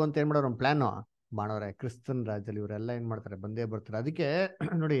ದೇವ್ರು ಅವ್ರಿಗೂ ಅಂತ ಏನ್ ಮಾಡೋರು, ಒಂದು ಪ್ಲಾನು ಮಾಡೋರೆ. ಕ್ರಿಸ್ತನ್ ರಾಜ್ಯದಲ್ಲಿ ಇವರೆಲ್ಲ ಏನ್ ಮಾಡ್ತಾರೆ, ಬಂದೇ ಬರ್ತಾರೆ. ಅದಕ್ಕೆ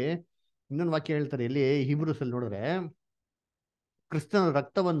ನೋಡಿ ಇನ್ನೊಂದು ವಾಕ್ಯ ಹೇಳ್ತಾರೆ ಇಲ್ಲಿ ಹೀಬ್ರೂಸ್ ಅಲ್ಲಿ ನೋಡಿದ್ರೆ, ಕ್ರಿಸ್ತನ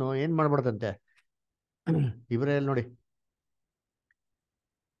ರಕ್ತವನ್ನು ಏನ್ ಮಾಡ್ಬಾರ್ದಂತೆ ಇವರೇ ನೋಡಿ,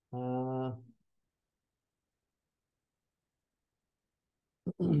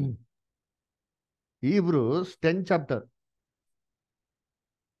 ಹೀಬ್ರೂಸ್ 10 ಚಾಪ್ಟರ್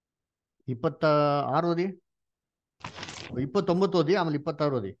 26 ಓದಿ, 29 ಓದಿ, ಆಮೇಲೆ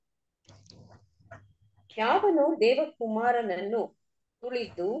 26 ಓದಿ. ಯಾವನು ದೇವಕುಮಾರನನ್ನು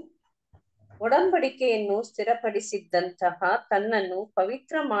ತುಳಿದು ಒಡಂಬಡಿಕೆಯನ್ನು ಸ್ಥಿರಪಡಿಸಿದ್ದಂತಹ ತನ್ನನ್ನು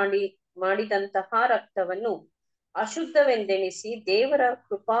ಪವಿತ್ರ ಮಾಡಿದಂತಹ ರಕ್ತವನ್ನು ಅಶುದ್ಧವೆಂದೆಣಿಸಿ ದೇವರ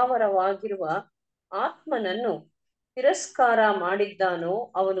ಕೃಪಾವರವಾಗಿರುವ ಆತ್ಮನನ್ನು ತಿರಸ್ಕಾರ ಮಾಡಿದ್ದಾನೋ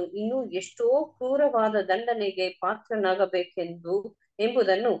ಅವನು ಇನ್ನೂ ಎಷ್ಟೋ ಕ್ರೂರವಾದ ದಂಡನೆಗೆ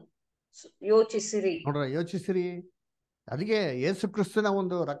ಎಂಬುದನ್ನು ಯೋಚಿಸಿರಿ. ನೋಡ್ರ, ಯೋಚಿಸಿರಿ. ಅದಕ್ಕೆ ಯೇಸು ಕ್ರಿಸ್ತನ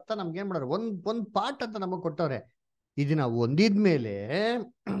ಒಂದು ರಕ್ತ ನಮ್ಗೆ ಏನ್ ಮಾಡೋರು, ಒಂದ್ ಪಾರ್ಟ್ ಅಂತ ನಮಗ್ ಕೊಟ್ಟವ್ರೆ. ಇದನ್ನ ಹೊಂದಿದ್ಮೇಲೆ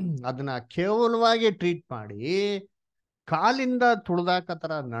ಅದನ್ನ ಕೇವಲವಾಗಿ ಟ್ರೀಟ್ ಮಾಡಿ ಕಾಲಿಂದ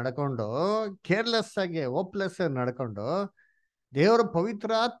ತುಳಿದಾಕತರ ನಡ್ಕೊಂಡು, ಕೇರ್ಲೆಸ್ ಆಗಿ ಹೋಪ್ಲೆಸ್ ಆಗಿ ನಡ್ಕೊಂಡು, ದೇವರ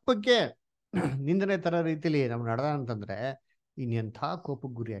ಪವಿತ್ರ ಆತ್ಮಕ್ಕೆ ನಿಂದನೆ ತರ ರೀತಿಲಿ ನಾವು ನಡೆದ ಅಂತಂದ್ರೆ ಇನ್ನೆಂಥ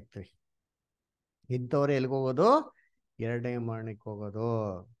ಕೋಪಕ್ಕೆ ಗುರಿ ಆಗ್ತೀವಿ. ಇಂಥವ್ರೆ ಎಲ್ಗೆ ಹೋಗೋದು, ಎರಡನೇ ಮರಣಕ್ಕೆ ಹೋಗೋದು.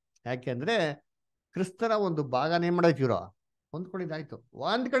 ಯಾಕೆಂದ್ರೆ ಕ್ರಿಸ್ತನ ಒಂದು ಭಾಗನೇ ಮಾಡೈತಿವ್ರೋ, ಹೊಂದ್ಕೊಂಡಿದ್ದಾಯ್ತು.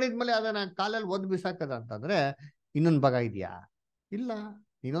 ಹೊಂದ್ಕೊಂಡಿದ್ಮೇಲೆ ಅದನ್ನ ಕಾಲಲ್ಲಿ ಒದ್ ಬಿಸಾಕದ ಅಂತಂದ್ರೆ ಇನ್ನೊಂದು ಭಾಗ ಇದೆಯಾ? ಇಲ್ಲ.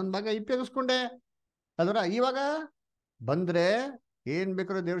 ಇನ್ನೊಂದು ಭಾಗ ಉಪಯೋಗಿಸ್ಕೊಂಡೆ ಅದರ. ಇವಾಗ ಬಂದ್ರೆ ಏನ್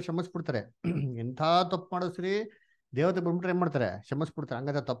ಬೇಕಾದ್ರೂ ದೇವ್ರು ಕ್ಷಮಿಸ್ಬಿಡ್ತಾರೆ. ಎಂಥ ತಪ್ಪು ಮಾಡಿಸ್ರಿ ದೇವತೆ ಬಂದ್ಬಿಟ್ರೆ ಏನ್ ಮಾಡ್ತಾರೆ, ಕ್ಷಮಿಸ್ಬಿಡ್ತಾರೆ.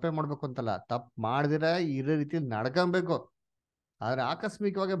 ಹಂಗಾದ್ರೆ ತಪ್ಪೇ ಮಾಡ್ಬೇಕು ಅಂತಲ್ಲ, ತಪ್ಪು ಮಾಡಿದಿರ ಇರೋ ರೀತಿ ನಡ್ಕೊಬೇಕು. ಆದ್ರೆ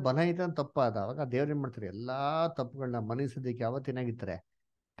ಆಕಸ್ಮಿಕವಾಗಿ ಬಲ ಐತೆ ಅಂತ ತಪ್ಪಾದ ಅವಾಗ ದೇವ್ರು ಏನ್ ಮಾಡ್ತಾರೆ, ಎಲ್ಲಾ ತಪ್ಪುಗಳನ್ನ ಮನ್ನಿಸೋದಕ್ಕೆ ಯಾವತ್ತೇನಾಗಿರ್ತಾರೆ,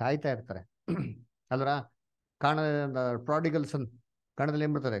 ಕಾಯ್ತಾ ಇರ್ತಾರೆ ಅಲ್ರ. ಪ್ರಾಡಿಗಲ್ಸನ್ ಕನ್ನಡದಲ್ಲಿ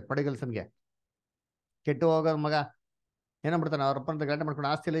ಏನ್ ಮಾಡ್ತಾರೆ, ಪ್ರಾಡಿಗಲ್ಸನ್ಗೆ ಕೆಟ್ಟು ಹೋಗೋ ಮಗ ಏನಾಗ್ಬಿಡ್ತಾನೆ, ಅವ್ರ ಅಪ್ಪನ ಗಲಾಟೆ ಮಾಡ್ಕೊಂಡು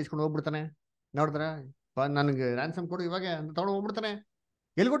ಆಸ್ತಿ ಎಲ್ಲ ಇಸ್ಕೊಂಡು ಹೋಗ್ಬಿಡ್ತಾನೆ. ನೋಡಿದ್ರೆ ನನಗೆ ರ್ಯಾನ್ಸಮ್ ಕೊಡು ಇವಾಗ ಅಂತ ತಗೊಂಡು ಹೋಗ್ಬಿಡ್ತಾನೆ.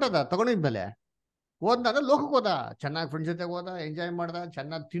 ಎಲ್ಲಿ ಕೊಟ್ಟದ ತಗೊಂಡಿದ್ಮೇಲೆ ಹೋದ್ನಾಗ ಲೋಕಕ್ಕೆ ಹೋದ, ಚೆನ್ನಾಗಿ ಫ್ರೆಂಡ್ಸ್ ಜೊತೆಗೆ ಹೋದ, ಎಂಜಾಯ್ ಮಾಡ್ದ,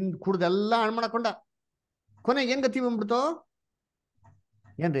 ಚೆನ್ನಾಗಿ ತಿಂದು ಕುಡ್ದೆಲ್ಲ ಹಾಳು ಮಾಡಕೊಂಡ. ಕೊನೆಗೆ ಏನ್ ಗತಿ ಬಂದ್ಬಿಡ್ತು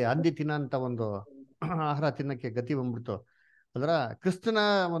ಏನ್ರಿ, ಹಂದಿ ತಿನ್ನಂತ ಒಂದು ಆಹಾರ ತಿನ್ನಕ್ಕೆ ಗತಿ ಬಂದ್ಬಿಡ್ತು. ಅದರ ಕ್ರಿಸ್ತನ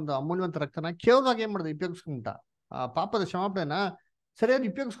ಒಂದು ಅಮೂಲ್ಯವಂತ ರಕ್ತನ ಕೇವಲವಾಗಿ ಏನ್ ಮಾಡಿದೆ, ಉಪಯೋಗಿಸ್ಕೊಂಬಿಟ್ಟ. ಆ ಪಾಪದ ಕ್ಷಮಾಪಣೆನ ಸರಿಯಾಗಿ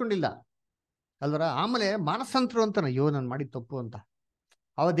ಉಪಯೋಗಿಸ್ಕೊಂಡಿಲ್ಲ ಅಲ್ವರ. ಆಮೇಲೆ ಮಾನಸಂತರು ಅಂತಾನೆ, ಅಯ್ಯೋ ನಾನು ಮಾಡಿದ ತಪ್ಪು ಅಂತ.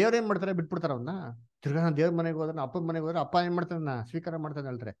 ಅವ ದೇವ್ರ ಏನ್ ಮಾಡ್ತಾರೆ, ಬಿಟ್ಬಿಡ್ತಾರ ಅವನ್ನ. ತಿರ್ಗಾ ದೇವ್ರ ಮನೆಗೆ ಹೋದ್ರೆ, ಅಪ್ಪನ ಮನೆಗೆ ಹೋದ್ರೆ ಅಪ್ಪ ಏನ್ ಮಾಡ್ತಾನೆ, ಸ್ವೀಕಾರ ಮಾಡ್ತಾನೆ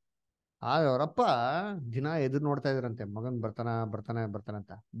ಹೇಳ್ತಾರೆ. ಆದ್ರೆ ಅವರಪ್ಪ ದಿನ ಎದುರು ನೋಡ್ತಾ ಇದ್ರಂತೆ, ಮಗನ್ ಬರ್ತಾನೆ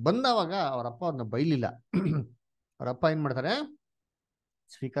ಅಂತ. ಬಂದವಾಗ ಅವರಪ್ಪ ಅವ್ರನ್ನ ಬೈಲಿಲ್ಲ. ಅವರಪ್ಪ ಏನ್ ಮಾಡ್ತಾರೆ,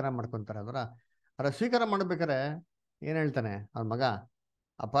 ಸ್ವೀಕಾರ ಮಾಡ್ಕೊಂತಾರೆ. ಅದರ ಸ್ವೀಕಾರ ಮಾಡ್ಬೇಕಾರೆ ಏನ್ ಹೇಳ್ತಾನೆ ಅವ್ರ ಮಗ,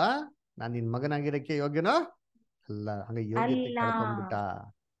 ಅಪ್ಪ ನಾನ್ ನಿನ್ ಮಗನಾಗಿರಕ್ಕೆ ಯೋಗ್ಯನೋ ಅಲ್ಲ. ಹಂಗ ಯೋಗ್ಯತೆ ಕಳ್ಕೊಂಡ್ಬಿಟ್ಟ,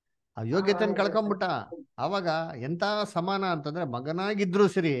 ಆ ಯೋಗ್ಯತೆನ ಕಳ್ಕೊಂಡ್ಬಿಟ್ಟ. ಆವಾಗ ಎಂತ ಸಮಾನ ಅಂತಂದ್ರೆ, ಮಗನಾಗಿದ್ರು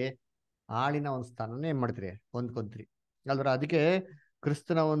ಸರಿ ಆಳಿನ ಒಂದು ಸ್ಥಾನನೇ ಏನ್ ಮಾಡ್ತೀರಿ, ಹೊಂದ್ಕೊಂತೀರಿ ಅಲ್ವರ. ಅದಕ್ಕೆ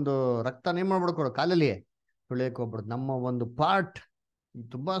ಕ್ರಿಸ್ತನ ಒಂದು ರಕ್ತನ ಏನ್ ಮಾಡ್ಬಿಡ್ಕೊಡು, ಕಾಲಲ್ಲಿ ತುಳಿಯಕ್ ಹೋಗ್ಬಿಡುದು. ನಮ್ಮ ಒಂದು ಪಾರ್ಟ್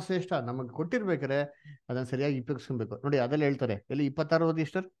ತುಂಬಾ ಶ್ರೇಷ್ಠ, ನಮಗೆ ಕೊಟ್ಟಿರ್ಬೇಕಾರೆ ಅದನ್ನ ಸರಿಯಾಗಿ ಉಪಯೋಗಿಸ್ಕೊಬೇಕು. ನೋಡಿ ಅದೆಲ್ಲ ಹೇಳ್ತಾರೆ ಎಲ್ಲಿ 26 ಓದಿ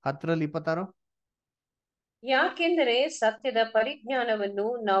ಇಷ್ಟರ್ 10ರಲ್ಲಿ 26. ಯಾಕೆಂದರೆ ಸತ್ಯದ ಪರಿಜ್ಞಾನವನ್ನು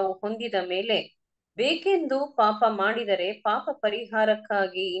ನಾವು ಹೊಂದಿದ ಮೇಲೆ ಬೇಕೆಂದು ಪಾಪ ಮಾಡಿದರೆ ಪಾಪ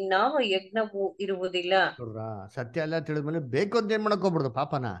ಪರಿಹಾರಕ್ಕಾಗಿ ಇನ್ನಾವ ಯಜ್ಞವೂ ಇರುವುದಿಲ್ಲ. ಸತ್ಯ ಎಲ್ಲ ತಿಳಿದ್ಮೇಲೆ ಬೇಕು ಅಂತ ಏನ್ ಮಾಡಕ್ ಹೋಗ್ಬಿಡುದು,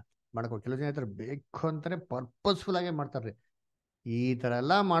 ಪಾಪನ ಮಾಡಕ್ ಕೆಲವು ಜನ ಹೇಳ್ತಾರೆ ಬೇಕು ಅಂತಾನೆ ಪರ್ಪಸ್ಫುಲ್ ಆಗೇ ಮಾಡ್ತಾರ್ರಿ. ಈ ತರ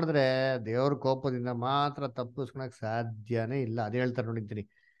ಎಲ್ಲಾ ಮಾಡಿದ್ರೆ ದೇವ್ರ ಕೋಪದಿಂದ ಮಾತ್ರ ತಪ್ಪಿಸ್ಕೊಳಕ್ ಸಾಧ್ಯನೇ ಇಲ್ಲ. ಅದೇ ಹೇಳ್ತಾರೆ ನೋಡಿದ್ದೀನಿ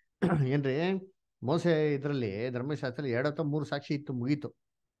ಏನ್ರಿ, ಮೋಸೆ ಇದ್ರಲ್ಲಿ ಧರ್ಮಶಾಸ್ತ್ರದಲ್ಲಿ 2 ಅಥವಾ 3 ಸಾಕ್ಷಿ ಇತ್ತು, ಮುಗೀತು.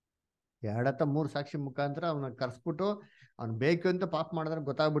 ಎರಡತ್ತ ಮೂರು ಸಾಕ್ಷಿ ಮುಖಾಂತರ ಅವನ ಕರ್ಸ್ಬಿಟ್ಟು ಅವ್ನು ಬೇಕು ಅಂತ ಪಾಪ್ ಮಾಡಿದ್ರೆ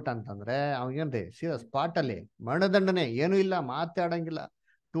ಗೊತ್ತಾಗ್ಬಿಟ್ಟ ಅಂತಂದ್ರೆ ಅವನಿಗೇನ್ರಿ ಸೀದಾ ಸ್ಪಾಟ್ ಅಲ್ಲಿ ಮರಣದಂಡನೆ ಏನೂ ಇಲ್ಲ, ಮಾತಾಡಂಗಿಲ್ಲ.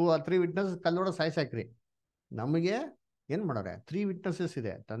 2 or 3 ವಿಟ್ನೆಸ್ ಕಲ್ಲೋಡ ಸಾಯ್ಸಾಕ್ರಿ. ನಮಗೆ ಏನ್ ಮಾಡೋರೆ 3 ವಿಟ್ನೆಸಸ್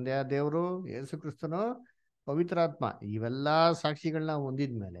ಇದೆ, ತಂದೆಯ ದೇವರು, ಯೇಸು ಕ್ರಿಸ್ತನು, ಪವಿತ್ರಾತ್ಮ. ಇವೆಲ್ಲಾ ಸಾಕ್ಷಿಗಳನ್ನ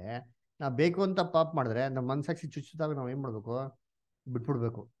ಹೊಂದಿದ್ಮೇಲೆ ನಾವು ಬೇಕು ಅಂತ ಪಾಪ್ ಮಾಡಿದ್ರೆ ನಮ್ಮ ಮನಸಾಕ್ಷಿ ಚುಚ್ಚಿದಾಗ ನಾವು ಏನ್ ಮಾಡ್ಬೇಕು?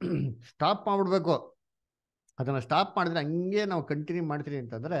 ಬಿಟ್ಬಿಡ್ಬೇಕು. ಸ್ಟಾಪ್ ಮಾಡ್ಬಿಡ್ಬೇಕು. ಅದನ್ನ ಸ್ಟಾಪ್ ಮಾಡಿದ್ರೆ ಹಂಗೆ ನಾವು ಕಂಟಿನ್ಯೂ ಮಾಡ್ತೀವಿ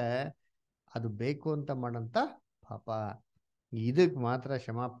ಅಂತಂದ್ರೆ ಅದು ಬೇಕು ಅಂತ ಮಾಡಂತ ಪಾಪ. ಇದಕ್ಕೆ ಮಾತ್ರ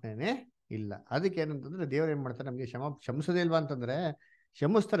ಕ್ಷಮಾಪಣೆನೇ ಇಲ್ಲ. ಅದಕ್ಕೆ ಏನಂತಂದ್ರೆ ದೇವ್ರು ಏನ್ ಮಾಡ್ತಾರೆ, ನಮ್ಗೆ ಕ್ಷಮಿಸೋದೇ ಇಲ್ವಾ ಅಂತಂದ್ರೆ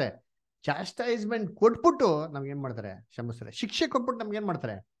ಕ್ಷಮಿಸ್ತಾರೆ. ಚಾಸ್ಟೈಸ್ಮೆಂಟ್ ಕೊಟ್ಬಿಟ್ಟು ನಮ್ಗೆ ಏನ್ ಮಾಡ್ತಾರೆ? ಕ್ಷಮಿಸ್ತಾರೆ. ಶಿಕ್ಷೆ ಕೊಟ್ಬಿಟ್ಟು ನಮ್ಗೆ ಏನ್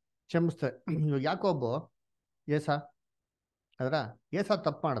ಮಾಡ್ತಾರೆ? ಕ್ಷಮಿಸ್ತಾರೆ. ಇವಾಗ ಯಾಕೊಬ್ಬ ಏಸ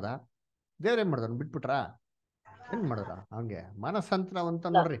ತಪ್ಪು ಮಾಡ್ದ, ದೇವ್ರ ಏನ್ ಮಾಡ್ದ? ಬಿಟ್ಬಿಟ್ರಾ? ಏನ್ ಮಾಡಿದ್ರ? ಹಂಗೆ ಮಾನಸಾಂತರ ಅಂತ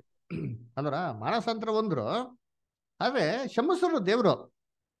ನೋಡ್ರಿ. ಅಂದ್ರ ಮಾನಸಾಂತರ ಒಂದ್ರು, ಆದ್ರೆ ಕ್ಷಮಿಸರು ದೇವ್ರು.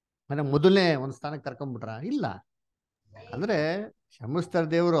 ಅಂದ್ರೆ ಮೊದಲನೇ ಒಂದ್ ಸ್ಥಾನಕ್ಕೆ ಕರ್ಕೊಂಡ್ಬಿಟ್ರ? ಇಲ್ಲ. ಅಂದ್ರೆ ಕ್ಷಮಿಸ್ತಾರ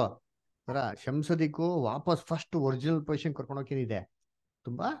ದೇವ್ರು. ಕ್ಷಮಿಸೋದಿಕ್ಕೂ ವಾಪಸ್ ಫಸ್ಟ್ ಒರಿಜಿನಲ್ ಪೊಸಿಷನ್ ಕರ್ಕೊಂಡೋಗೇನಿದೆ,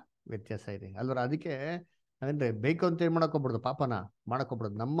 ತುಂಬಾ ವ್ಯತ್ಯಾಸ ಇದೆ ಅಲ್ವರ. ಅದಕ್ಕೆ ಅಂದ್ರೆ ಬೇಕು ಅಂತ ಏನ್ ಮಾಡಕೋಗ್ಬಿಡ್ದು, ಪಾಪನ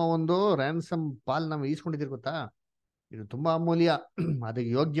ಮಾಡಕೋಗ್ಬಿಡ್ದು. ನಮ್ಮ ಒಂದು ರ್ಯಾನ್ಸಮ್ ಪಾಲ್ ನಾವು ಈಸ್ಕೊಂಡಿದ್ದೀರಿ ಗೊತ್ತಾ, ಇದು ತುಂಬಾ ಅಮೂಲ್ಯ.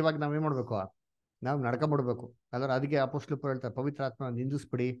 ಅದಕ್ಕೆ ಯೋಗ್ಯವಾಗಿ ನಾವೇನ್ ಮಾಡ್ಬೇಕು? ನಾವು ನಡ್ಕೊಂಡ್ಬಿಡ್ಬೇಕು ಅಲ್ವರ. ಅದಕ್ಕೆ ಅಪೊಸ್ತಲರು ಹೇಳ್ತಾರೆ, ಪವಿತ್ರಾತ್ಮನ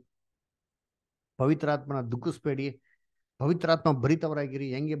ನಿಂದಿಸ್ಬಿಡಿ, ಪವಿತ್ರಾತ್ಮನ ದುಃಖಿಸ್ಬೇಡಿ, ಪವಿತ್ರಾತ್ಮ ಭರಿತವರಾಗಿರಿ.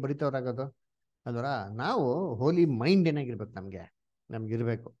 ಹೆಂಗೆ ಭರಿತವರಾಗೋದು ಅಲ್ವರ? ನಾವು ಹೋಲಿ ಮೈಂಡ್ ಏನಾಗಿರ್ಬೇಕು,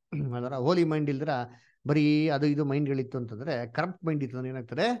 ನಮ್ಗಿರ್ಬೇಕು ಅಲ್ವರ. ಹೋಲಿ ಮೈಂಡ್ ಇಲ್ದಿರ ಬರೀ ಅದು ಇದು ಮೈಂಡ್ಗಳಿತ್ತು ಅಂತಂದ್ರೆ, ಕರಪ್ಟ್ ಮೈಂಡ್ ಇತ್ತು ಅಂದ್ರೆ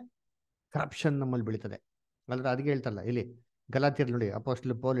ಏನಾಗ್ತದೆ? ಕರಪ್ಷನ್ ನಮ್ಮಲ್ಲಿ ಬೆಳೀತದೆ ಅಲ್ವರ. ಅದಕ್ಕೆ ಹೇಳ್ತಾರಲ್ಲ ಇಲ್ಲಿ ಗಲಾತ್ಯರಲ್ಲಿ ನೋಡಿ,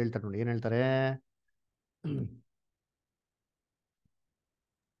 ಅಪೊಸ್ತಲ ಪೌಲ್ ಹೇಳ್ತಾರೆ ನೋಡಿ, ಏನ್ ಹೇಳ್ತಾರೆ?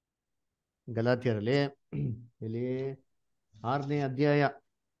 ಗಲಾತ್ಯರಲ್ಲಿ ಇಲ್ಲಿ 6ನೇ ಅಧ್ಯಾಯ,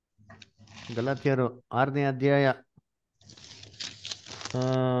 ಗಲಾತ್ಯರು 6ನೇ ಅಧ್ಯಾಯ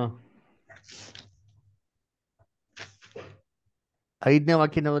 5ನೇ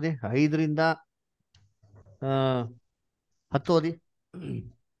ವಾಕ್ಯನ ಓದಿ. 5ರಿಂದ 10 ಓದಿ.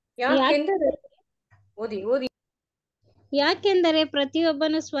 ಯಾಕೆಂದರೆ ಓದಿ ಓದಿ. ಯಾಕೆಂದರೆ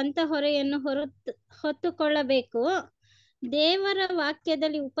ಪ್ರತಿಯೊಬ್ಬನು ಸ್ವಂತ ಹೊರೆಯನ್ನು ಹೊತ್ತುಕೊಳ್ಳಬೇಕು. ದೇವರ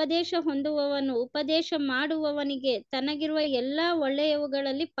ವಾಕ್ಯದಲ್ಲಿ ಉಪದೇಶ ಹೊಂದುವವನು ಉಪದೇಶ ಮಾಡುವವನಿಗೆ ತನಗಿರುವ ಎಲ್ಲಾ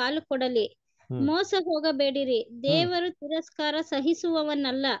ಒಳ್ಳೆಯವುಗಳಲ್ಲಿ ಪಾಲು ಕೊಡಲಿ. ಮೋಸ ಹೋಗಬೇಡಿರಿ. ದೇವರು ತಿರಸ್ಕಾರ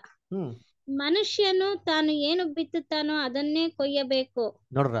ಸಹಿಸುವವನಲ್ಲ. ಮನುಷ್ಯನು ತಾನು ಏನು ಬಿತ್ತುತ್ತಾನೋ ಅದನ್ನೇ ಕೊಯ್ಯಬೇಕು.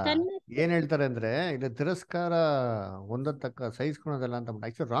 ನೋಡ್ರ ಏನ್ ಹೇಳ್ತಾರೆ ಅಂದ್ರೆ, ಇದು ತಿರಸ್ಕಾರ ಒಂದತಕ್ಕ ಸಹಿಸ್ಕೊಳೋದಲ್ಲ ಅಂತ.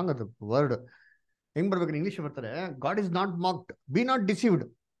 ಆಕ್ಚುಲಿ ರಾಂಗ್ ಅದು ವರ್ಡ್. ಹೆಂಗ್ ಬರ್ಬೇಕು? ಇಂಗ್ಲಿಷ್ ಬರ್ತಾರೆ, god is not mocked, B not deceived.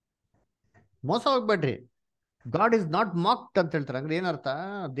 ಮೋಸ ಹೋಗ್ಬೇಡ್ರಿ, ಗಾಡ್ ಇಸ್ ನಾಟ್ ಮಾಕ್ಡ್ ಅಂತ ಹೇಳ್ತಾರೆ. ಅಂದ್ರೆ ಏನರ್ಥ?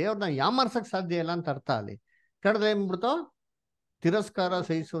 ದೇವ್ರನ್ನ ಯಾಮರ್ಸಕ್ ಸಾಧ್ಯ ಇಲ್ಲ ಅಂತ ಅರ್ಥ. ಅಲ್ಲಿ ಕಡದ ಏನ್ಬಿಡ್ತು? ತಿರಸ್ಕಾರ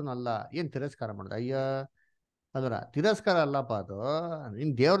ಸಹಿಸೋನಲ್ಲ. ಏನ್ ತಿರಸ್ಕಾರ ಮಾಡ್ದ? ಅಯ್ಯ ಅದರ ತಿರಸ್ಕಾರ ಅಲ್ಲಪ್ಪ ಅದು.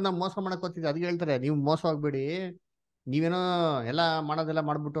 ನೀನ್ ದೇವ್ರನ್ನ ಮೋಸ ಮಾಡಕ್ ಹೋಗ್ತಿದ್ದೆ. ಅದಕ್ಕೆ ಹೇಳ್ತಾರೆ, ನೀವು ಮೋಸ ಹೋಗ್ಬೇಡಿ. ನೀವೇನೋ ಎಲ್ಲ ಮಾಡೋದೆಲ್ಲ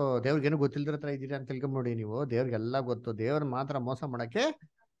ಮಾಡ್ಬಿಟ್ಟು ದೇವ್ರಿಗೇನು ಗೊತ್ತಿಲ್ದಿರ ಹತ್ರ ಇದ್ದೀರಾ ಅಂತ ತಿಳ್ಕೊಂಬಿಡಿ. ನೀವು ದೇವ್ರಿಗೆಲ್ಲ ಗೊತ್ತು. ದೇವ್ರ ಮಾತ್ರ ಮೋಸ ಮಾಡಕ್ಕೆ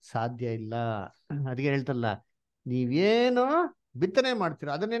ಸಾಧ್ಯ ಇಲ್ಲ. ಅದಕ್ಕೆ ಹೇಳ್ತಲ್ಲ, ನೀವೇನು ಬಿತ್ತನೆ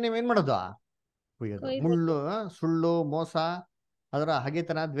ಮಾಡ್ತೀರೋ ಅದನ್ನೇ ನೀವೇನ್ ಮಾಡೋದು? ಕುಯ್ಯೋದು. ಮುಳ್ಳು, ಸುಳ್ಳು, ಮೋಸ, ಅದರ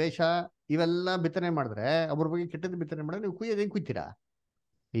ಹಗೆತನ, ದ್ವೇಷ ಇವೆಲ್ಲ ಬಿತ್ತನೆ ಮಾಡಿದ್ರೆ, ಒಬ್ಬರ ಬಗ್ಗೆ ಕೆಟ್ಟದ್ದು ಬಿತ್ತನೆ ಮಾಡಿದ್ರೆ ನೀವು ಕುಯ್ಯೋದು ಹೆಂಗ್ ಕುಯ್ತೀರಾ?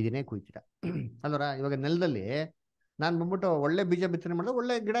 ಇದನ್ನೇ ಕುಯ್ತೀರಾ ಅಲ್ವರ. ಇವಾಗ ನೆಲದಲ್ಲಿ ನಾನು ಬಂದ್ಬಿಟ್ಟು ಒಳ್ಳೆ ಬೀಜ ಬಿತ್ತನೆ ಮಾಡಿದ್ರೆ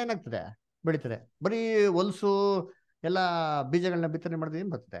ಒಳ್ಳೆ ಗಿಡ ಏನಾಗ್ತದೆ? ಬೆಳೀತದೆ. ಬರೀ ಹೊಲಸು ಎಲ್ಲ ಬೀಜಗಳನ್ನ ಬಿತ್ತನೆ ಮಾಡಿದ್ರೆ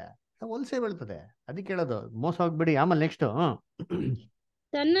ಏನ್ ಬರ್ತದೆ? ಹೊಲಸೇ ಬೆಳ್ತದೆ. ಅದಕ್ಕೆ ಹೇಳೋದು ಮೋಸ ಹೋಗ್ಬೇಡಿ. ಆಮೇಲೆ ನೆಕ್ಸ್ಟ್,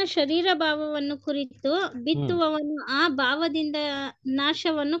 ತನ್ನ ಶರೀರ ಭಾವವನ್ನು ಕುರಿತು ಬಿತ್ತುವವನು ಆ ಭಾವದಿಂದ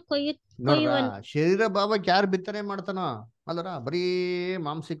ನಾಶವನ್ನು ನೋಡ್ರ, ಶರೀರ ಭಾವಕ್ಕೆ ಯಾರು ಬಿತ್ತನೆ ಮಾಡ್ತಾನೋ ಅಲ್ಲರ, ಬರೀ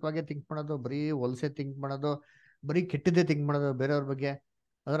ಮಾನಸಿಕವಾಗಿ ಥಿಂಕ್ ಮಾಡೋದು, ಬರೀ ಹೊಲಸೆ ಥಿಂಕ್ ಮಾಡೋದು, ಬರೀ ಕೆಟ್ಟದ್ದೇ ಥಿಂಕ್ ಮಾಡೋದು ಬೇರೆಯವ್ರ ಬಗ್ಗೆ.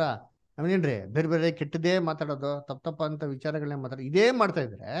 ಅದರ ಅವನೇನ್ರಿ ಬೇರೆ ಬೇರೆ ಕೆಟ್ಟದೇ ಮಾತಾಡೋದು, ತಪ್ಪ ಅಂತ ವಿಚಾರಗಳನ್ನ ಮಾತಾಡೋದು, ಇದೇ ಮಾಡ್ತಾ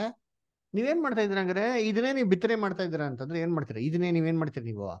ಇದ್ರೆ ನೀವೇನ್ ಮಾಡ್ತಾ ಇದ್ದೀರ? ಹಂಗಾರೆ ಇದನ್ನೇ ನೀವು ಬಿತ್ತನೆ ಮಾಡ್ತಾ ಇದ್ದೀರಾ ಅಂತಂದ್ರೆ ಏನ್ ಮಾಡ್ತೀರಾ? ಇದನ್ನೇ ನೀವೇನ್ ಮಾಡ್ತೀರಿ?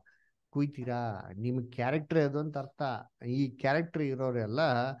 ನೀವು ಕುಯ್ತೀರಾ. ನಿಮ್ ಕ್ಯಾರೆಕ್ಟರ್ ಅದು ಅಂತ ಅರ್ಥ. ಈ ಕ್ಯಾರೆಕ್ಟರ್ ಇರೋರೆಲ್ಲ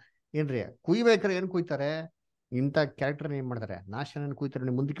ಏನ್ರಿ ಕುಯ್ಬೇಕಾರೆ ಏನ್ ಕುಯ್ತಾರೆ? ಇಂಥ ಕ್ಯಾರೆಕ್ಟರ್ ಏನ್ ಮಾಡ್ತಾರೆ? ನಾಶನ ಕುಯ್ತಾರೆ.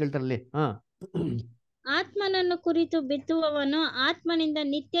 ನೀವು ಮುಂದೆ ಕೇಳ್ತಾರಲ್ಲಿ, ಆತ್ಮನನ್ನು ಕುರಿತು ಬಿತ್ತುವವನು ಆತ್ಮನಿಂದ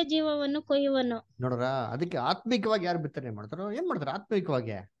ನಿತ್ಯ ಜೀವವನ್ನು ಕೊಯ್ಯುವನು. ನೋಡ್ರ, ಅದಕ್ಕೆ ಆತ್ಮಿಕವಾಗಿ ಯಾರು ಬಿತ್ತನೆ ಮಾಡ್ತಾರೋ ಏನ್ ಮಾಡ್ತಾರೆ?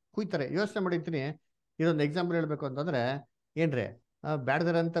 ಆತ್ಮಿಕವಾಗಿ ಕುಯ್ತಾರೆ. ಯೋಚನೆ ಮಾಡಿರ್ತೀನಿ. ಇದೊಂದು ಎಕ್ಸಾಂಪಲ್ ಹೇಳ್ಬೇಕು ಅಂತಂದ್ರೆ ಏನ್ರಿ,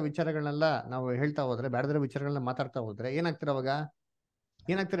 ಬ್ಯಾಡದಿರಂತ ವಿಚಾರಗಳನ್ನೆಲ್ಲ ನಾವು ಹೇಳ್ತಾ ಹೋದ್ರೆ, ಬ್ಯಾಡದಿರೋ ವಿಚಾರಗಳನ್ನ ಮಾತಾಡ್ತಾ ಹೋದ್ರೆ ಏನಾಗ್ತಾರೆ? ಅವಾಗ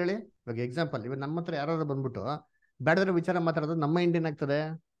ಏನಾಗ್ತಾರೆ ಹೇಳಿ? ಇವಾಗ ಎಕ್ಸಾಂಪಲ್, ಇವಾಗ ನಮ್ಮ ಹತ್ರ ಯಾರು ಬಂದ್ಬಿಟ್ಟು ಬ್ಯಾಡದಿರೋ ವಿಚಾರ ಮಾತಾಡೋದು ನಮ್ಮ ಮೈಂಡ್ ಏನಾಗ್ತದೆ?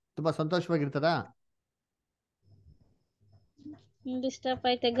 ತುಂಬಾ ಸಂತೋಷವಾಗಿರ್ತದಾ? ಡಿಸ್ಟರ್ಬ್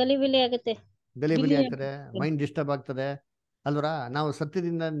ಆಯ್ತೆ, ಗಲಿಬಿಲಿ ಆಗುತ್ತೆ. ಗಲಿಬಿಲಿ ಆಗ್ತದೆ, ಮೈಂಡ್ ಡಿಸ್ಟರ್ಬ್ ಆಗ್ತದೆ ಅಲ್ವರ. ನಾವು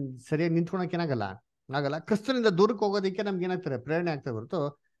ಸತ್ಯದಿಂದ ಸರಿಯಾಗಿ ನಿಂತ್ಕೊಳಕ್ ಏನಾಗಲ್ಲ, ಆಗಲ್ಲ. ಕ್ರಿಸ್ತನಿಂದ ದೂರಕ್ಕೆ ಹೋಗೋದಕ್ಕೆ ನಮ್ಗೆ ಏನಾಗ್ತಾರೆ? ಪ್ರೇರಣೆ ಆಗ್ತದೆ ಹೊರತು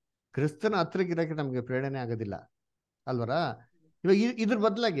ಕ್ರಿಸ್ತನ ಹತ್ರಕ್ಕೆ ಇರೋಕೆ ನಮ್ಗೆ ಪ್ರೇರಣೆ ಆಗೋದಿಲ್ಲ ಅಲ್ವರ. ಇವಾಗ ಇದ್ರ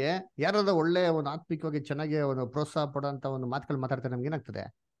ಬದಲಾಗಿ ಯಾರಾದ್ರೂ ಒಳ್ಳೆ ಒಂದು ಆತ್ಮಿಕವಾಗಿ ಚೆನ್ನಾಗಿ ಒಂದು ಪ್ರೋತ್ಸಾಹ ಪಡೋಂಥ ಒಂದು ಮಾತುಗಳು ಮಾತಾಡ್ತಾರೆ, ನಮ್ಗೆ ಏನಾಗ್ತದೆ,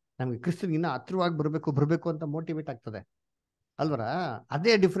 ನಮ್ಗೆ ಕ್ರಿಸ್ತನ್ಗೆ ಇನ್ನೂ ಹತ್ರವಾಗಿ ಬರಬೇಕು ಅಂತ ಮೋಟಿವೇಟ್ ಆಗ್ತದೆ ಅಲ್ವರ.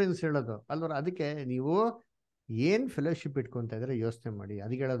 ಅದೇ ಡಿಫ್ರೆನ್ಸ್ ಹೇಳೋದು ಅಲ್ವರ. ಅದಕ್ಕೆ ನೀವು ಏನ್ ಫೆಲೋಶಿಪ್ ಇಟ್ಕೊಂತ ಇದ್ರೆ ಯೋಚನೆ ಮಾಡಿ.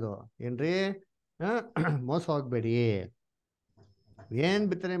 ಅದಕ್ಕೆ ಹೇಳೋದು ಏನ್ರಿ, ಮೋಸ ಹೋಗ್ಬೇಡಿ. ಏನ್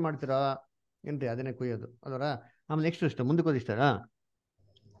ಬಿತ್ತನೆ ಮಾಡ್ತೀರಾ ಏನ್ರಿ ಅದನ್ನೇ ಕುಯ್ಯೋದು ಅಲ್ವರ. ಆಮೇಲೆ ನೆಕ್ಸ್ಟ್ ಇಷ್ಟ ಮುಂದಕ್ಕೆ ಓದಿಸ್ತಾರ.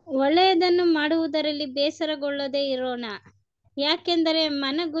 ಒಳ್ಳೆಯದನ್ನು ಮಾಡುವುದರಲ್ಲಿ ಬೇಸರಗೊಳ್ಳದೆ ಇರೋಣ, ಯಾಕೆಂದರೆ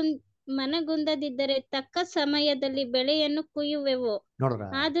ಮನಗುಂದದಿದ್ದರೆ ತಕ್ಕ ಸಮಯದಲ್ಲಿ ಬೆಳೆಯನ್ನು ಕುಯ್ಯುವೆವು. ನೋಡ್ರ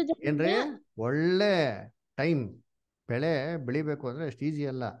ಆದುದರಿಂದ ಏನ್ರಿ, ಒಳ್ಳೆ ಟೈಮ್ ಬೆಳೆ ಬೆಳಿಬೇಕು ಅಂದ್ರೆ ಅಷ್ಟು ಈಸಿ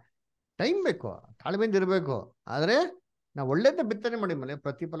ಅಲ್ಲ, ಟೈಮ್ ಬೇಕು, ತಾಳ್ಮೆಯಿಂದ ಇರಬೇಕು. ಆದ್ರೆ ನಾವು ಒಳ್ಳೇದ ಬಿತ್ತನೆ ಮಾಡಿ ಮೇಲೆ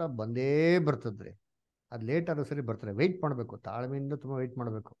ಪ್ರತಿಫಲ ಬಂದೇ ಬರ್ತದ್ರಿ. ಅದು ಲೇಟ್ ಆದ್ರೂ ಸರಿ ಬರ್ತಾರೆ, ವೆಯ್ಟ್ ಮಾಡಬೇಕು, ತಾಳ್ಮೆಯಿಂದ ತುಂಬಾ ವೆಯ್ಟ್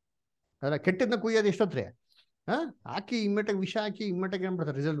ಮಾಡಬೇಕು. ಅದ್ರ ಕೆಟ್ಟದನ್ನ ಕುಯ್ಯೋದು ಎಷ್ಟೊತ್ರಿ, ಹಾಕಿ ಇಮ್ಮೆಟಾಗಿ ವಿಷ ಹಾಕಿ ಇಮ್ಮೆಟಾಗಿ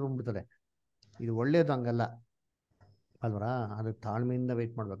ಏನ್ಬಿಡ್ತಾರೆ, ರಿಸಲ್ಟ್ ಬಂದ್ಬಿಡ್ತಾರೆ. ಇದು ಒಳ್ಳೇದು ಹಂಗಲ್ಲ ಅಲ್ವರಾ. ಅದು ತಾಳ್ಮೆಯಿಂದ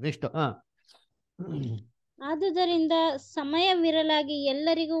ವೆಯ್ಟ್ ಮಾಡ್ಬೇಕು. ನೆಕ್ಸ್ಟ್ ಆದುದರಿಂದ ಸಮಯವಿರಲಾಗಿ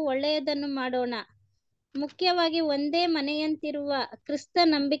ಎಲ್ಲರಿಗೂ ಒಳ್ಳೆಯದನ್ನು ಮಾಡೋಣ, ಮುಖ್ಯವಾಗಿ ಒಂದೇ ಮನೆಯಂತಿರುವ ಕ್ರಿಸ್ತ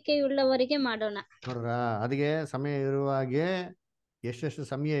ನಂಬಿಕೆಯುಳ್ಳವರಿಗೆ ಮಾಡೋಣ. ನೋಡ್ರ, ಅದಕ್ಕೆ ಸಮಯ ಇರುವಾಗೆ ಎಷ್ಟೆಷ್ಟು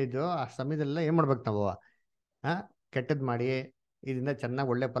ಸಮಯ ಇದೆಯೋ ಆ ಸಮಯದಲ್ಲ ಏನ್ ಮಾಡ್ಬೇಕು ನಾವು, ಕೆಟ್ಟದ್ ಮಾಡಿ ಇದರಿಂದ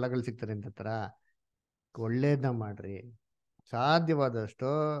ಚೆನ್ನಾಗಿ ಒಳ್ಳೆ ಫಲಗಳು ಸಿಗ್ತಾರೆ ಅಂತ ತರ ಒಳ್ಳೇದನ್ನ ಮಾಡ್ರಿ. ಸಾಧ್ಯವಾದಷ್ಟು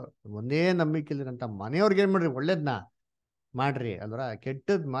ಒಂದೇ ನಂಬಿಕೆಲಿರಂತ ಮನೆಯವ್ರಿಗೆ ಏನ್ ಮಾಡ್ರಿ, ಒಳ್ಳೇದನ್ನ ಮಾಡ್ರಿ ಅಲ್ವರ.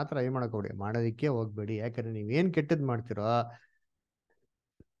 ಕೆಟ್ಟದ್ ಮಾತ್ರ ಏನ್ ಮಾಡಕ್ ಹೋಗ್ಬೇಡಿ, ಮಾಡೋದಿಕ್ಕೆ ಹೋಗ್ಬೇಡಿ. ಯಾಕಂದ್ರೆ ನೀವೇನ್ ಕೆಟ್ಟದ್ ಮಾಡ್ತಿರೋ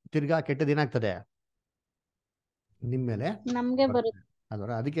ತಿರ್ಗಾ ಕೆಟ್ಟದ್ ಏನಾಗ್ತದೆ ನಿಮ್ ಮೇಲೆ ನಮ್ಗೆ ಬರುತ್ತೆ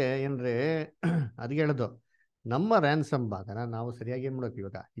ಅಲ್ವರ. ಅದಕ್ಕೆ ಏನ್ರಿ ಅದಕ್ಕೆ ಹೇಳೋದು, ನಮ್ಮ ರ್ಯಾನ್ಸಮ್ ಭಾಗನ ನಾವು ಸರಿಯಾಗಿ ಏನ್ ಮಾಡ್ಬೇಕು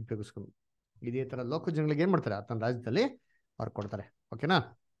ಇವಾಗ ಉಪಯೋಗಿಸ್ಕೊಂಡು ಇದೇ ತರ ಲೋಕ ಜನಗಳಿಗೆ ಏನ್ ಮಾಡ್ತಾರೆ ತನ್ನ ರಾಜ್ಯದಲ್ಲಿ ಅವ್ರು ಕೊಡ್ತಾರೆ. ಓಕೆನಾ.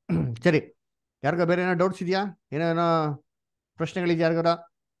 ಸರಿ, ಯಾರಿಗೋ ಬೇರೆ ಏನೋ ಡೌಟ್ಸ್ ಇದೆಯಾ, ಏನೋ ಪ್ರಶ್ನೆಗಳಿದೆಯಾ ಯಾರಿಗಾರ?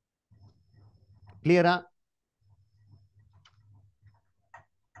 ಕ್ಲಿಯರಾ?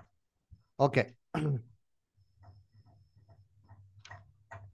 ಓಕೆ.